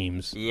both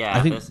teams. Yeah,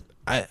 I think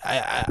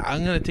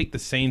I'm gonna take the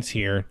Saints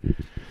here.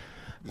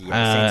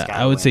 Yeah,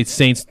 I would say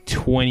Saints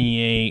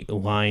 28,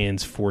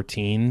 Lions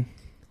 14.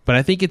 But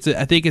I think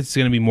it's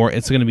gonna be more.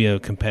 It's gonna be a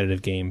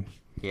competitive game.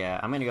 Yeah,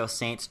 I'm going to go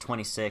Saints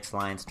 26,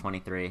 Lions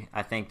 23.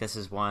 I think this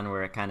is one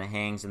where it kind of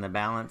hangs in the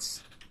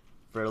balance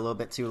for a little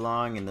bit too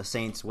long, and the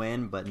Saints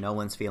win, but no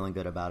one's feeling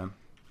good about them.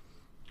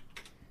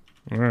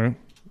 All right.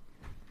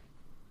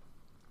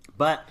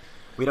 But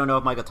we don't know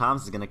if Michael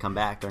Thomas is going to come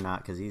back or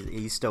not because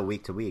he's still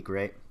week to week,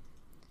 right?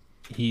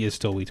 He is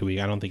still week to week.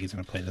 I don't think he's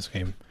going to play this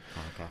game.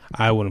 Okay.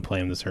 I wouldn't play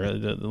him this early.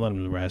 Let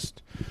him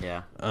rest.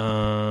 Yeah.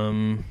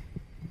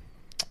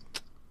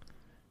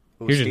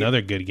 Here's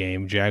another good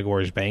game: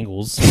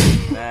 Jaguars-Bengals.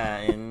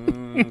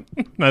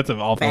 That's an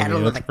awful Battle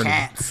game. of the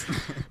Cats.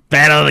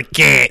 Battle of the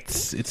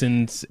Cats. It's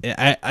in.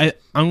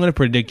 I'm going to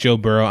predict Joe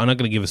Burrow. I'm not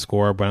going to give a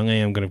score, but I'm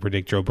going to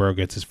predict Joe Burrow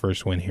gets his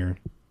first win here.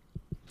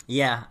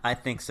 Yeah, I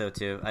think so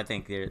too. I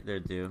think they're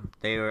due.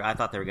 I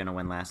thought they were going to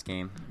win last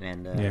game,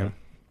 and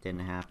didn't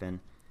happen.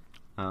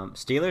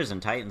 Steelers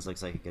and Titans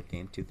looks like a good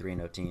game.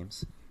 2-3-0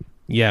 teams.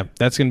 Yeah,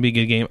 that's going to be a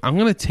good game. I'm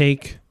going to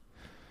take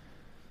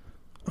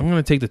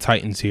the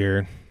Titans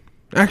here.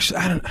 Actually,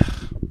 I don't.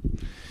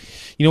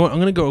 You know what? I'm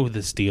going to go with the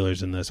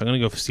Steelers in this. I'm going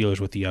to go for Steelers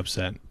with the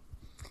upset.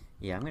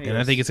 Yeah, I'm going to. And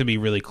I think it's going to be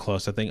really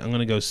close. I think I'm going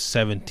to go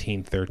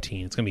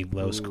 17-13. It's going to be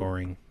low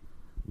scoring.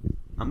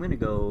 I'm going to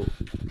go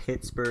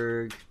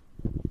Pittsburgh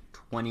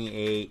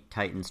 28,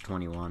 Titans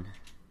 21.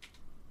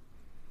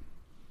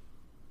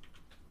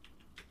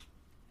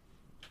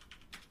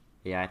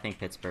 Yeah, I think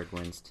Pittsburgh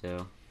wins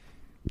too.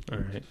 All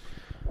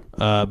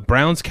right.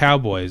 Browns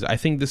Cowboys. I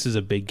think this is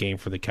a big game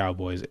for the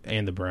Cowboys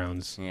and the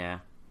Browns. Yeah.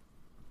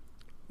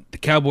 The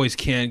Cowboys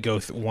can't go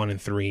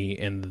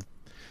 1-3, and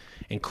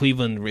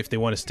Cleveland, if they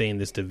want to stay in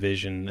this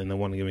division and they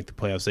want to make the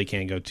playoffs, they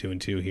can't go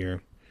 2-2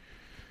 here.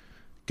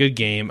 Good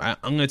game. I'm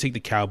going to take the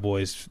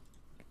Cowboys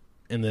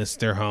in this.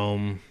 They're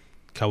home.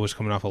 Cowboys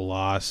coming off a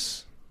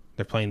loss.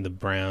 They're playing the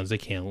Browns. They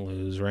can't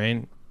lose,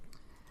 right?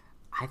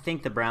 I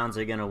think the Browns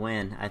are going to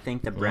win. I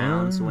think the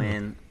Browns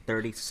win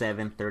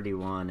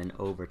 37-31 in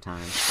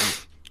overtime.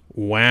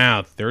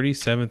 Wow,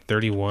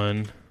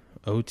 37-31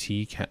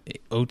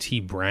 OT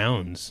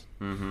Browns.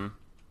 Mm-hmm.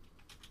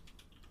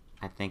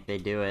 I think they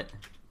do it.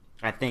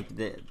 I think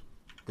the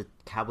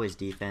Cowboys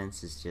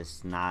defense is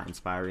just not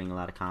inspiring a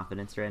lot of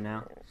confidence right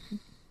now.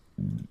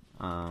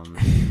 And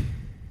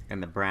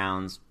the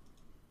Browns,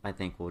 I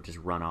think, will just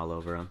run all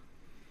over them.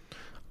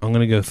 I'm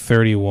going to go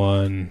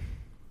 31-24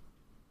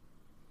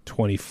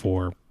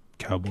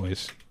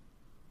 Cowboys.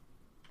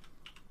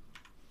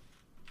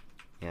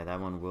 Yeah,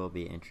 that one will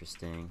be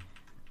interesting.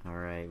 All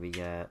right, we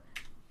got...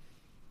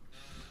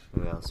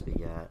 Who else we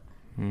got?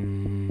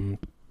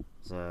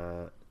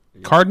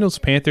 Cardinals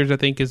Panthers, I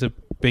think, is a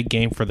big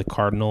game for the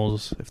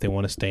Cardinals if they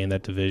want to stay in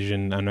that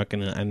division. I'm not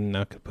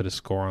gonna put a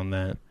score on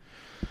that.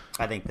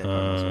 I think the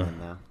Cardinals win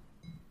though.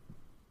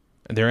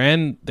 They're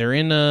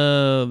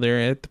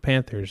at the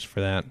Panthers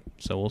for that,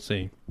 so we'll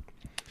see.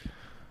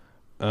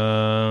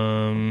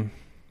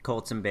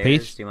 Colts and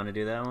Bears. Do you want to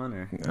do that one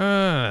or?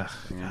 God,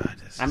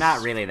 I'm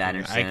not really that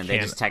interested in it. They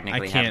just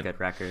technically have good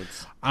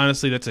records.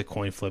 Honestly, that's a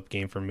coin flip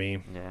game for me.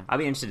 Yeah, I'll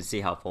be interested to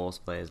see how Foles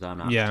plays, but I'm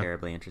not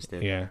terribly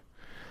interested. Yeah.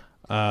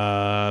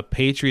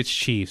 Patriots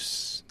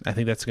Chiefs. I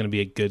think that's going to be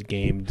a good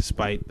game.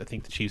 Despite I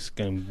think the Chiefs are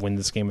going to win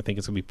this game. I think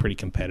it's going to be pretty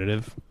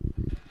competitive.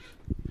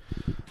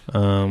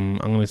 I'm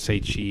going to say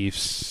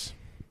Chiefs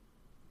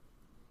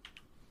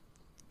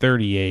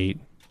 38,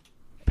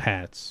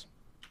 Pats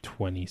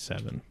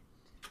 27.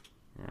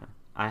 Yeah,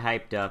 I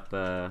hyped up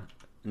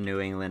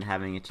New England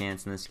having a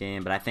chance in this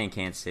game, but I think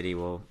Kansas City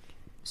will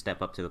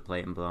step up to the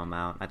plate and blow them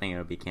out. I think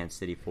it'll be Kansas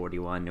City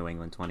 41, New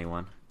England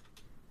 21.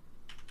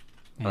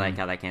 I like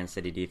how that Kansas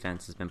City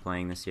defense has been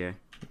playing this year.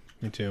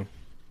 Me too.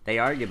 They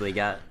arguably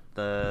got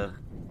the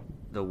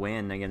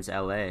win against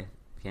LA.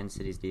 Kansas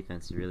City's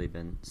defense has really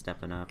been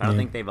stepping up. I don't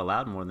think they've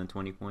allowed more than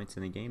 20 points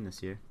in the game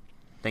this year.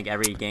 I think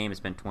every game has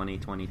been 20,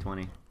 20,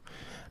 20.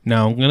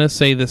 Now, I'm going to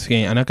say this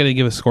game. I'm not going to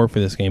give a score for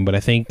this game, but I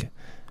think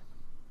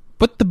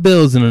put the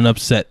Bills in an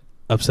upset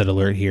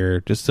alert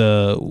here. Just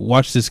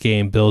watch this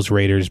game,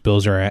 Bills-Raiders.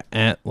 Bills are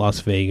at Las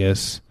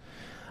Vegas.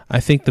 I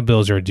think the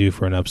Bills are due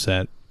for an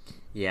upset.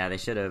 Yeah, they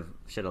should have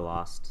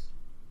lost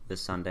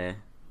this Sunday.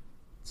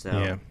 So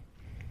yeah.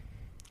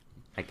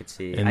 I could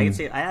see.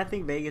 I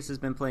think Vegas has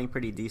been playing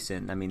pretty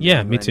decent. I mean,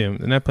 yeah, me too.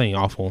 They're not playing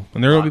awful,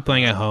 and they're going to be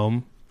playing at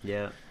home.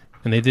 Yeah,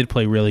 and they did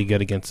play really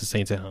good against the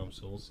Saints at home.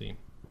 So we'll see.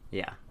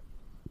 Yeah.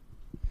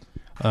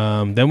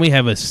 Then we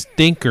have a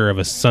stinker of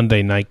a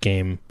Sunday night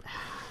game.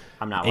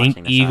 I'm not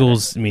watching the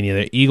Eagles. Me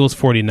neither. Eagles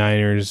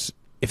 49ers.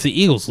 If the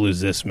Eagles lose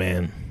this,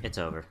 man, it's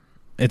over.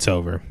 It's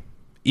over.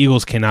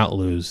 Eagles cannot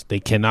lose. They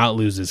cannot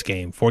lose this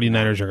game.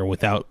 49ers are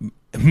without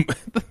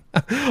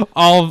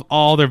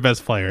all their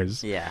best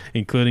players. Yeah,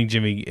 including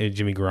Jimmy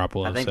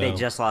Garoppolo. I think they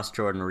just lost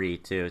Jordan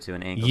Reed too to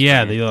an ankle.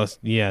 Yeah, they lost.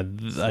 Yeah,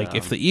 like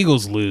if the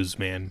Eagles lose,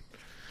 man.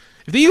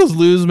 I'm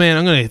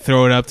going to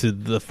throw it up to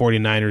the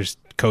 49ers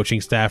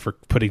coaching staff for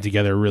putting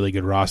together a really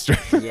good roster.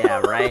 Yeah,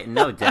 right.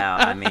 No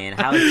doubt. I mean,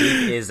 how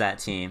deep is that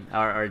team,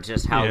 or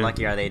just how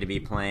lucky are they to be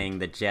playing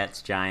the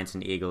Jets, Giants,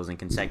 and Eagles in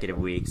consecutive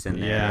weeks,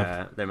 and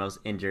their most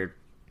injured.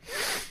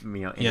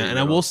 And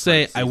I will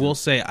say, I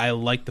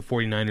like the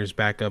 49ers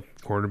backup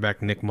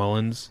quarterback Nick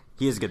Mullins.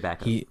 He is a good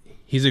backup.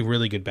 He's a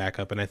really good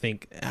backup, and I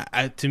think,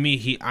 to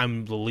me,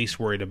 I'm the least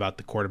worried about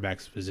the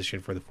quarterback's position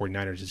for the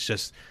 49ers. It's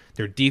just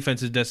their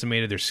defense is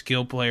decimated, their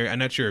skill player. I'm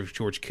not sure if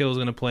George Kittle is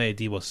going to play,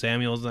 Deebo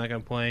Samuel's not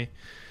going to play.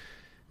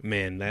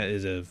 Man, that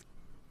is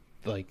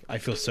I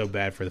feel so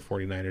bad for the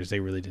 49ers. They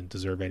really didn't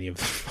deserve any of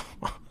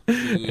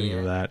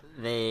that.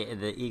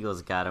 The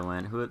Eagles got to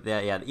win.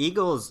 The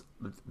Eagles,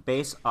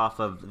 based off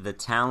of the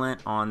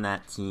talent on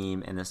that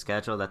team and the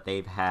schedule that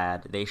they've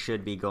had, they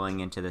should be going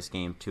into this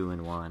game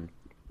 2-1.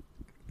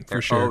 They're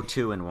for sure.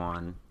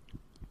 2-1.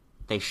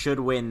 They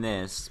should win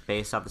this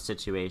based off the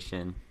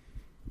situation.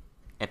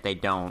 If they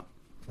don't,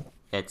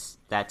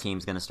 that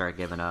team's going to start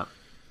giving up.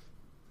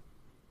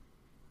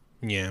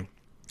 Yeah.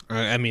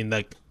 I mean,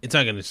 it's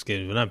not going to just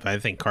give it up. I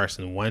think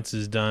Carson Wentz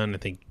is done. I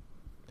think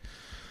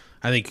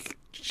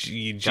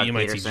you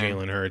might see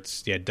Jalen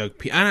Hurts. Yeah, Doug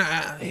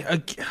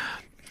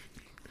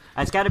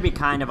It's got to be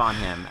kind of on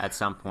him at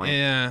some point.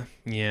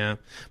 Yeah.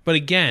 But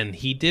again,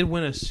 he did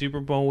win a Super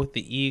Bowl with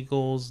the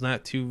Eagles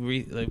not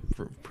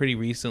pretty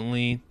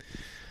recently.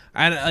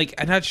 I'm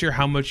not sure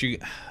how much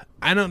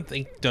I don't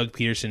think Doug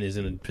Peterson is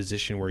in a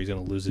position where he's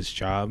going to lose his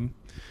job.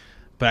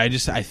 But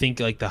I think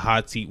the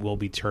hot seat will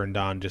be turned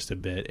on just a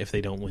bit if they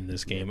don't win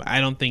this game.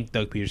 I don't think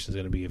Doug Peterson's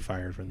going to be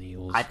fired from the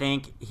Eagles. I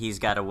think he's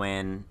got to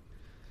win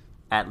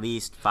at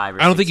least 5 or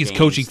 6 I don't think he's games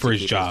coaching for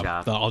his job.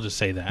 I'll just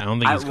say that. I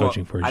don't think he's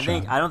coaching for his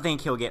job. I don't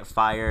think he'll get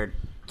fired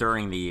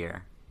during the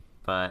year.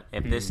 But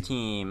if this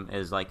team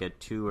is a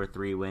 2 or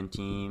 3 win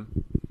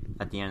team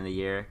at the end of the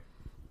year,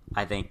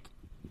 I think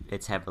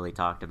it's heavily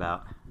talked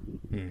about.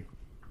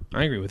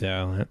 I agree with that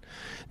on that.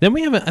 Then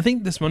we have I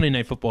think this Monday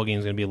Night Football game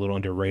is going to be a little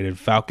underrated.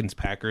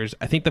 Falcons-Packers.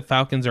 I think the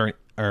Falcons are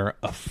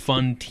a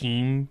fun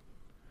team.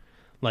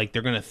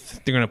 They're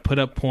gonna put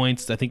up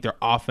points. I think their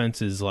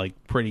offense is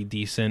pretty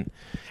decent,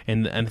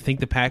 and I think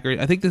the Packers.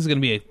 I think this is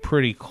gonna be a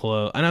pretty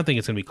close. I don't think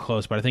it's gonna be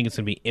close, but I think it's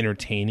gonna be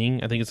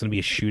entertaining. I think it's gonna be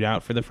a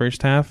shootout for the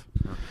first half.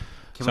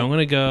 I'm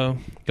gonna go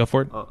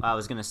for it. Oh, I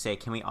was gonna say,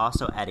 can we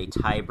also add a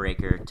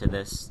tiebreaker to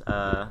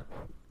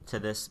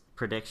this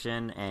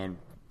prediction and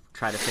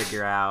try to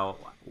figure out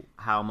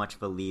how much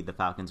of a lead the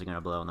Falcons are gonna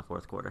blow in the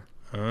fourth quarter?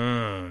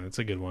 That's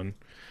a good one.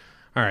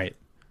 All right,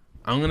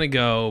 I'm gonna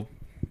go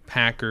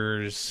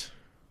Packers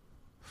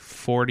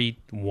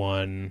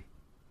 41,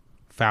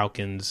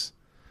 Falcons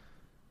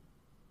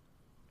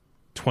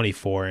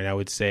 24, and I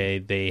would say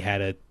they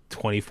had a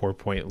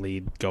 24-point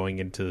lead going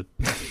into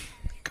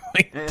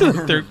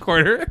the third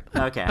quarter.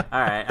 Okay,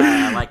 all right,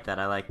 I like that.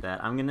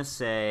 I'm gonna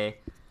say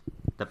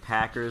the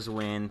Packers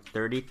win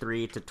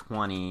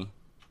 33-20,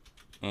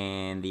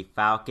 and the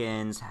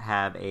Falcons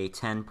have a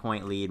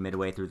 10-point lead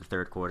midway through the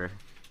third quarter.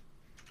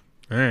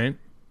 All right.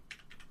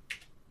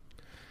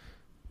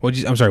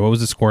 I'm sorry, what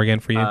was the score again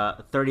for you?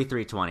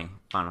 33-20,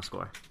 final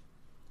score.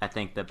 I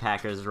think the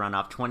Packers run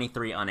off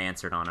 23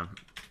 unanswered on them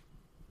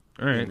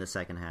in the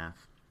second half.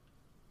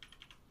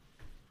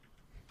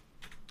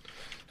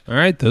 All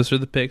right, those are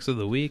the picks of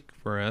the week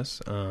for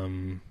us.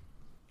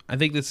 I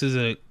think this is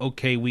a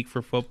okay week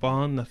for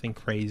football. Nothing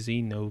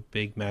crazy, no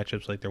big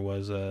matchups like there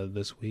was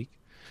this week.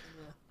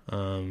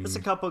 There's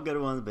a couple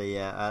good ones, but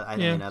I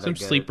think another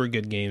sleeper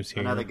good games here.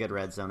 Another good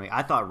Red Zone week.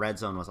 I thought Red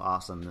Zone was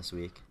awesome this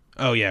week.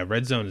 Oh, yeah,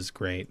 Red Zone is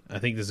great. I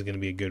think this is going to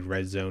be a good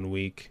Red Zone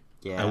week.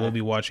 Yeah. I will be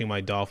watching my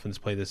Dolphins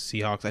play the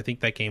Seahawks. I think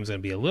that game's going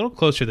to be a little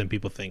closer than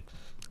people think.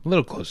 A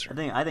little closer.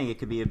 I think it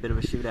could be a bit of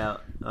a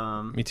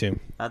shootout. Me too.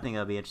 I think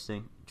that'll be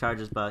interesting.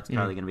 Chargers-Bucks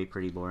probably going to be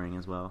pretty boring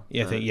as well.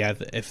 Yeah,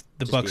 if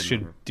the Bucks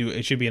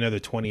it should be another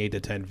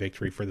 28-10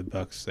 victory for the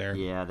Bucks there.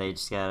 Yeah,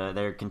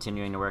 they're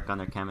continuing to work on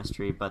their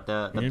chemistry, but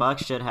the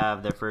Bucks should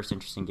have their first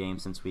interesting game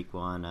since week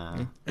 1.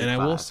 And I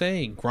will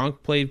say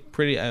Gronk played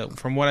pretty.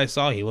 From what I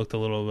saw, he looked a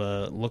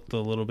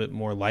little bit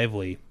more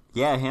lively.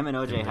 Yeah, him and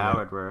OJ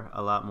Howard were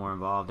a lot more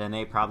involved, and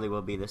they probably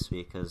will be this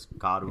week because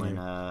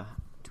Godwin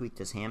tweaked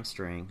his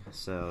hamstring,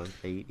 so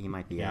he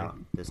might be out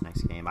this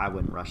next game. I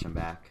wouldn't rush him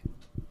back.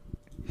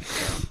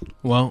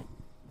 Well,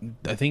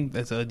 I think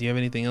that's. Do you have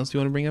anything else you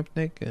want to bring up,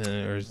 Nick?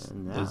 Or is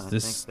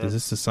this the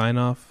sign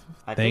off?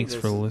 Thanks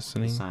for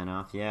listening. Sign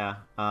off. Yeah.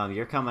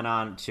 You're coming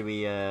on. Should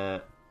we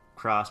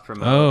cross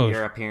promote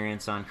your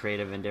appearance on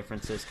Creative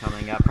Indifferences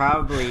coming up?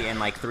 Probably in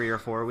 3 or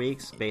 4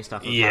 weeks, based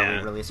off of how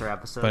we release our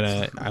episodes.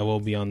 But I will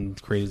be on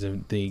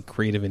the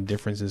Creative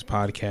Indifferences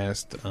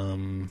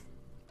podcast.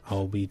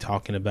 I'll be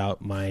talking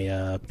about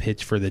my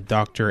pitch for the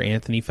Dr.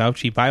 Anthony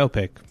Fauci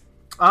biopic.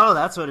 Oh,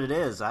 that's what it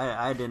is.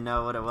 I didn't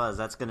know what it was.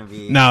 That's going to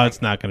be... No,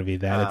 it's not going to be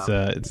that.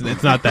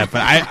 It's not that.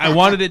 But I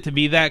wanted it to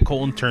be that.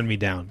 Colton turned me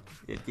down.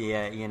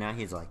 Yeah,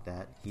 he's like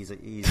that. He's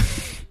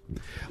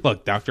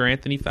Look, Dr.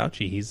 Anthony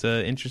Fauci, he's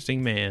an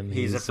interesting man.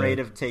 He's afraid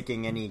of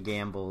taking any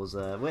gambles.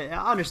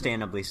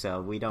 Understandably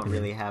so. We don't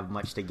really have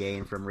much to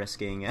gain from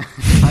risking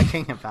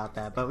talking about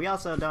that. But we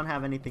also don't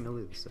have anything to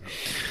lose. So.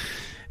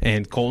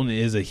 And Colton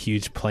is a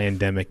huge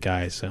plandemic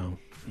guy, so...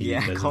 He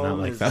does Colton not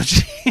like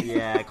Fauci.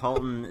 Yeah,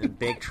 Colton,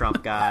 big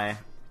Trump guy,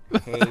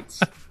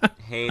 hates all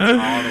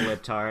the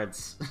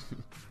libtards.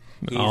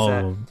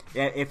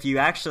 If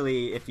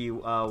you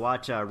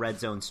watch Red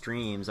Zone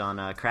streams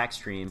on Crack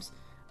Streams,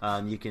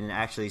 you can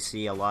actually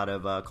see a lot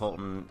of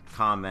Colton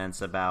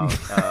comments about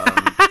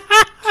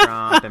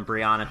Trump and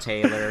Breonna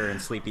Taylor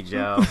and Sleepy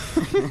Joe.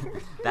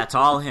 That's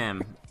all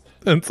him.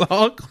 That's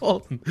all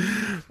Colton.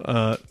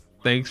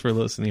 Thanks for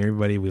listening,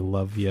 everybody. We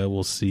love you.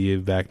 We'll see you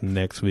back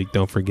next week.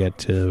 Don't forget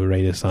to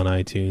rate us on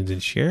iTunes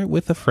and share it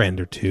with a friend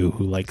or two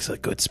who likes a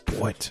good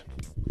sport.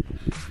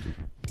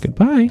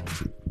 Goodbye.